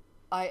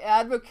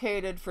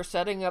advocated for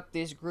setting up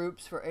these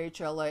groups for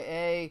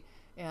HLAA,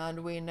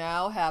 and we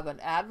now have an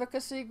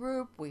advocacy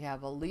group, we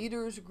have a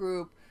leaders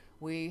group,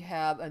 we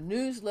have a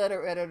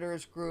newsletter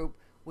editors group,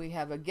 we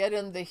have a Get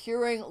in the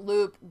Hearing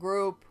Loop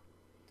group,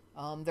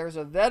 there's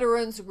a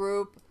veterans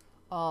group.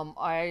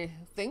 I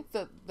think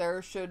that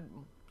there should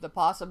the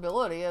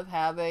possibility of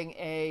having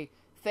a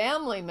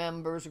family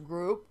members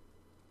group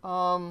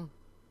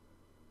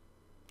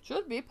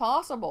should be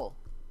possible.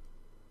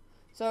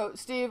 So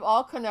Steve,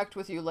 I'll connect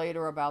with you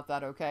later about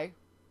that, okay?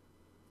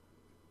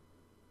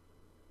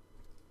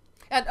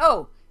 And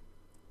oh,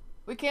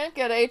 we can't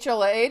get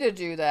HLAA to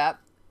do that.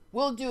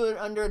 We'll do it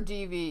under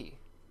DV.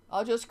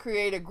 I'll just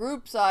create a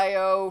groups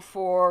IO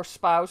for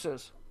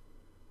spouses.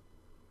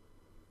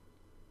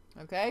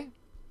 Okay?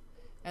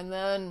 And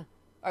then,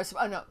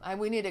 no,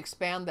 we need to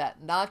expand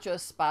that, not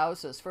just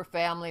spouses, for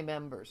family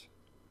members.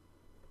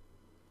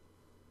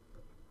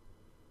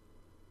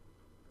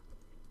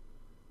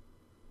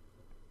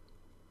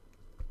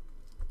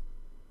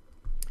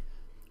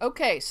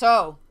 Okay,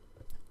 so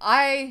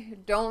I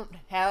don't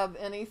have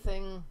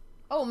anything.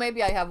 Oh,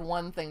 maybe I have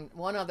one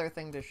other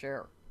thing to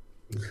share.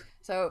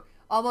 So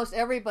almost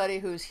everybody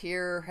who's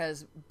here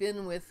has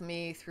been with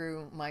me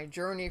through my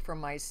journey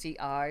from my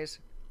CIs.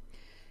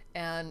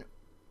 And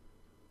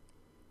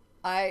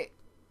I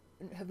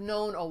have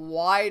known a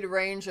wide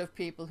range of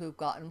people who've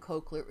gotten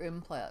cochlear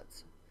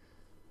implants.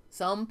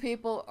 Some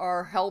people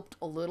are helped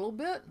a little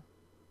bit.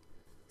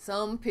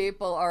 Some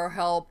people are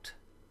helped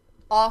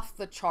off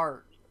the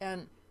chart.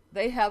 And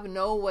they have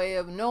no way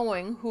of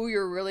knowing who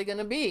you're really going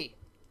to be.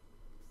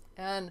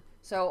 And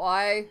so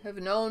I have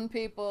known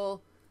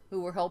people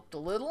who were helped a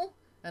little,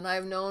 and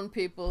I've known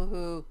people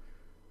who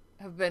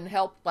have been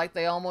helped like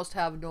they almost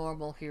have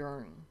normal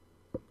hearing.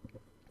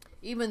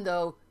 Even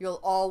though you'll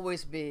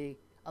always be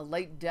a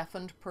late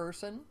deafened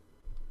person.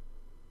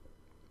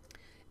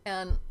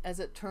 And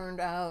as it turned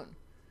out,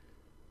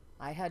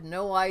 I had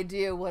no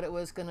idea what it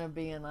was going to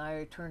be, and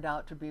I turned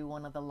out to be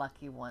one of the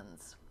lucky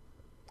ones.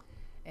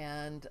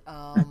 And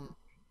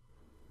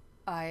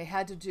I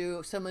had to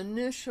do some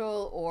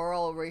initial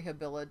oral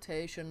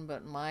rehabilitation,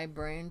 but my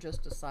brain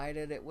just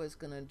decided it was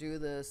going to do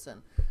this,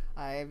 and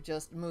I've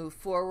just moved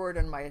forward.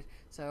 And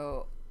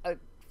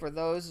for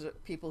those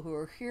people who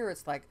are here,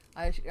 it's like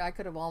I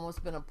could have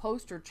almost been a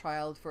poster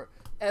child for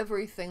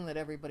everything that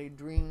everybody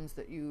dreams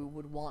that you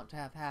would want to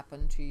have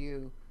happen to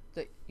you,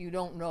 that you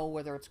don't know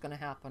whether it's going to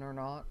happen or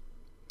not.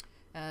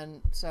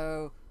 And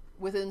so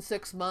within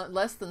 6 months,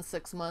 less than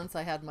 6 months,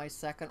 I had my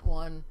second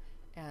one,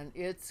 and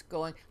it's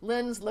going,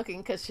 Lynn's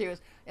looking because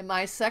and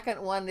my second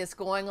one is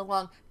going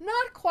along,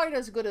 not quite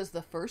as good as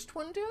the first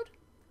one did,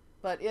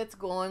 but it's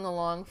going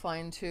along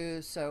fine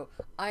too. So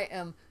I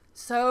am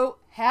so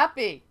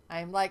happy.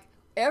 I'm like,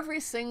 every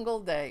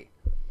single day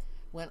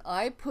when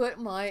I put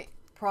my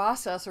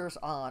processors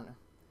on,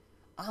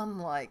 I'm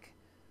like,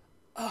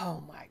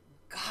 oh my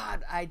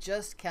God, I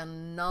just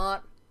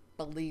cannot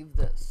believe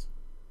this.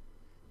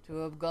 To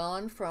have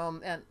gone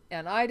from,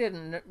 and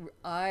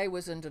I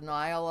was in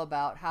denial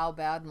about how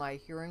bad my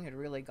hearing had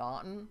really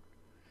gotten.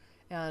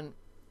 And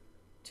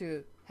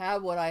to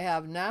have what I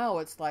have now,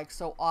 it's like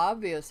so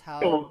obvious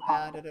how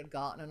bad it had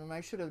gotten, and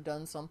I should have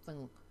done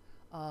something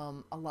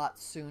a lot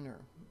sooner.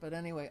 But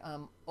anyway,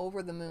 I'm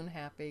over the moon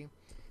happy.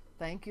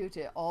 Thank you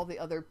to all the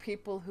other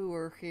people who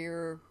are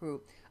here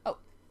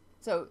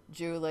so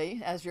Julie,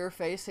 as you're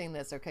facing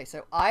this, okay,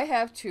 so I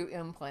have 2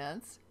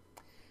 implants.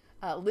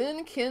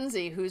 Lynn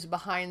Kinsey, who's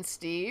behind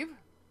Steve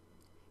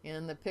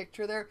in the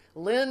picture there,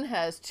 Lynn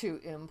has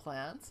 2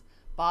 implants.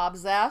 Bob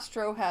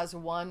Zastro has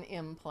 1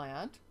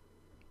 implant.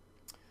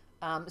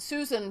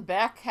 Susan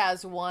Beck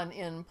has 1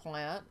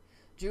 implant.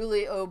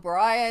 Julie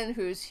O'Brien,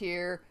 who's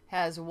here,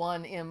 has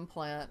 1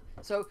 implant.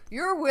 So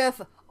you're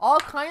with all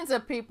kinds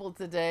of people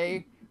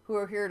today who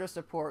are here to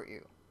support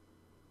you.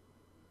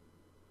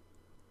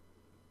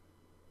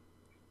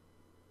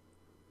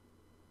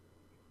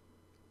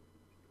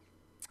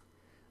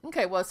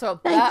 Okay, well, so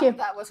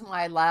that was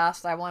my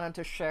last. I wanted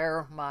to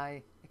share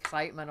my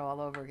excitement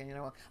all over again. You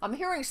know, I'm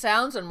hearing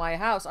sounds in my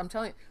house. I'm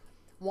telling you,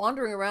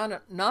 wandering around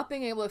and not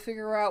being able to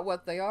figure out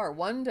what they are.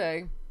 One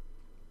day,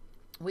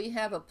 we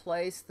have a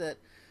place that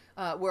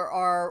where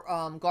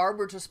our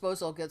garbage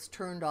disposal gets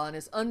turned on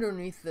is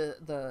underneath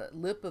the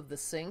lip of the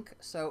sink.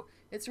 So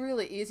it's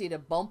really easy to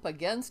bump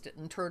against it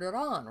and turn it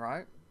on,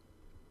 right?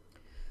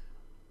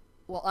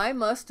 Well, I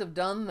must have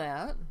done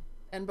that.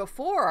 And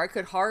before, I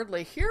could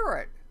hardly hear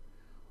it.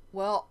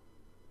 Well,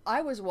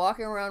 I was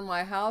walking around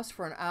my house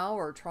for an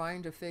hour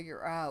trying to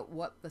figure out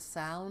what the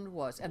sound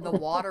was, and the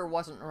water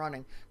wasn't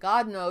running.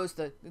 God knows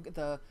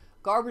the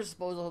garbage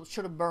disposal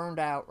should have burned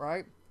out,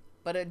 right?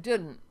 But it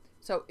didn't.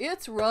 So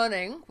it's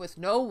running with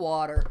no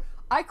water.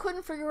 I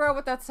couldn't figure out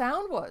what that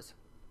sound was.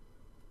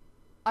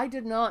 I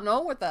did not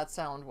know what that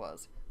sound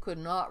was. Could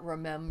not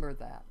remember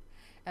that.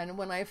 And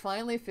when I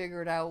finally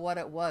figured out what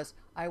it was,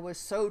 I was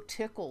so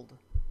tickled.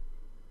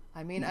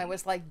 I mean, I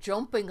was like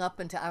jumping up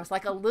I was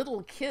like a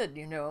little kid,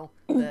 you know,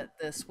 that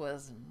this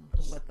was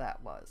what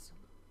that was.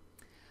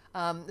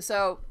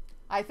 So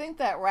I think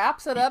that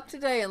wraps it up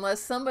today, unless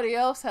somebody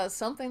else has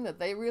something that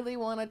they really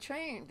want to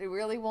change. They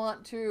really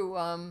want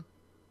to.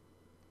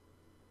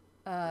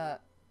 I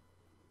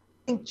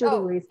think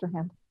Julie raised her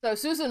hand. So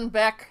Susan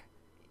Beck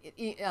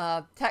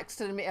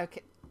texted me,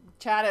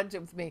 chatted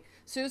with me.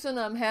 Susan,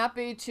 I'm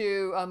happy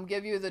to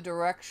give you the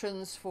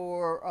directions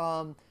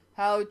for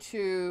how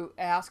to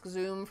ask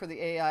Zoom for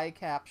the AI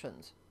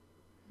captions.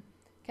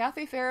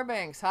 Kathy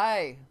Fairbanks,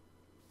 hi.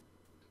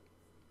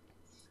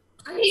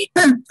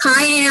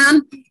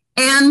 Hi,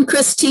 Ann,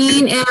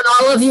 Christine, and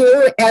all of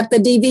you at the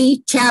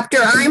DV chapter.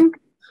 I'm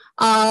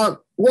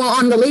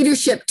on the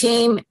leadership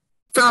team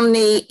from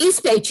the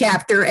East Bay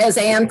chapter, as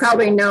Ann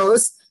probably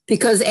knows,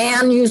 because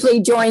Ann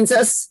usually joins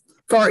us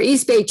for our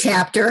East Bay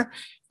chapter.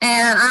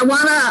 And I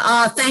want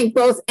to thank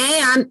both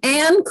Ann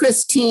and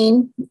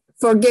Christine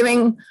for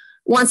giving,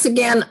 once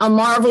again, a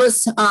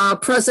marvelous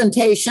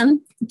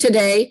presentation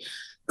today.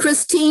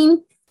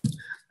 Christine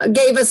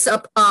gave us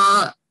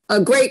a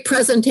great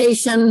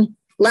presentation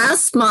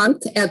last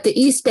month at the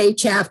East Bay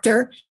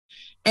chapter.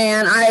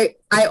 And I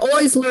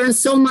always learn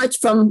so much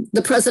from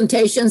the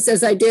presentations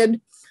as I did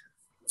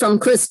from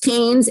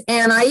Christine's.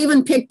 And I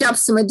even picked up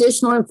some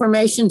additional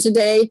information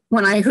today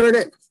when I heard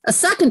it a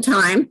second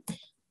time,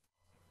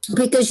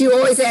 because you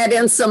always add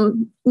in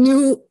some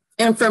new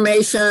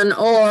information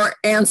or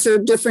answer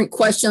different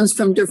questions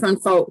from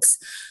different folks.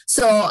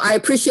 So I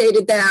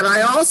appreciated that.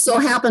 I also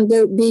happen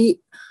to be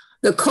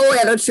the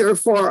co-editor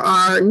for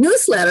our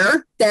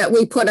newsletter that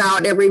we put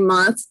out every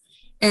month.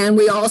 And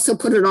we also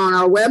put it on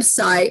our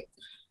website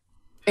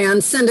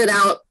and send it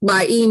out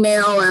by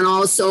email and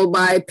also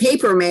by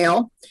paper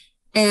mail.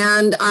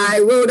 And I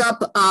wrote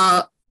up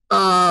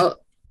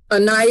a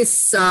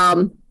nice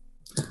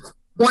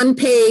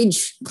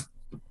one-page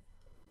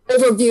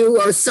overview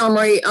or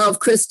summary of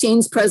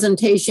Christine's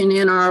presentation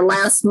in our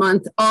last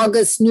month,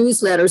 August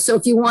newsletter. So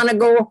if you want to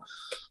go,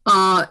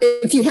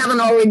 if you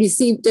haven't already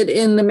received it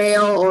in the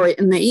mail or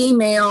in the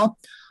email,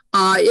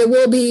 it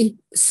will be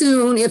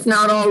soon, if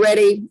not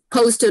already,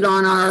 posted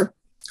on our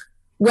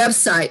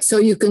website. So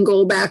you can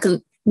go back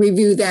and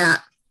review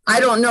that. I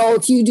don't know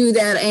if you do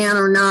that, Ann,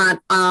 or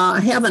not. I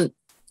haven't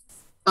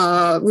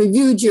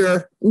reviewed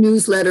your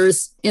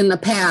newsletters in the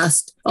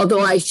past,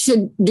 although I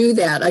should do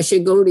that. I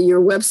should go to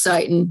your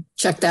website and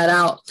check that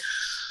out.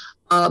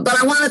 But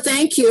I want to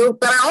thank you.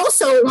 But I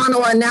also want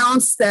to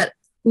announce that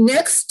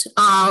next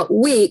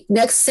week,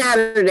 next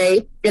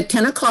Saturday at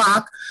 10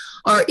 o'clock,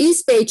 our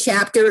East Bay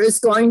chapter is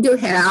going to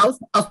have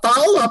a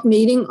follow-up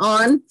meeting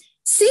on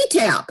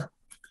CTAP.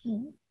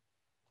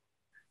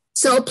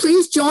 So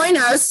please join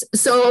us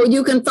so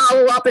you can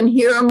follow up and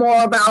hear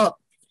more about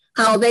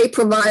how they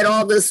provide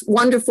all this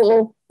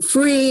wonderful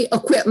free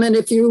equipment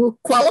if you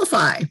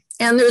qualify.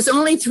 And there's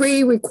only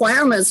 3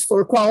 requirements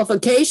for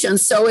qualification,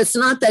 so it's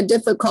not that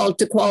difficult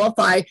to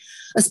qualify,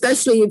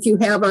 especially if you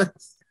have a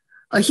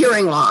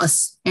hearing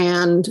loss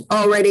and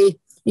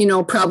already, you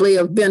know, probably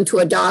have been to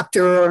a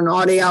doctor or an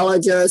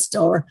audiologist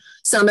or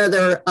some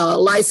other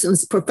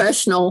licensed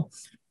professional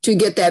to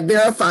get that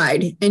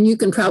verified. And you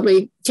can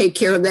probably take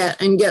care of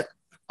that and get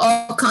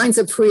all kinds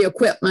of free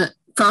equipment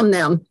from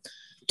them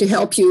to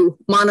help you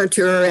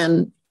monitor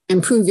and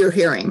improve your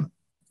hearing.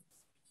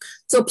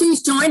 So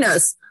please join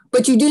us,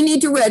 but you do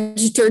need to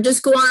register.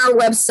 Just go on our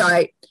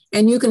website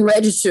and you can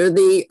register.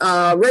 The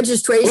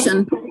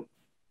registration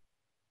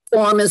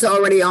form is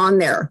already on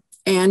there,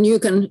 and you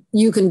can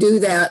do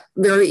that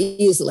very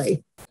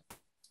easily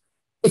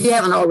if you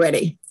haven't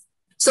already.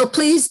 So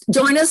please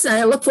join us, and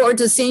I look forward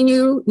to seeing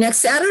you next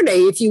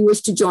Saturday if you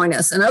wish to join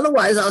us. And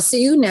otherwise, I'll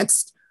see you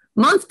next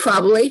month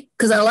probably,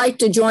 because I like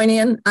to join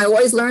in. I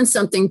always learn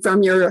something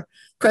from your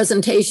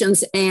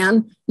presentations,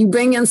 and you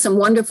bring in some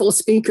wonderful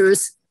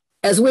speakers,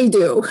 as we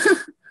do.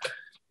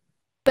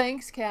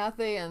 Thanks,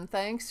 Kathy, and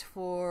thanks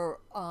for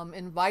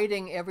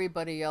inviting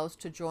everybody else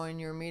to join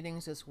your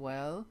meetings as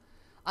well.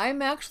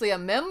 I'm actually a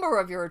member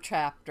of your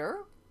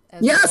chapter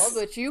as well,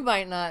 but you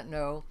might not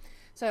know.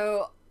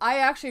 So I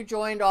actually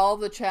joined all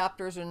the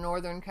chapters in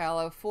Northern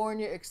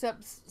California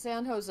except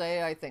San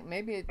Jose, I think.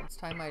 Maybe it's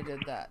time I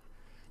did that.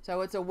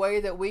 So it's a way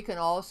that we can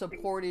all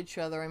support each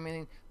other. I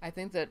mean, I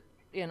think that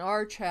in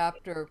our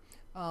chapter,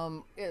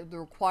 the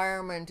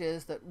requirement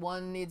is that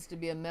one needs to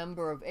be a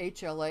member of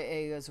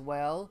HLAA as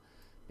well,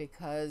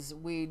 because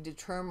we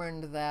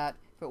determined that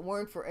if it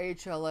weren't for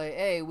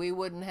HLAA, we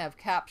wouldn't have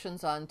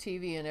captions on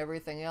TV and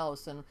everything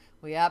else, and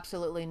we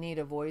absolutely need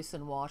a voice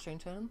in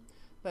Washington.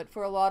 But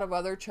for a lot of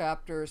other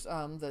chapters,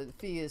 the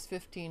fee is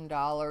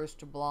 $15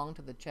 to belong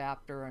to the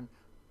chapter, and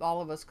all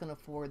of us can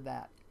afford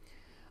that.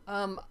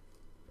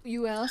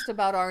 You asked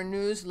about our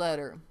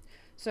newsletter.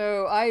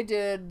 So I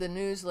did the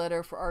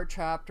newsletter for our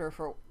chapter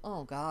for,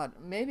 oh God,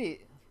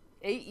 maybe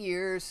 8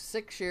 years,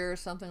 6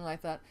 years, something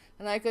like that.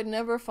 And I could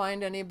never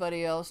find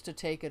anybody else to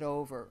take it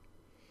over.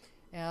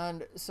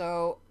 And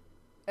so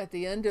at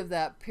the end of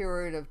that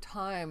period of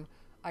time,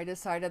 I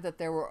decided that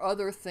there were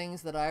other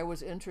things that I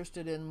was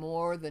interested in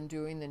more than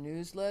doing the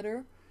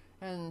newsletter.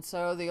 And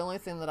so the only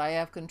thing that I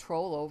have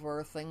control over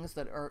are things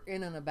that are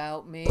in and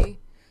about me.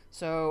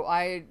 So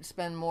I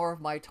spend more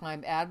of my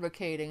time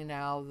advocating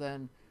now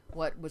than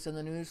what was in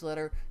the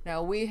newsletter.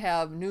 Now we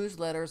have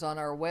newsletters on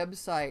our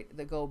website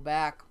that go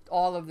back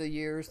all of the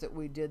years that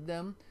we did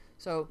them.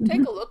 So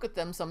take a look at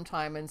them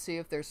sometime and see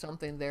if there's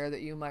something there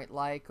that you might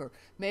like, or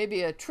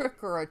maybe a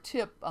trick or a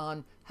tip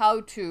on how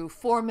to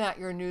format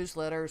your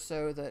newsletter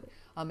so that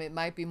it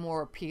might be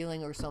more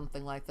appealing or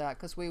something like that,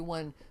 because we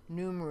won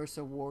numerous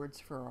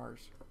awards for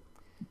ours.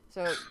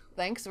 So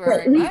thanks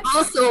very much. We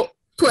also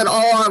put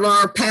all of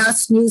our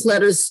past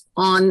newsletters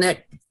on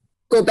that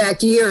go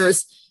back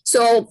years.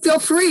 So feel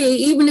free,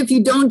 even if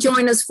you don't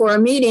join us for a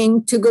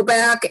meeting, to go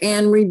back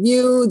and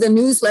review the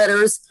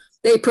newsletters.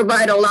 They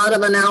provide a lot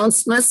of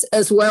announcements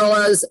as well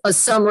as a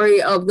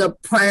summary of the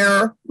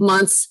prior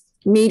month's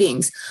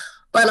meetings.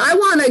 But I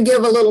want to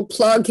give a little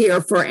plug here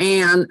for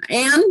Anne.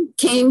 Anne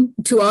came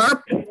to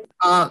our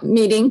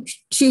meeting.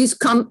 She's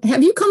come.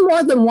 Have you come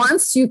more than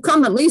once? You've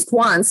come at least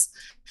once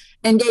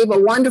and gave a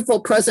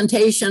wonderful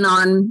presentation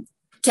on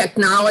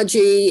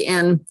technology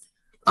and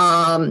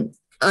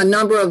a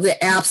number of the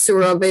apps that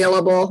are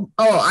available.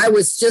 Oh, I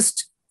was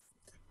just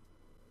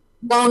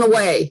blown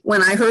away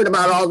when I heard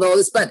about all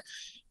those. But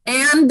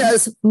Anne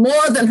does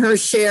more than her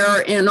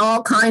share in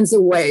all kinds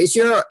of ways.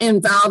 You're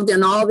involved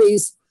in all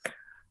these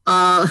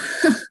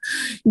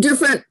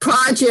different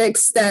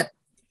projects that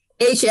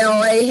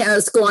HLAA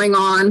has going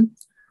on,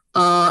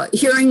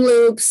 hearing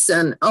loops,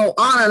 and on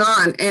and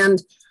on.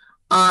 And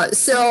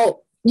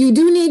so you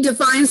do need to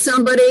find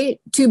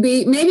somebody to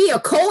be maybe a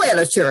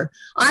co-editor.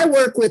 I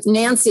work with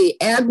Nancy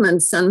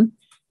Admonson,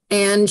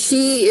 and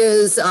she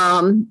is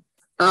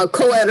a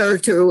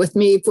co-editor with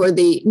me for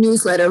the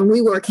newsletter, and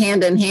we work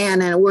hand in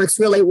hand, and it works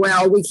really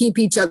well. We keep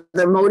each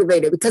other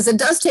motivated because it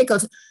does take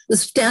a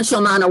substantial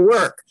amount of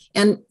work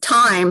and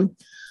time,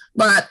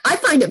 but I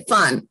find it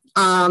fun.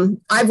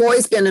 I've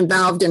always been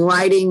involved in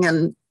writing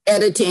and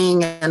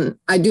editing, and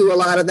I do a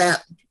lot of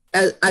that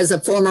as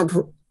a former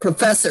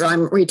professor.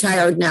 I'm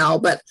retired now,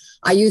 but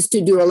I used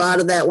to do a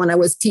lot of that when I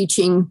was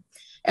teaching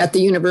at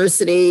the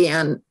university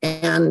and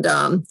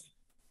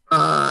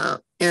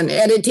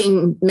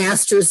editing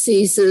master's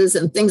theses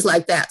and things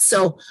like that.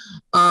 So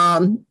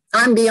I'm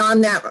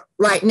beyond that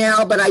right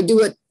now, but I do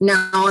it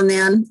now and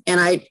then,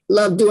 and I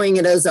love doing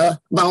it as a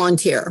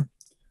volunteer.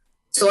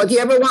 So if you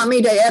ever want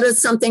me to edit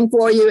something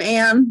for you,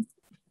 Anne,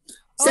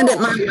 send it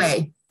my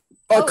way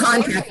or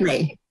contact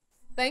me.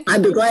 Thank you.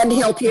 I'd be glad to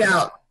help you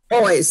out,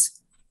 always.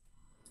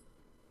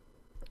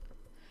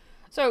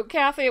 So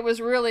Kathy, it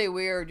was really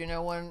weird, you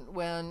know,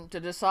 when to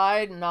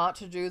decide not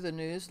to do the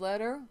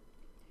newsletter.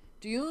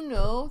 Do you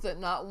know that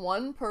not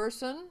one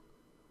person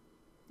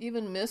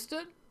even missed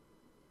it?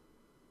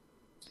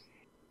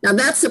 Now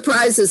that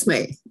surprises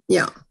me.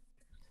 Yeah.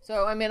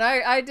 So, I mean,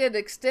 I did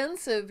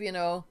extensive,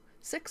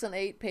 6 and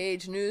 8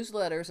 page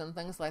newsletters and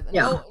things like that.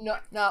 Yeah. No,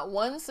 not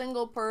one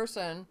single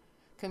person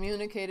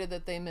communicated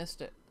that they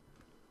missed it.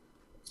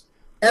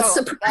 That's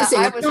surprising.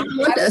 I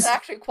was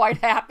actually quite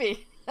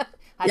happy.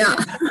 Yeah.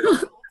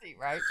 Guilty,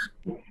 right?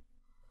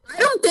 I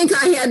don't think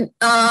I had,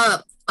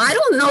 I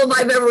don't know if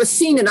I've ever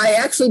seen it. I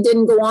actually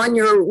didn't go on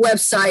your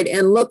website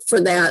and look for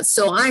that.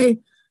 So are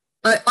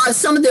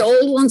some of the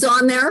old ones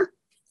on there?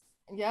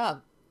 Yeah,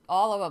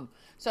 all of them.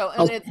 So,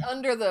 and It's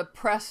under the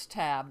press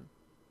tab.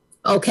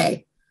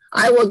 Okay.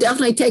 I will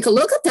definitely take a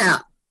look at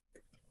that.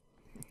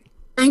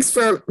 Thanks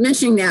for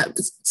mentioning that.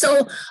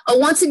 So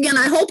once again,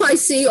 I hope I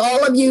see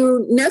all of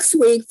you next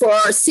week for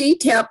our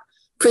CTAP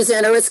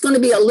presenter. It's going to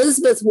be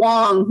Elizabeth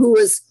Wong, who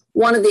is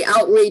one of the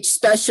outreach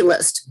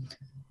specialists.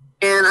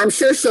 And I'm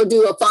sure she'll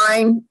do a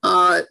fine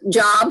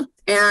job.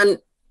 And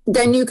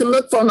then you can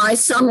look for my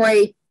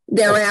summary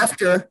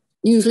thereafter,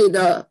 usually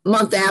the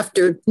month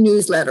after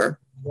newsletter.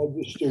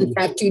 In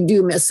fact, you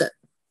do miss it.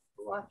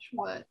 Watch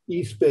what?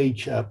 East Bay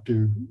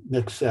chapter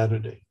next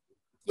Saturday.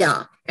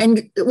 Yeah.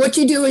 And what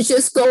you do is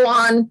just go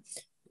on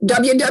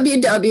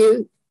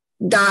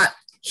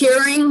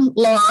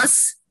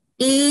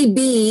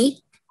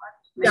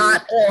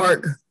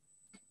www.hearinglosseb.org.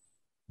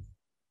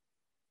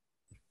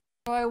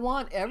 So I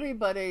want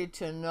everybody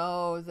to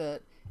know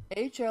that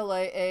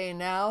HLAA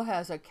now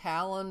has a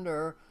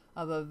calendar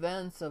of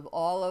events of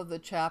all of the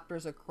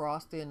chapters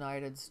across the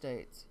United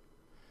States.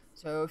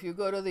 So if you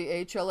go to the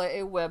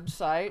HLAA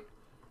website,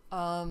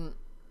 and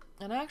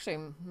actually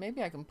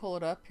maybe I can pull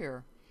it up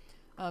here.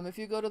 If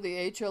you go to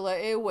the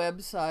HLAA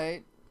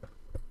website,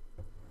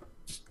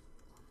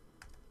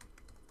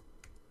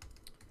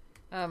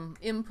 I'm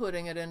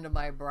inputting it into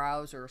my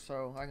browser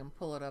so I can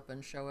pull it up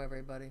and show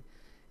everybody.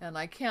 And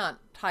I can't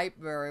type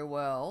very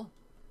well.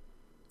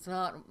 It's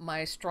not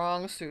my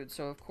strong suit,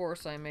 so of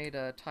course I made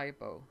a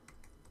typo.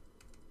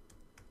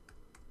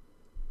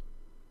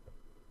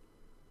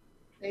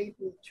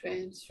 Table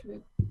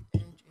transcript.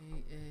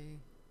 HLAA.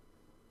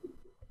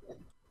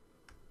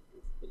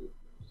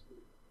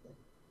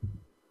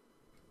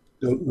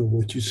 Don't know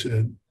what you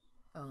said.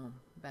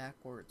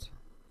 Backwards.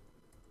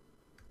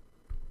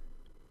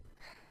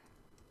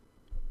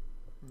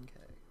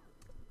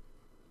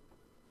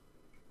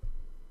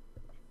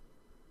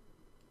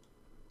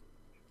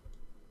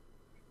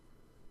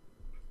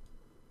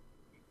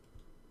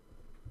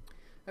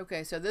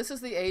 Okay, so this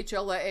is the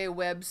HLAA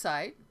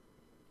website.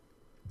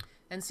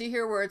 And see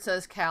here where it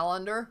says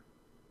calendar?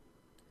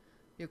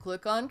 You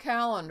click on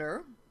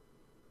calendar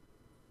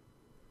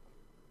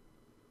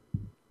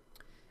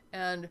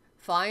and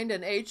find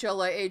an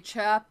HLAA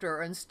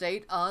chapter and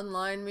state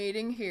online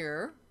meeting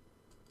here.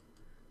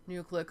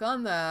 You click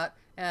on that,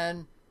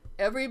 and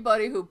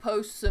everybody who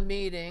posts a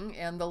meeting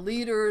and the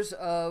leaders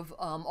of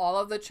all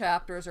of the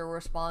chapters are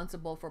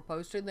responsible for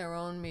posting their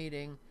own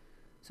meeting.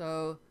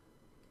 So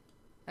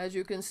as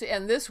you can see,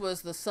 and this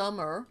was the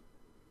summer,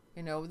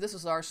 you know, this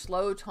is our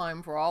slow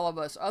time for all of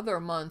us. Other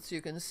months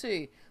you can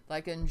see,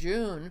 like in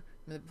June,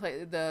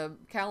 the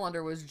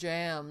calendar was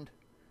jammed,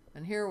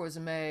 and here was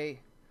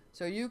May.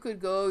 So you could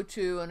go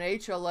to an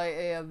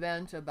HLAA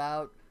event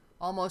about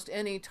almost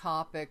any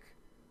topic,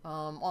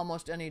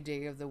 almost any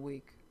day of the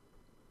week.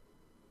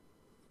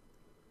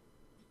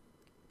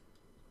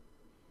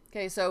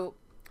 Okay, so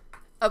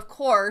of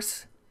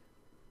course,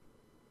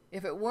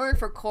 if it weren't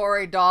for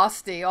Corey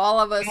Dosty, all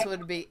of us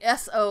would be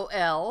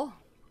SOL,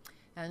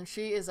 and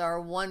she is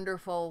our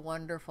wonderful,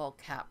 wonderful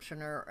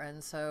captioner.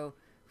 And so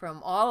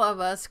from all of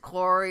us,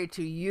 Corey,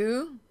 to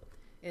you,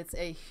 it's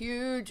a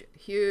huge,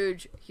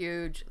 huge,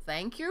 huge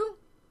thank you.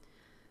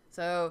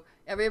 So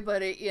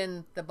everybody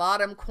in the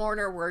bottom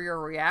corner where your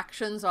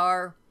reactions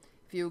are,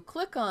 if you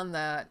click on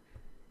that,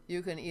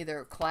 you can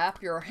either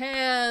clap your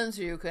hands,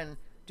 you can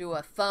do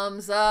a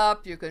thumbs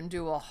up, you can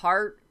do a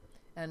heart,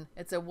 and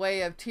it's a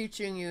way of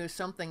teaching you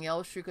something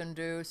else you can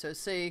do. So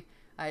see,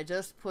 I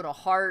just put a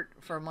heart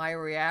for my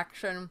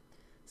reaction.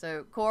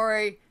 So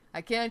Corey,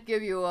 I can't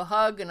give you a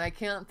hug and I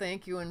can't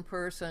thank you in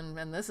person,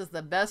 and this is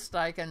the best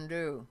I can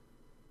do.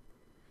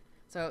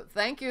 So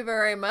thank you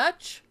very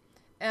much,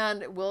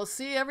 and we'll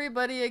see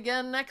everybody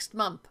again next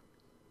month.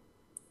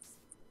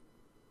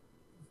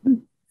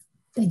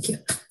 Thank you.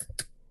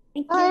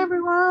 Bye,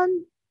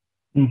 everyone.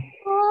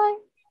 Bye.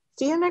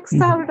 See you next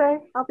Saturday.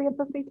 I'll be at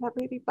the CTAP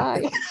meeting.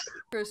 Bye.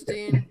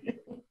 Christine.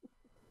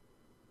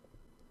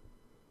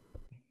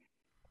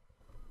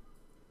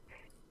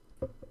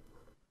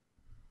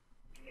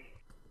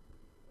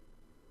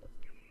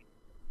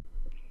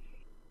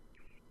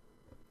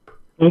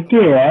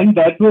 Okay, and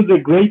that was a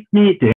great meeting.